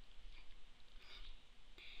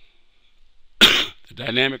 The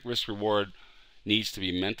dynamic risk reward needs to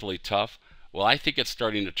be mentally tough. Well, I think it's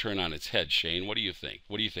starting to turn on its head, Shane. What do you think?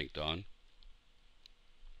 What do you think, Dawn?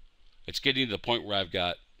 It's getting to the point where I've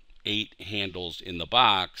got 8 handles in the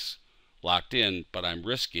box locked in, but I'm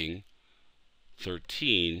risking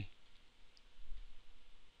 13.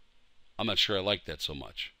 I'm not sure I like that so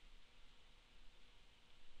much.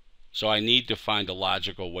 So I need to find a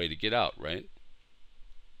logical way to get out, right?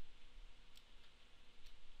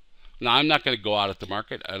 Now, I'm not going to go out at the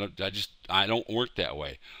market. I don't work that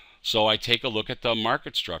way. So I take a look at the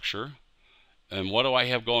market structure, and what do I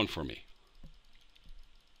have going for me?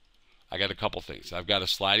 I got a couple things. I've got a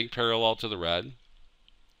sliding parallel to the red.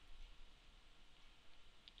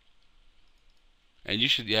 And you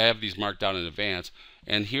should have these marked down in advance.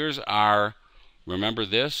 And here's our, remember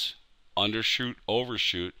this? Undershoot,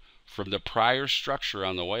 overshoot from the prior structure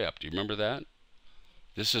on the way up. Do you remember that?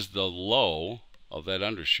 This is the low of that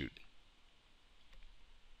undershoot.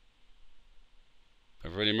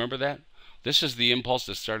 Everybody remember that? This is the impulse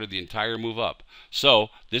that started the entire move up. So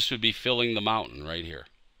this would be filling the mountain right here.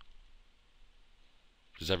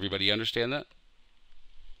 Does everybody understand that?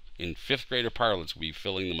 In fifth grader parlance, we'll be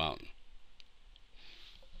filling the mountain.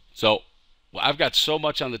 So well, I've got so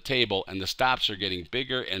much on the table, and the stops are getting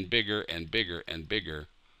bigger and bigger and bigger and bigger.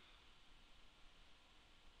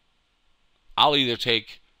 I'll either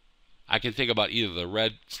I can think about either the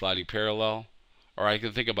red sliding parallel, or I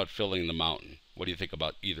can think about filling the mountain. What do you think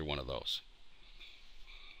about either one of those?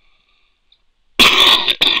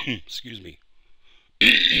 Excuse me.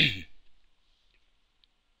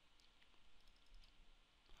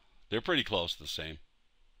 They're pretty close to the same.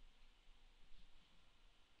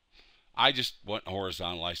 I just went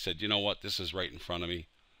horizontal. I said, you know what? This is right in front of me.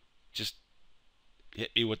 Just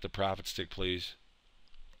hit me with the profit stick, please.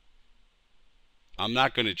 I'm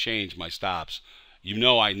not going to change my stops. You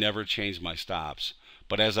know I never change my stops.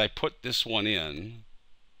 But as I put this one in,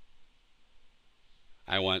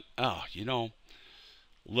 I went, oh, you know,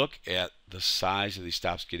 look at the size of these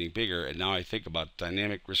stops getting bigger. And now I think about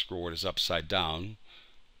dynamic risk reward is upside down,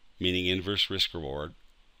 meaning inverse risk reward.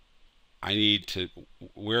 I need to,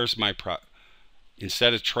 where's my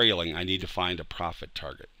instead of trailing, I need to find a profit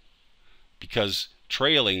target. Because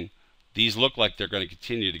trailing, these look like they're going to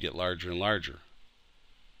continue to get larger and larger.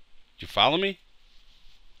 Do you follow me?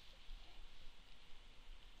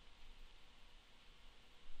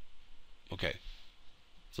 Okay.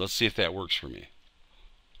 So let's see if that works for me.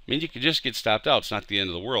 I mean, you could just get stopped out. It's not the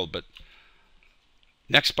end of the world, but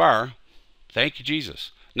next bar, thank you,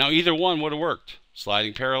 Jesus. Now, either one would have worked.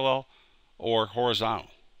 Sliding parallel or horizontal.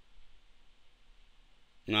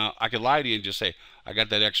 Now, I could lie to you and just say, I got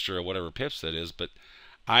that extra whatever pips that is, but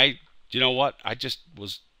you know what? I just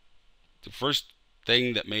was, the first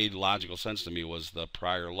thing that made logical sense to me was the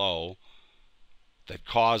prior low that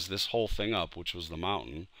caused this whole thing up, which was the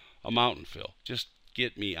mountain, a mountain fill. Just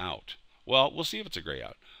get me out. Well, we'll see if it's a gray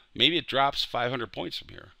out. Maybe it drops 500 points from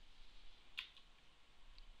here.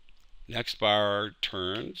 Next bar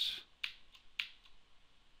turns.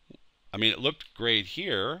 I mean, it looked great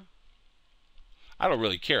here. I don't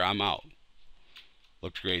really care. I'm out.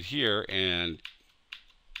 Looked great here and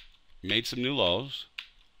made some new lows.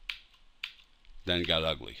 Then got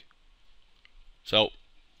ugly. So,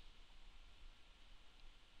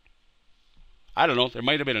 I don't know. There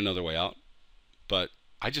might have been another way out, but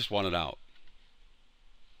I just want it out.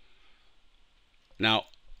 Now,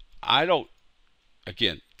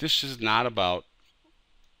 again, this is not about,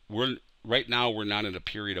 right now we're not in a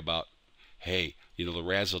period about, hey, you know, the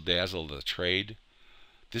razzle-dazzle of the trade.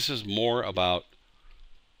 This is more about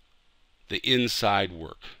the inside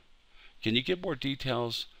work. Can you give more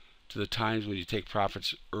details to the times when you take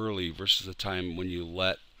profits early versus the time when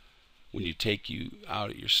you take you out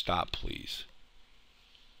at your stop, please?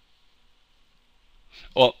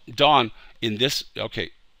 Well, Dawn, in this,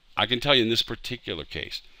 okay, I can tell you in this particular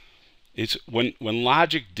case, it's when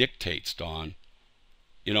logic dictates, Dawn,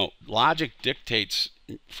 you know, logic dictates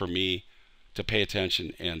for me to pay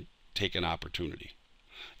attention and take an opportunity.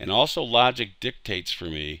 And also logic dictates for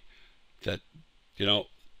me that, you know,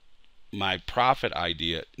 my profit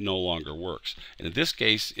idea no longer works. And in this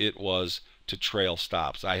case, it was to trail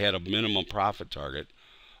stops. I had a minimum profit target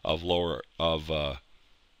of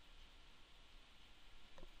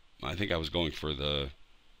I think I was going for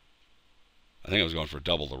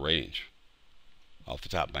double the range off the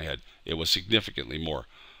top of my head. It was significantly more.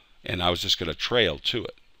 And I was just going to trail to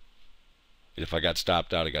it. And if I got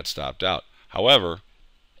stopped out, I got stopped out. However,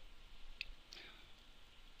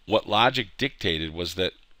 what logic dictated was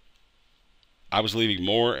that I was leaving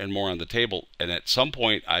more and more on the table, and at some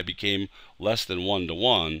point I became less than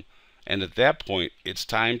 1-to-1, and at that point it's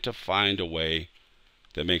time to find a way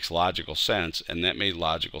that makes logical sense, and that made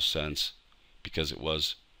logical sense because it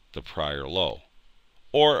was the prior low,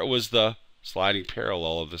 or it was the sliding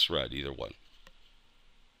parallel of this red, either one.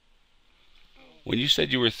 When you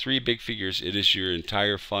said you were 3 big figures, it is your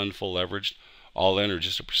entire fund full leveraged, all in, or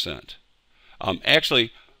just a percent?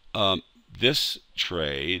 Actually, this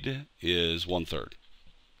trade is 1/3.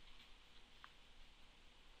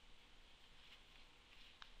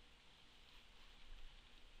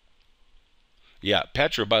 Yeah,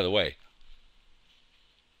 Petra, by the way,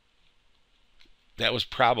 that was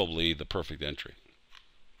probably the perfect entry.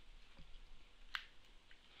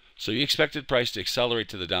 So you expected price to accelerate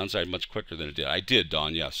to the downside much quicker than it did. I did,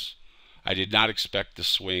 Dawn, yes. I did not expect the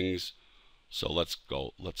swings. So let's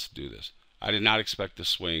do this. I did not expect the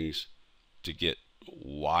swings to get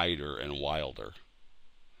wider and wilder.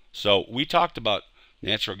 So we talked about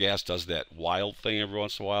natural gas does that wild thing every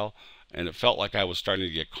once in a while, and it felt like I was starting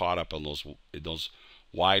to get caught up on those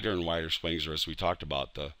wider and wider swings, or as we talked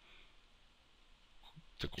about the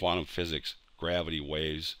quantum physics, gravity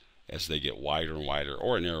waves, as they get wider and wider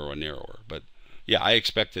or narrower and narrower. But yeah, I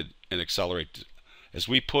expected an accelerate. As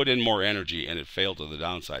we put in more energy and it failed to the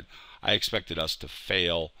downside, I expected us to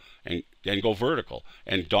fail and go vertical.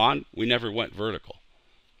 And Dawn, we never went vertical.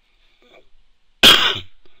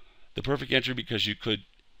 The perfect entry because you could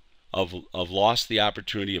have lost the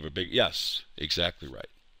opportunity of a big, yes, exactly right.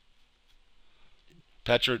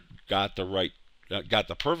 Petra got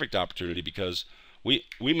the perfect opportunity because we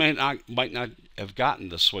might not have gotten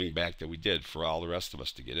the swing back that we did for all the rest of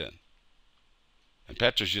us to get in. And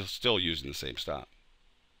Petra's still using the same stop.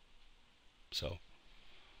 So,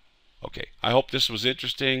 okay. I hope this was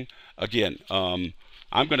interesting. Again, I'm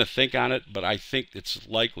going to think on it, but I think it's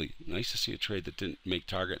likely. Nice to see a trade that didn't make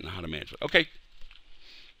target and how to manage it. Okay.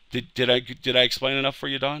 Did I explain enough for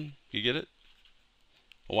you, Don? You get it?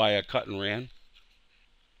 Why I cut and ran?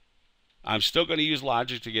 I'm still going to use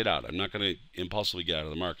logic to get out. I'm not going to impulsively get out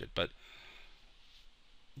of the market, but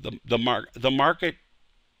the market,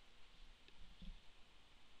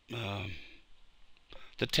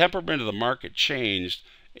 the temperament of the market changed,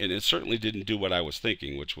 and it certainly didn't do what I was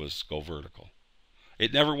thinking, which was go vertical.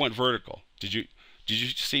 It never went vertical. Did you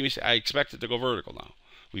see me say I expect it to go vertical now?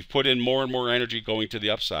 We've put in more and more energy going to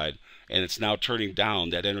the upside, and it's now turning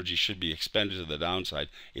down. That energy should be expended to the downside.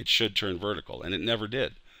 It should turn vertical, and it never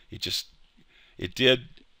did. It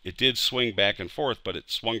did swing back and forth, but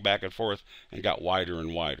it swung back and forth and got wider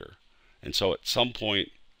and wider. And so at some point,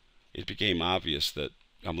 it became obvious that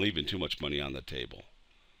I'm leaving too much money on the table.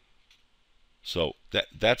 So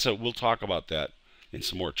we'll talk about that in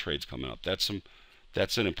some more trades coming up. That's an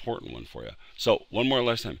important one for you. So one more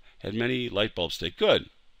last time. Had many light bulbs stay good.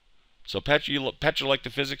 So Petra liked the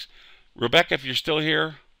physics. Rebecca, if you're still here,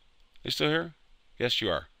 are you still here? Yes, you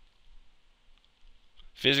are.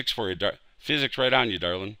 Physics for you, physics right on you,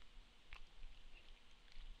 darling.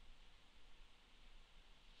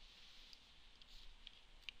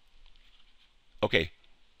 Okay,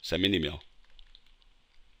 send me an email.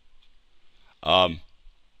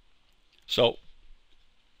 So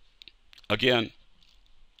again,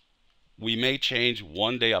 we may change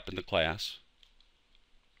one day up in the class.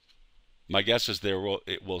 My guess is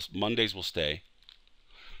Mondays will stay.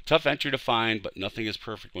 Tough entry to find, but nothing is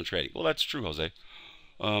perfect when trading. Well, that's true, Jose.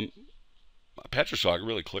 Petra saw it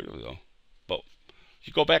really clearly, though. But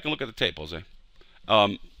you go back and look at the tape, Jose.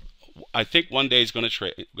 I think one day is going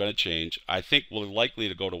to change. I think we're likely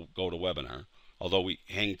to go to webinar, although we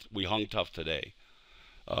hung tough today.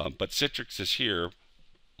 But Citrix is here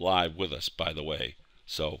live with us, by the way.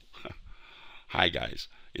 So, hi guys.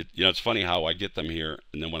 It's funny how I get them here,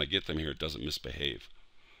 and then when I get them here, it doesn't misbehave.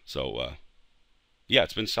 So, yeah,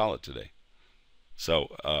 it's been solid today.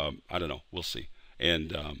 So, I don't know. We'll see.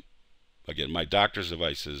 And again, my doctor's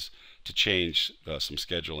advice is to change some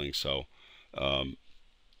scheduling. So,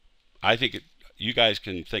 I think you guys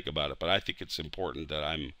can think about it, but I think it's important that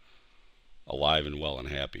I'm alive and well and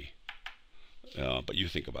happy. But you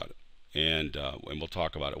think about it, and we'll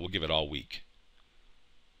talk about it. We'll give it all week.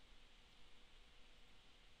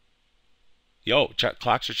 Yo,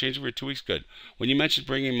 clocks are changing for 2 weeks. Good. When you mentioned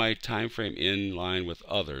bringing my time frame in line with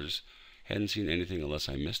others, hadn't seen anything unless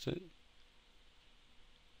I missed it.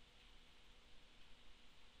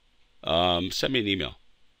 Send me an email.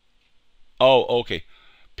 Oh, okay.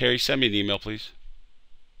 Perry, send me an email, please.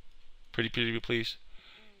 Pretty please.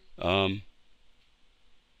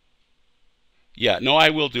 Yeah, no,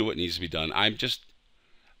 I will do what needs to be done. I'm just,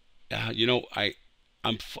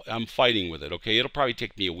 I'm fighting with it. Okay, it'll probably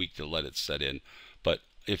take me a week to let it set in. But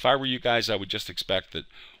if I were you guys, I would just expect that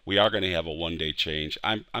we are going to have a one-day change.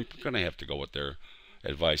 I'm going to have to go with their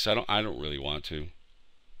advice. I don't really want to,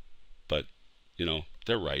 but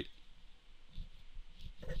they're right.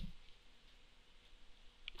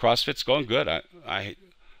 CrossFit's going good.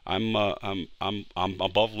 I'm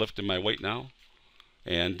above lifting my weight now,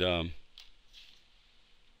 and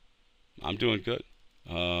I'm doing good.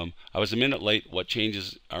 I was a minute late. What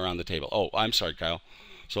changes are on the table? Oh, I'm sorry, Kyle.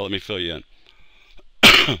 So let me fill you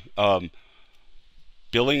in.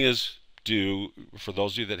 Billing is due. For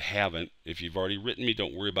those of you that haven't, if you've already written me,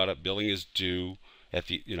 don't worry about it. Billing is due at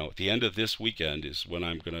the end of this weekend is when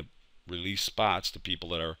I'm going to release spots to people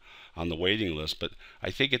that are on the waiting list. But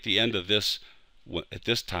I think at the end of this, at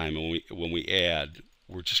this time when we add,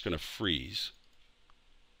 we're just going to freeze.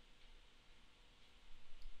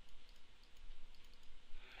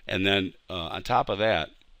 And then on top of that,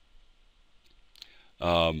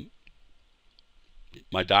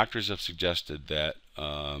 my doctors have suggested that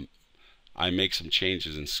I make some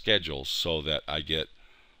changes in schedules so that I get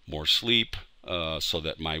more sleep, so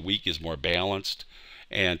that my week is more balanced.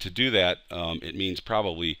 And to do that, it means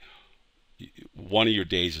probably, one of your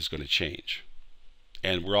days is going to change.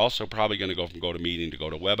 And we're also probably going to go from GoToMeeting to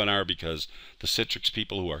GoToWebinar, because the Citrix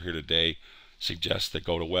people who are here today suggest that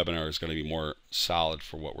GoToWebinar is going to be more solid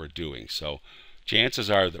for what we're doing. So chances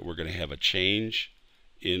are that we're going to have a change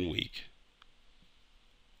in week.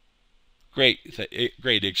 Great,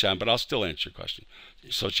 Igshan, but I'll still answer your question.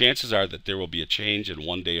 So chances are that there will be a change in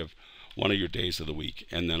one of your days of the week,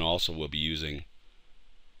 and then also we'll be using.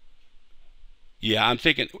 Yeah, I'm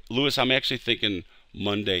thinking, Lewis, I'm actually thinking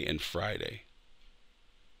Monday and Friday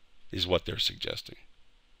is what they're suggesting.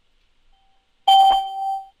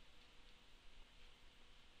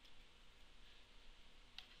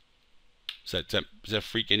 Does that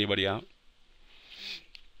freak anybody out?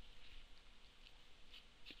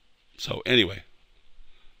 So anyway,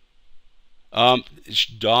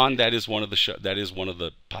 Dawn, that is one of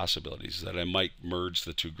the possibilities, that I might merge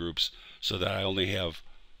the two groups so that I only have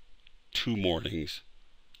 2 mornings.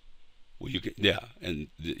 Well,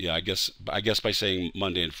 I guess by saying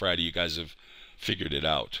Monday and Friday, you guys have figured it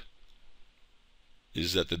out.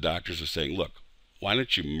 Is that the doctors are saying, look, why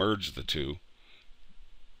don't you merge the two?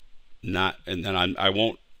 And then I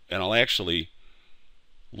won't, and I'll actually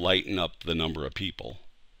lighten up the number of people,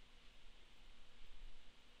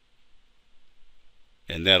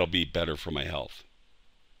 and that'll be better for my health.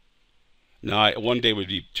 Now, one day would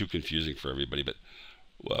be too confusing for everybody, but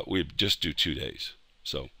we just do 2 days.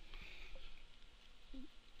 So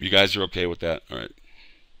you guys are okay with that? All right.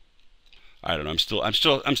 I don't know. I'm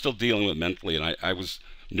still dealing with it mentally, and I was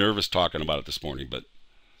nervous talking about it this morning, but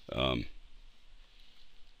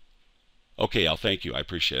okay, Al, thank you. I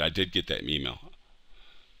appreciate it. I did get that email.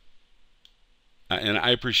 And I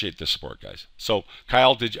appreciate the support, guys. So,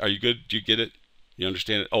 Kyle, are you good? Do you get it? You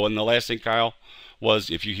understand it? Oh, and the last thing, Kyle, was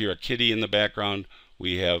if you hear a kitty in the background,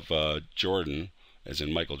 we have Jordan, as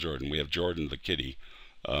in Michael Jordan. We have Jordan the kitty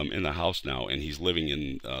in the house now, and he's living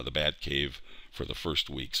in the bat cave for the first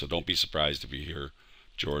week. So don't be surprised if you hear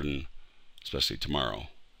Jordan, especially tomorrow.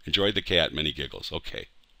 Enjoy the cat, many giggles. Okay.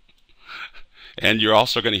 And you're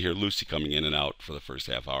also going to hear Lucy coming in and out for the first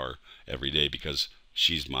half hour every day, because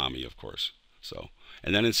she's mommy, of course. So,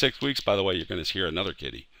 and then in 6 weeks, by the way, you're going to hear another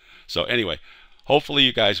kitty. So anyway, hopefully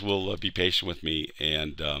you guys will be patient with me,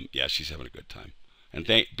 and yeah, she's having a good time. And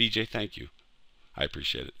BJ, thank you. I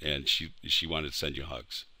appreciate it. And she wanted to send you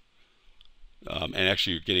hugs. And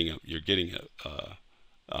actually, you're getting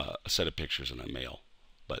a set of pictures in the mail.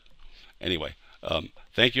 But anyway,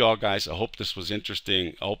 thank you all, guys. I hope this was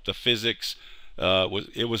interesting. I hope the physics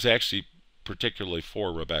was actually particularly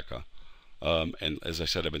for Rebecca. And as I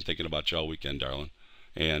said, I've been thinking about you all weekend, darling.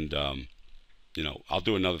 And I'll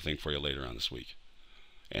do another thing for you later on this week.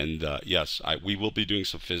 And yes, we will be doing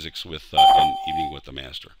some physics with an evening with the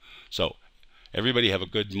master. So everybody have a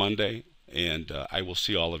good Monday, and I will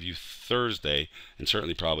see all of you Thursday, and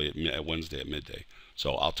certainly probably at Wednesday at midday.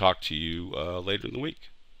 So I'll talk to you later in the week.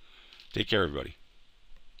 Take care, everybody.